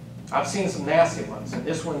 I've seen some nasty ones, and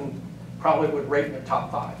this one probably would rate in the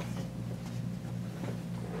top 5.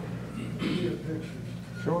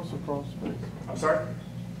 Show us the crawl space. I'm sorry?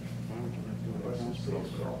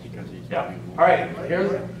 Yeah, all right,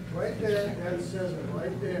 here's, Right there, that says it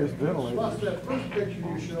right there. It's ventilated. Plus that first picture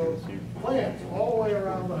you showed, plants all the way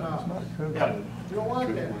around the house. yeah. You don't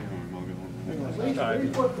want that. At least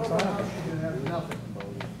 3 foot from the house, you can have nothing,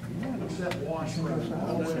 except wash room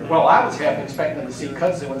all the way around. Well, I was half expecting to see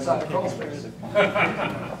kudzu inside the crawl space.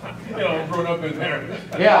 You know, grown up in there.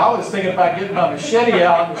 Yeah, I was thinking about getting my machete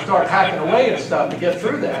out and start hacking away and stuff to get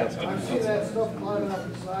through that. I've seen that stuff climbing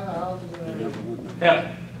up the side of houses and everything.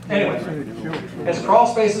 Yeah, anyway, as crawl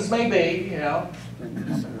spaces may be, you know,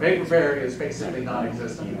 vapor barrier is basically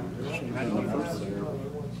non-existent.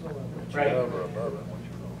 Right.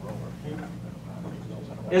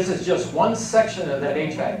 This is just one section of that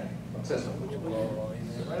HVAC system.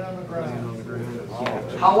 Right on the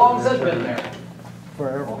ground. How long has that been there?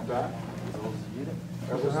 Forever. Long time.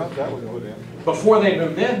 Ever since that was put in. Before they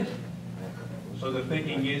moved in. So the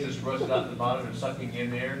thinking is it's rusted out the bottom and sucking in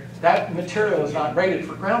there? That material is not rated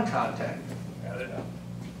for ground contact. Got it.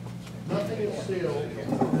 Nothing is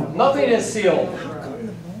sealed. Nothing is sealed.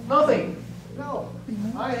 Nothing. No,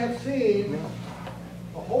 I have seen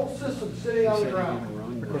a whole system sitting on the ground.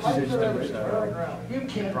 Pipes and everything, right on the ground. You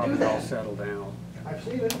can't do Probably all that. settled down. I I've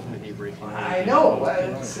seen it. I know,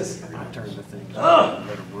 it's just, I turn the things on and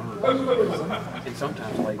let them run. And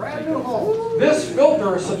sometimes like Brand take new home. this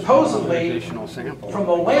filter supposedly additional sample. from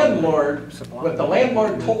the landlord, what the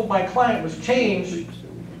landlord told my client was changed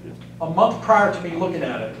a month prior to me looking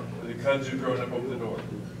at it. The kudzu growing up over the door.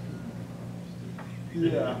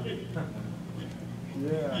 Yeah.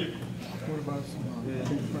 Yeah. What about some?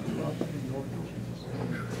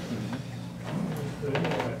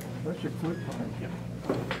 That's your flip pipe.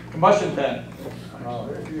 Combustion vent.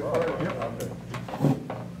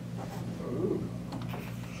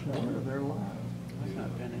 They're live.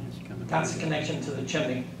 That's the connection to the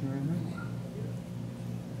chimney.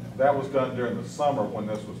 That was done during the summer when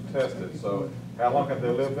this was tested, so how long have they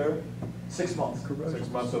lived there? 6 months. 6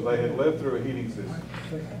 months, so they had lived through a heating system.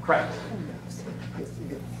 Correct.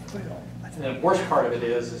 And the worst part of it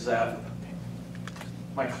is that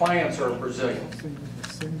my clients are Brazilian,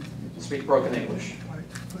 speak broken English.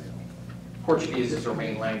 Portuguese is their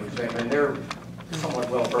main language. I mean, they're somewhat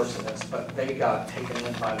well versed in this, but they got taken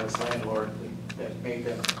in by this landlord that made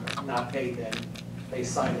them not pay them. They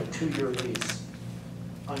signed a 2-year lease,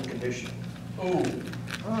 unconditional. Oh,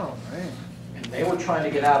 man. And they were trying to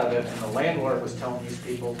get out of it, and the landlord was telling these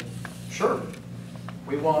people, sure,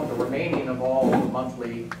 we want the remaining of all the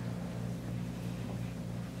monthly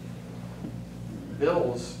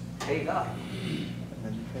bills paid up.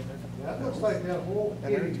 That looks like that whole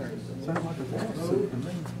heating system. Sounds like a lawsuit to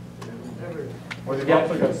me. Everywhere. Well, you've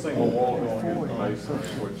also got a single wall going into the masonry,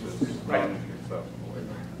 which is not acceptable.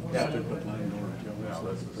 Yeah. Now,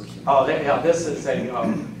 this is, Oh, yeah, this is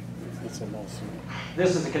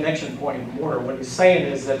this is a connection point in mortar. What he's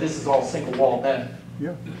saying is that this is all single wall vent.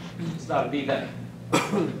 Yeah. It's not a V vent,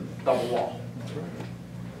 double wall.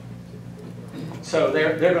 So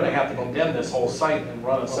they're going to have to condemn this whole site and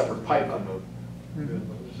run a separate pipe up.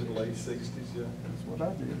 late 60s, yeah. That's what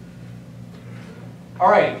I did. All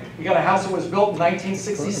right, you got a house that was built in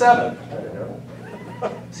 1967.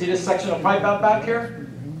 See this section of pipe out back here?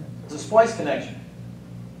 It's a splice connection.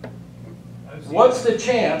 What's the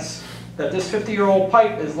chance that this 50-year-old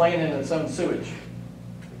pipe is laying in its own sewage?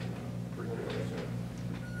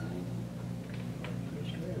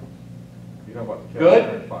 You know about the Good?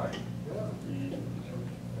 cast iron pipe?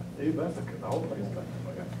 Yeah, that's the whole thing's like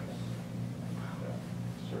that.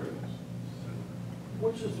 Sure is.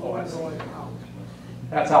 Which is the one going out?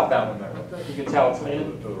 That's outbound. You can tell it's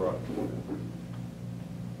leaning. To the right.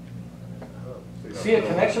 See a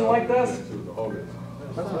connection like this? To the whole is.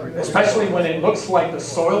 Especially when it looks like the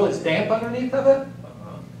soil is damp underneath of it?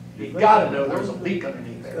 You gotta know there's a leak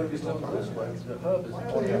underneath there. Why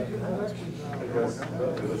do they have two connections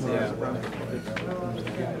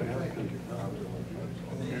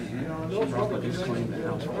Probably just cleaned the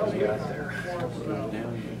house when we got there.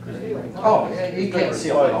 Oh, yeah, you can't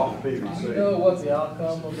seal it off. Do you know what the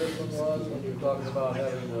outcome of this one was when you were talking about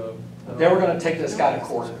having the? They were gonna take this guy to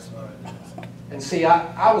court. And see,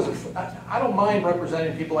 I don't mind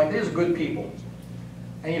representing people like, these are good people.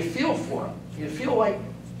 And you feel for them. You feel like,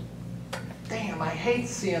 damn, I hate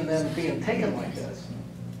seeing them being taken like this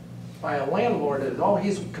by a landlord that all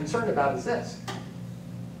he's concerned about is this.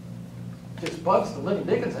 Just bugs the living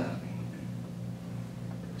dickens out of me.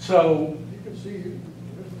 So, You can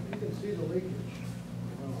see the leakage.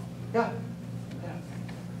 yeah.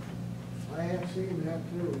 I have seen that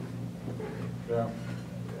too. Yeah.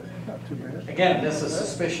 Not too bad. Again, this is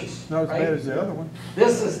suspicious, Not as bad right? as the other one.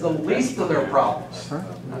 This is the least of their problems. Huh?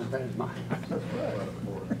 Not as bad as mine. That's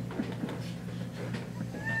right.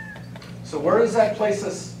 So where does that place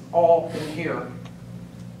us all in here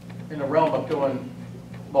in the realm of doing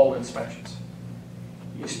mold inspections?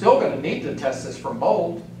 You're still going to need to test this for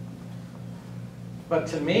mold, but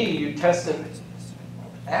to me, you test it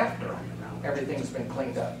after everything's been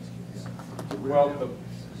cleaned up. Well,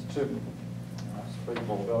 to speak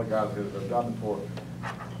for the other guys that have done it before,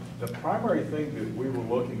 the primary thing that we were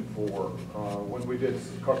looking for when we did,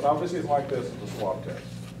 of course, obviously it's like this, it's a swab test.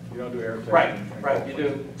 You don't do air testing. Right, you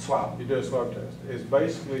do swab. You do a swab test. It's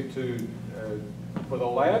basically for the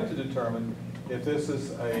lab to determine if this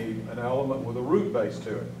is an element with a root base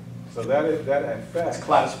to it. So that affects. It's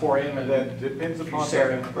cladosporium and that depends upon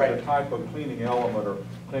fusarium, the right. type of cleaning element or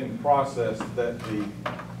cleaning process that the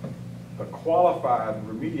qualified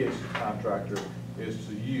remediation contractor is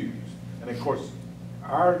to use. And of course,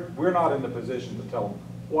 we're not in the position to tell them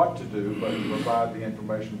what to do, but to provide the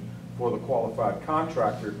information for the qualified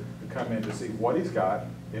contractor to come in to see what he's got,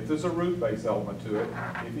 if there's a root-based element to it,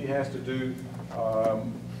 if he has to do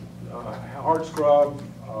hard scrub,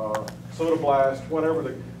 soda blast, whatever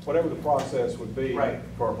the process would be Right.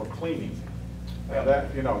 for cleaning. And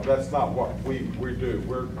that, you know, that's not what we do.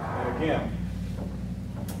 And again,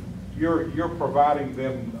 you're providing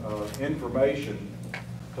them information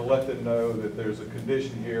to let them know that there's a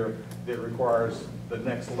condition here that requires the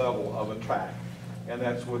next level of attack, and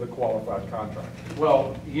that's with a qualified contractor.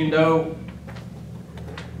 Well, you know,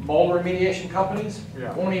 mold remediation companies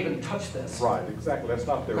Yeah. won't even touch this. Right, exactly, that's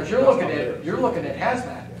not their. Because you're that's looking not at, theirs. you're looking at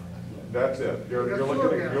hazmat. That's it, you're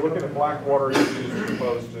looking at black water issues as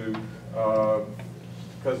opposed to,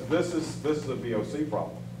 because this is a VOC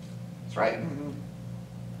problem. That's right.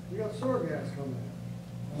 You got sewer gas coming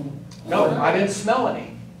in. No, I didn't smell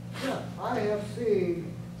any. Yeah, I have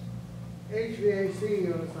seen HVAC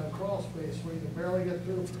units on crawl space where you can barely get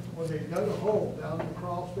through, where they dug a hole down in the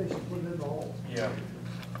crawl space and put it in the hole. Yeah.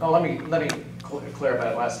 No, let me clarify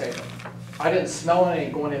that last statement. I didn't smell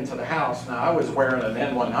any going into the house. Now, I was wearing an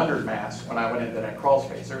N100 mask when I went into that crawl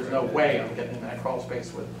space. There's no way I'm getting in that crawl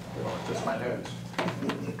space with just my nose.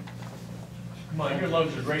 Come on, your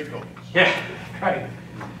lungs are great though. Yeah, right.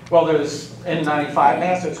 Well, there's N95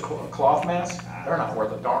 masks, there's cloth masks. They're not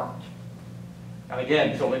worth a darn. And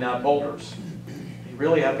again, filling out boulders. You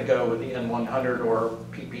really have to go with the N100 or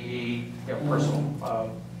PPE, you know,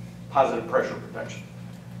 personal positive pressure protection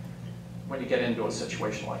when you get into a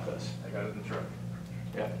situation like this. I got it in the truck.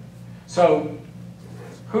 Yeah. So,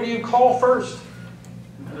 who do you call first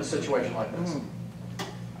in a situation like this?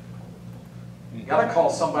 You gotta call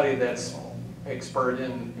somebody that's expert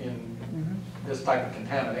in this type of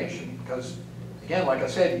contamination, because, again, like I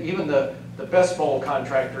said, even the best mold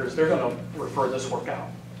contractors, they're gonna refer this work out.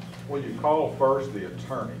 Well, you call first the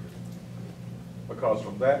attorney, because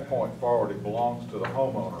from that point forward, it belongs to the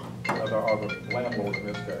homeowner, or the landlord in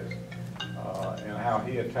this case. And how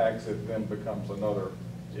he attacks it then becomes another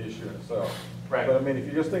issue in itself. Right. But I mean, if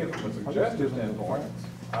you're just thinking from a suggestion standpoint,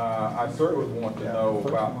 I certainly would want to know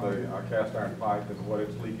about the cast iron pipe and what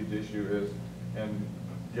its leakage issue is, and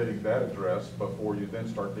getting that addressed before you then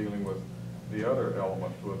start dealing with the other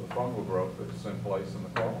element with the fungal growth that's in place in the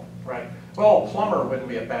fall. Right. Well, a plumber wouldn't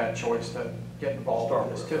be a bad choice to get involved Start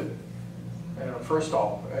with this with. too. You know, first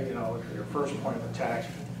off, you know, your first point of attack.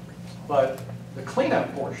 But the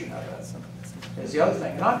cleanup portion of it is the other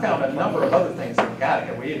thing. And I found a number of other things in the attic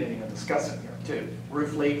that we didn't even discuss in here too.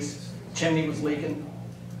 Roof leaks, chimney was leaking,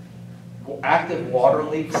 active water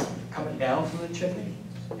leaks coming down from the chimney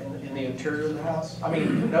in the interior of the house. I mean,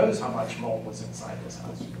 who knows how much mold was inside this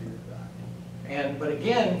house. But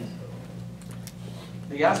again,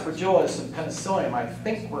 the aspergillus and penicillium, I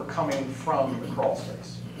think, were coming from the crawl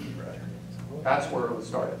space. That's where it was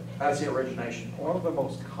started. That's the origination point. One of the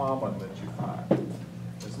most common that you find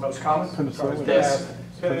It's the most common? Penicillium. This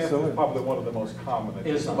Penicillin is probably one of the most common that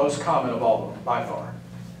you is the find. most common of all of them, by far.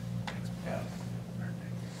 Yeah.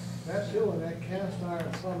 That hill and that cast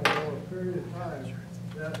iron plumbing over a period of time,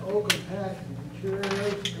 that oaken packaging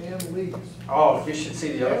deteriorates and leaks. Oh, you should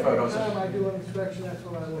see the other photos. Every time I do an inspection, that's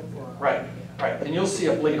what I look for. Right, right. And you'll see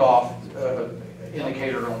a bleed off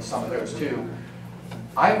indicator on some of those too.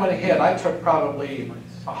 I went ahead, I took probably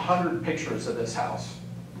 100 pictures of this house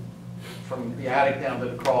from the attic down to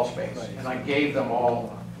the crawl space, and I gave them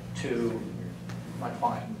all to my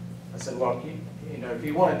client. I said, look, you know, if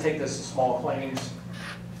you want to take this to small claims,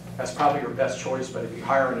 that's probably your best choice, but if you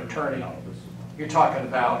hire an attorney, you're talking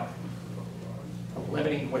about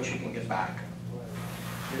limiting what you can get back.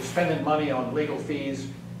 You're spending money on legal fees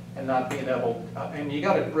and not being able, and you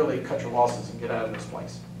got to really cut your losses and get out of this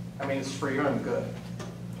place. I mean, it's for your own good.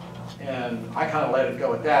 And I kind of let it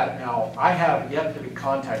go at that. Now, I have yet to be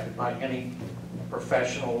contacted by any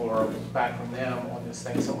professional or back from them on this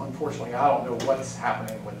thing, so unfortunately, I don't know what's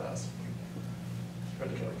happening with this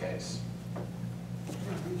particular case.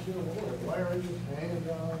 Wiring just hanging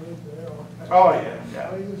down right there. Oh, yeah,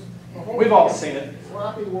 yeah. We've all seen it.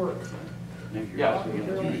 Sloppy work. Yeah.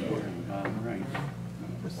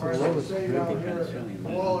 Or as they say down here,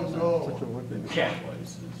 blow and go. Yeah,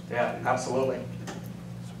 yeah, absolutely.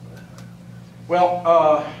 Well,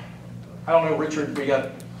 I don't know, Richard, we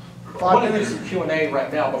got, I want to do some Q&A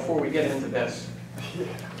right now before we get into this.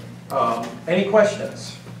 Any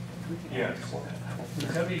questions? Yes.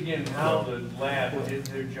 Tell me again how the lab did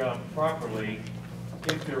their job properly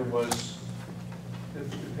if there was, if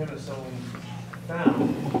the penicillin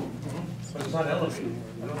found, but it's not elevated.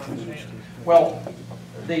 I don't understand. Well,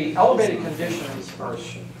 the elevated conditions are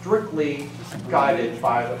strictly guided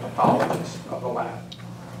by the pathologist of the lab.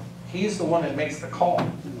 He's the one that makes the call.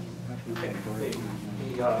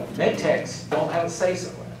 The med techs don't have a say-so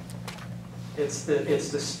in it. It's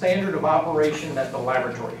the standard of operation that the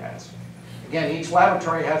laboratory has. Again, each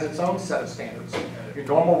laboratory has its own set of standards. Your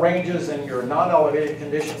normal ranges and your non-elevated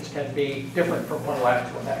conditions can be different from one lab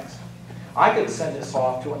to the next. I could send this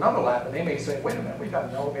off to another lab, and they may say, wait a minute, we've got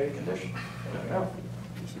an elevated condition. I don't know.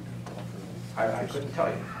 I couldn't tell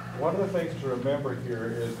you. One of the things to remember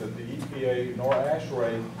here is that the EPA nor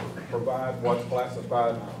ASHRAE provide what's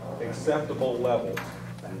classified acceptable levels.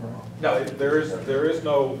 No. There is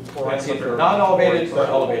no It's either parameter. non-elevated or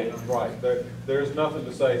elevated. Right. There's nothing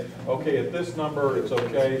to say, okay, at this number it's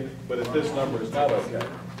okay, but at this number it's not okay.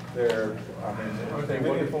 They're, I mean, Aren't they many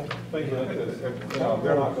wonderful? things like this, you know,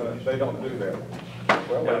 they're not gonna, they don't do that.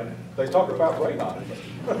 Well, they talk about radon.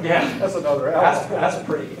 Yeah. That's another element.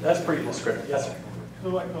 That's pretty descriptive, yes, sir. So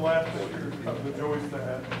like the last picture of the joist that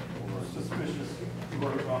had suspicious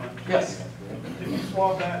growth on it. Yes. If you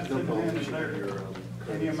swab that, is there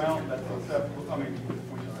any amount that's acceptable? I mean,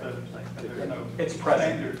 we just said that there's no It's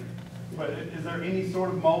present. standard. But is there any sort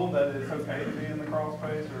of mold that it's okay to be in the crawl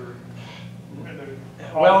space, or?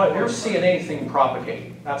 Well, if you're seeing anything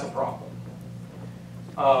propagate, that's a problem.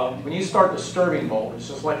 When you start disturbing mold, it's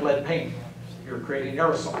just like lead paint. You're creating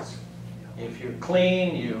aerosols. If you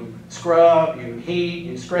clean, you scrub, you heat,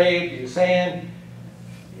 you scrape, you sand,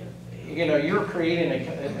 you know, you're creating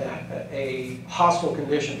a hostile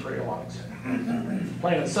condition for your lungs.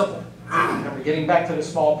 Plain and simple. And we're getting back to the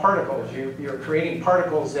small particles. You're creating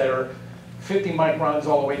particles that are 50 microns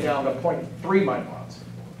all the way down to 0.3 microns.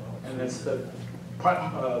 And it's the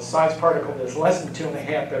size particle that's less than 2.5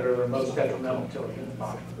 that are the most detrimental to a human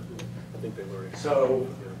body. So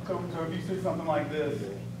if you see something like this,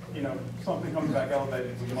 you know, something comes back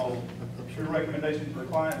elevated with mold, your recommendation to the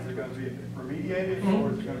client, is it going to be remediated,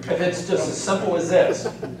 or is it going to be? if it's just as simple as this,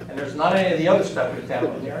 and there's not any of the other stuff that's down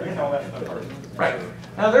in there. Get all that stuff first. Right.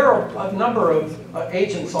 Now, there are a number of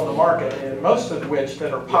agents on the market, and most of which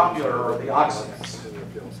that are popular are the oxidants.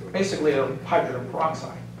 Basically, they're hydrogen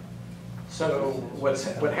peroxide. So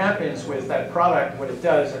what happens with that product, what it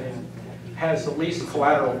does, and it has the least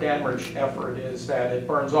collateral damage effort, is that it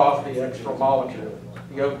burns off the extra molecule.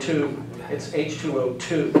 The O2, it's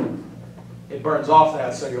H2O2. It burns off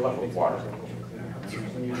that, so you're left with water.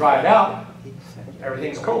 When you dry it out,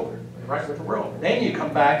 everything's cool, right with the world. Then you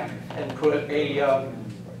come back and put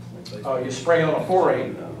you spray on a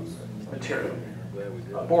borate material.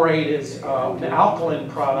 Borate is an alkaline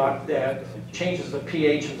product that changes the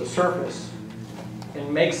pH of the surface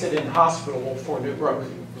and makes it inhospitable for new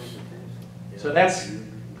growth. So that's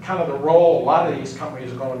kind of the role a lot of these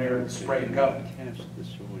companies are going there and spray and go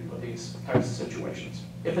with these types of situations.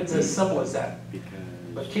 If it's as simple as that.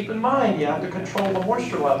 But keep in mind, you have to control the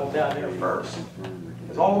moisture level down there first.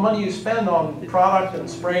 Because all the money you spend on product and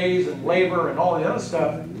sprays and labor and all the other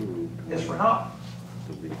stuff is for naught.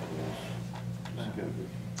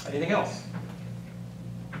 Anything else?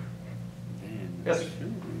 Yes, sir.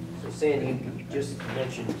 So Sandy, you just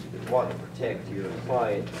mentioned wanting to protect your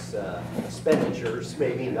clients' expenditures,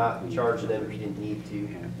 maybe not charging them if you didn't need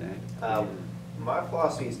to. My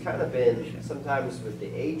philosophy has kind of been, sometimes with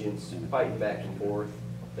the agents fighting back and forth,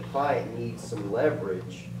 the client needs some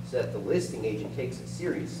leverage so that the listing agent takes it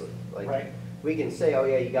seriously. Like, right. We can say, oh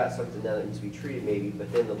yeah, you got something that needs to be treated maybe,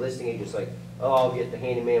 but then the listing agent's like, oh, I'll get the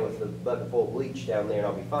handyman with the bucket full of bleach down there and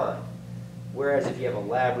I'll be fine. Whereas if you have a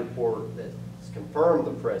lab report that's confirmed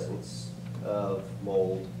the presence of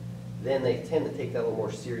mold, then they tend to take that a little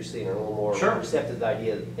more seriously and are a little more receptive to the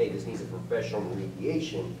idea that, hey, this needs a professional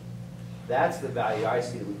remediation. That's the value I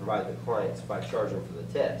see that we provide the clients by charging for the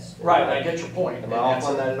test. Right, I get your point. Am I off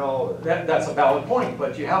on that at all? That's a valid point,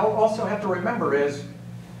 but you also have to remember is,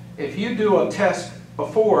 if you do a test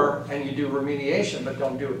before and you do remediation but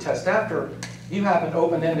don't do a test after, you have an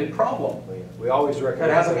open-ended problem. We always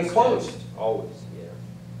recommend that hasn't been closed. Always, yeah.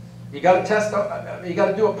 You got to test. You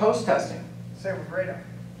got to do a post-testing. Same with radon.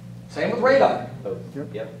 Same with radon.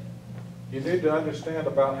 Yep. You need to understand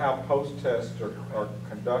about how post-tests are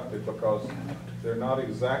conducted, because they're not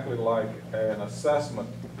exactly like an assessment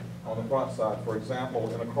on the front side. For example,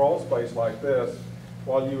 in a crawl space like this,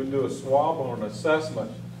 while you would do a swab or an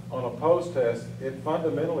assessment, on a post-test, it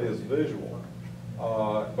fundamentally is visual,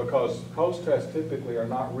 because post-tests typically are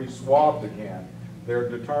not re-swabbed again. They're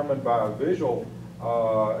determined by a visual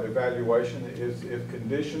evaluation is if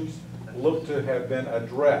conditions look to have been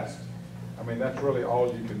addressed. I mean, that's really all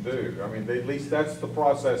you can do. I mean, at least that's the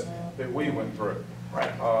process that we went through.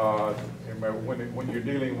 Right. When you're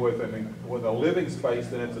dealing with a living space,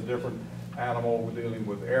 then it's a different animal. We're dealing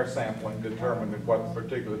with air sampling, determining what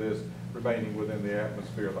particulate is remaining within the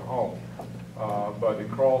atmosphere of the home. But in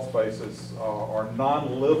crawl spaces or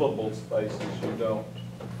non-livable spaces, you don't.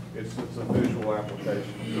 It's a visual application,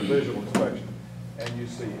 it's a visual inspection. and you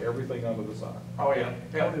see everything under the sign. Oh, yeah.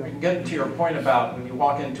 Yeah, getting to your point about when you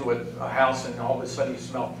walk into a house and all of a sudden you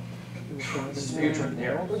smell, this is putrid in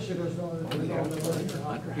here.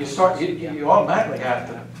 You automatically have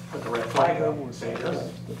to put the red flag up and say,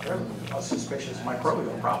 there's a suspicious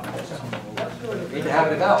microbial problem. You need to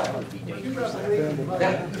have it out. If you've got a leaking pipe,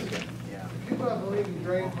 Yeah. if you've got a leaking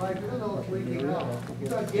drain pipe, even though it's leaking out, you've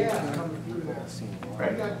got gas coming through there.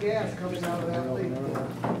 You've got gas coming out of that leak. You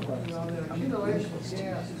know, the accumulation of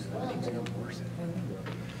gas is flammable.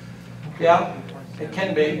 Yeah, it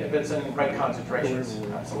can be if it's in great concentrations,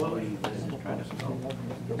 absolutely.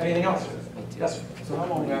 Anything else? Yes, sir. So how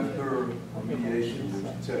long after remediation would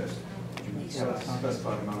you test? You have a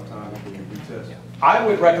specified amount of time before you retest? I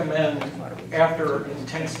would recommend after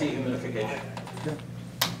intense dehumidification.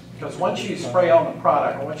 Because once you spray on the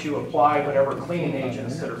product, or once you apply whatever cleaning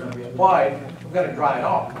agents that are going to be applied, you've got to dry it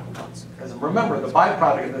off. Because remember, the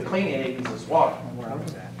byproduct of the cleaning agents is water.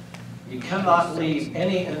 You cannot leave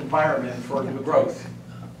any environment for new growth.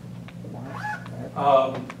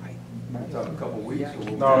 It's a couple of weeks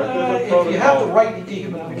or No, If you have the right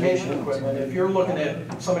dehumidification equipment, if you're looking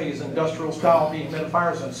at some of these industrial style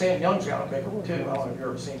dehumidifiers, and Sam Young's got a big one too, I don't know if you've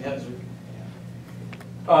ever seen his.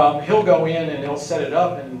 He'll go in and he'll set it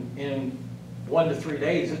up, and in 1 to 3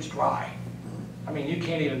 days, it's dry. I mean, you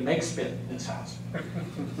can't even make spit in this house.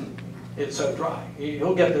 It's so dry.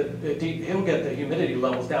 He'll get the humidity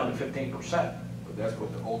levels down to 15%. But that's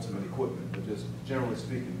what the ultimate equipment, but just generally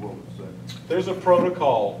speaking, what would you say? There's a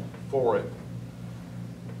protocol for it.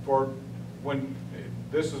 For when,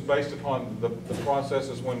 this is based upon the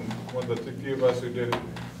processes when the few of us who did it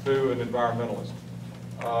through an environmentalist.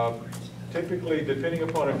 Typically, depending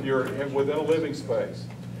upon if you're within a living space,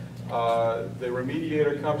 the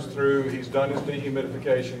remediator comes through, he's done his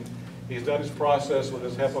dehumidification, he's done his process with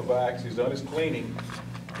his HEPA vacs, he's done his cleaning.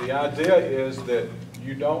 The idea is that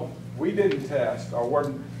we didn't test, or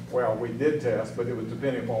weren't, well, we did test, but it was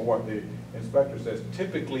depending upon what the inspector says.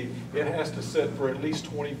 Typically, it has to sit for at least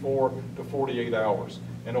 24 to 48 hours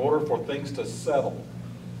in order for things to settle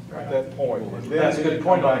at that point. That's a good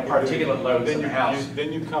point on particulate loads in the house.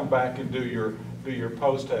 Then you come back and do your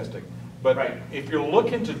post-testing. But if you're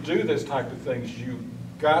looking to do this type of things, you've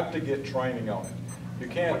got to get training on it.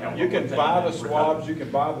 You can buy the swabs, you can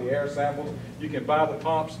buy the air samples, you can buy the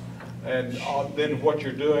pumps, and then what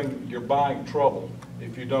you're doing, you're buying trouble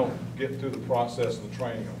if you don't get through the process of the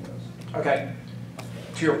training on this. Okay.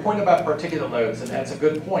 To your point about particulate loads, and that's a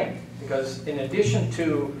good point, because in addition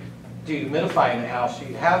to dehumidifying the house,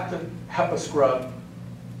 you have to HEPA scrub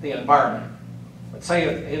the environment. Let's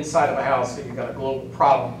say inside of a house that you've got a global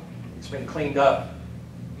problem, it's been cleaned up,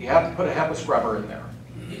 you have to put a HEPA scrubber in there.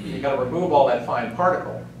 You've got to remove all that fine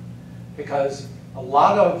particle, because a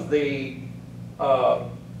lot of the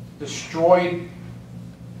destroyed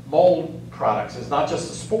mold products is not just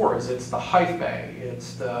the spores, it's the hyphae,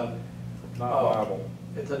 it's the non-viable.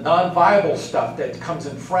 It's the non-viable stuff that comes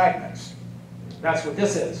in fragments. That's what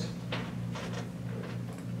this is.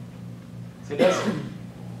 See this?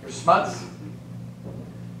 Your smuts.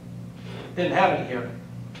 Didn't have any here.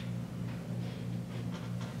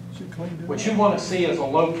 What you want to see is a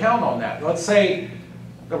low count on that. Let's say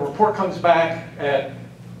the report comes back at,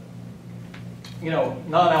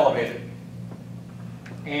 non-elevated.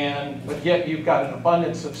 But yet you've got an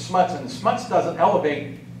abundance of smuts, and smuts doesn't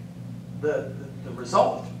elevate the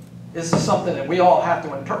result. This is something that we all have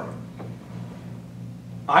to interpret.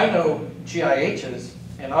 I know GIHs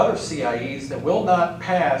and other CIEs that will not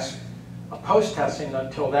pass a post-testing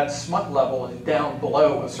until that smut level is down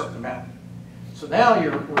below a certain amount. So now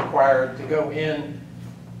you're required to go in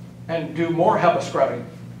and do more HEPA scrubbing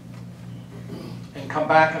and come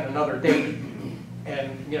back on another date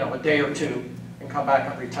and, a day or two and come back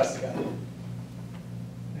and retest again.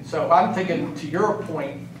 So I'm thinking, to your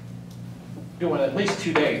point, doing at least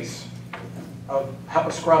 2 days of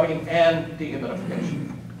HEPA scrubbing and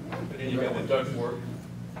dehumidification. But then you got the duct work,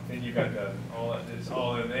 then you got it's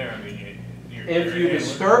all in there. I mean, if you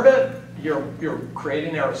disturb it, you're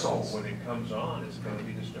creating aerosols. When it comes on, it's going to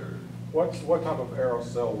be disturbed. What type of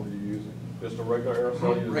aerosol were you using? Just a regular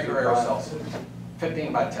aerosol? Regular aerosols,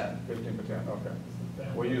 15 by 10. 15 by 10, okay.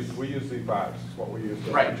 We use C5s, is what we use,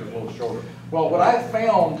 Right. which is a little shorter. Well, what I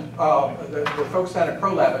found, the folks down at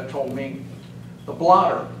ProLab had told me, the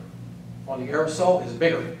blotter on the aerosol is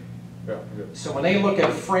bigger. Yeah, good. So when they look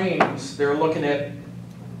at frames, they're looking at,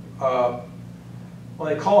 well,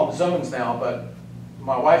 they call them zones now, but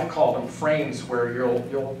my wife called them frames, where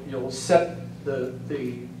you'll set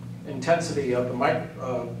the intensity of the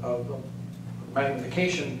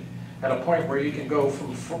magnification at a point where you can go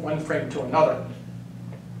from one frame to another.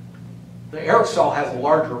 The aerosol has a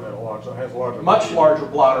larger, Has larger. much larger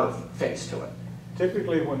blotter face to it.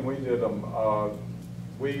 Typically, when we did them,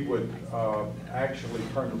 we would actually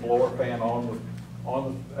turn the blower fan on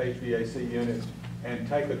the HVAC unit and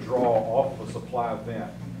take a draw off the supply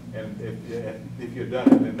vent. And if you'd done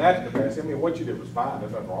it in that capacity, I mean, what you did was fine,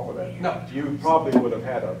 there's nothing wrong with that. No. You probably would have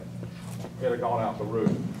had it'd have gone out the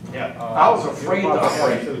roof. Yeah, I was afraid you'd to probably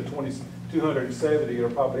had upgrade. it to the 270, you'd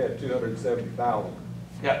have probably had 270,000.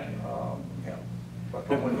 Yeah. Yeah. But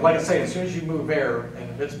like I say, as soon as you move air and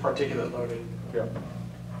if it's particulate loaded, Yeah.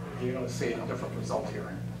 you're gonna see a different result here.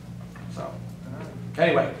 So,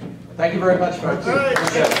 anyway, thank you very much, folks. All right.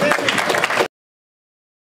 Appreciate it.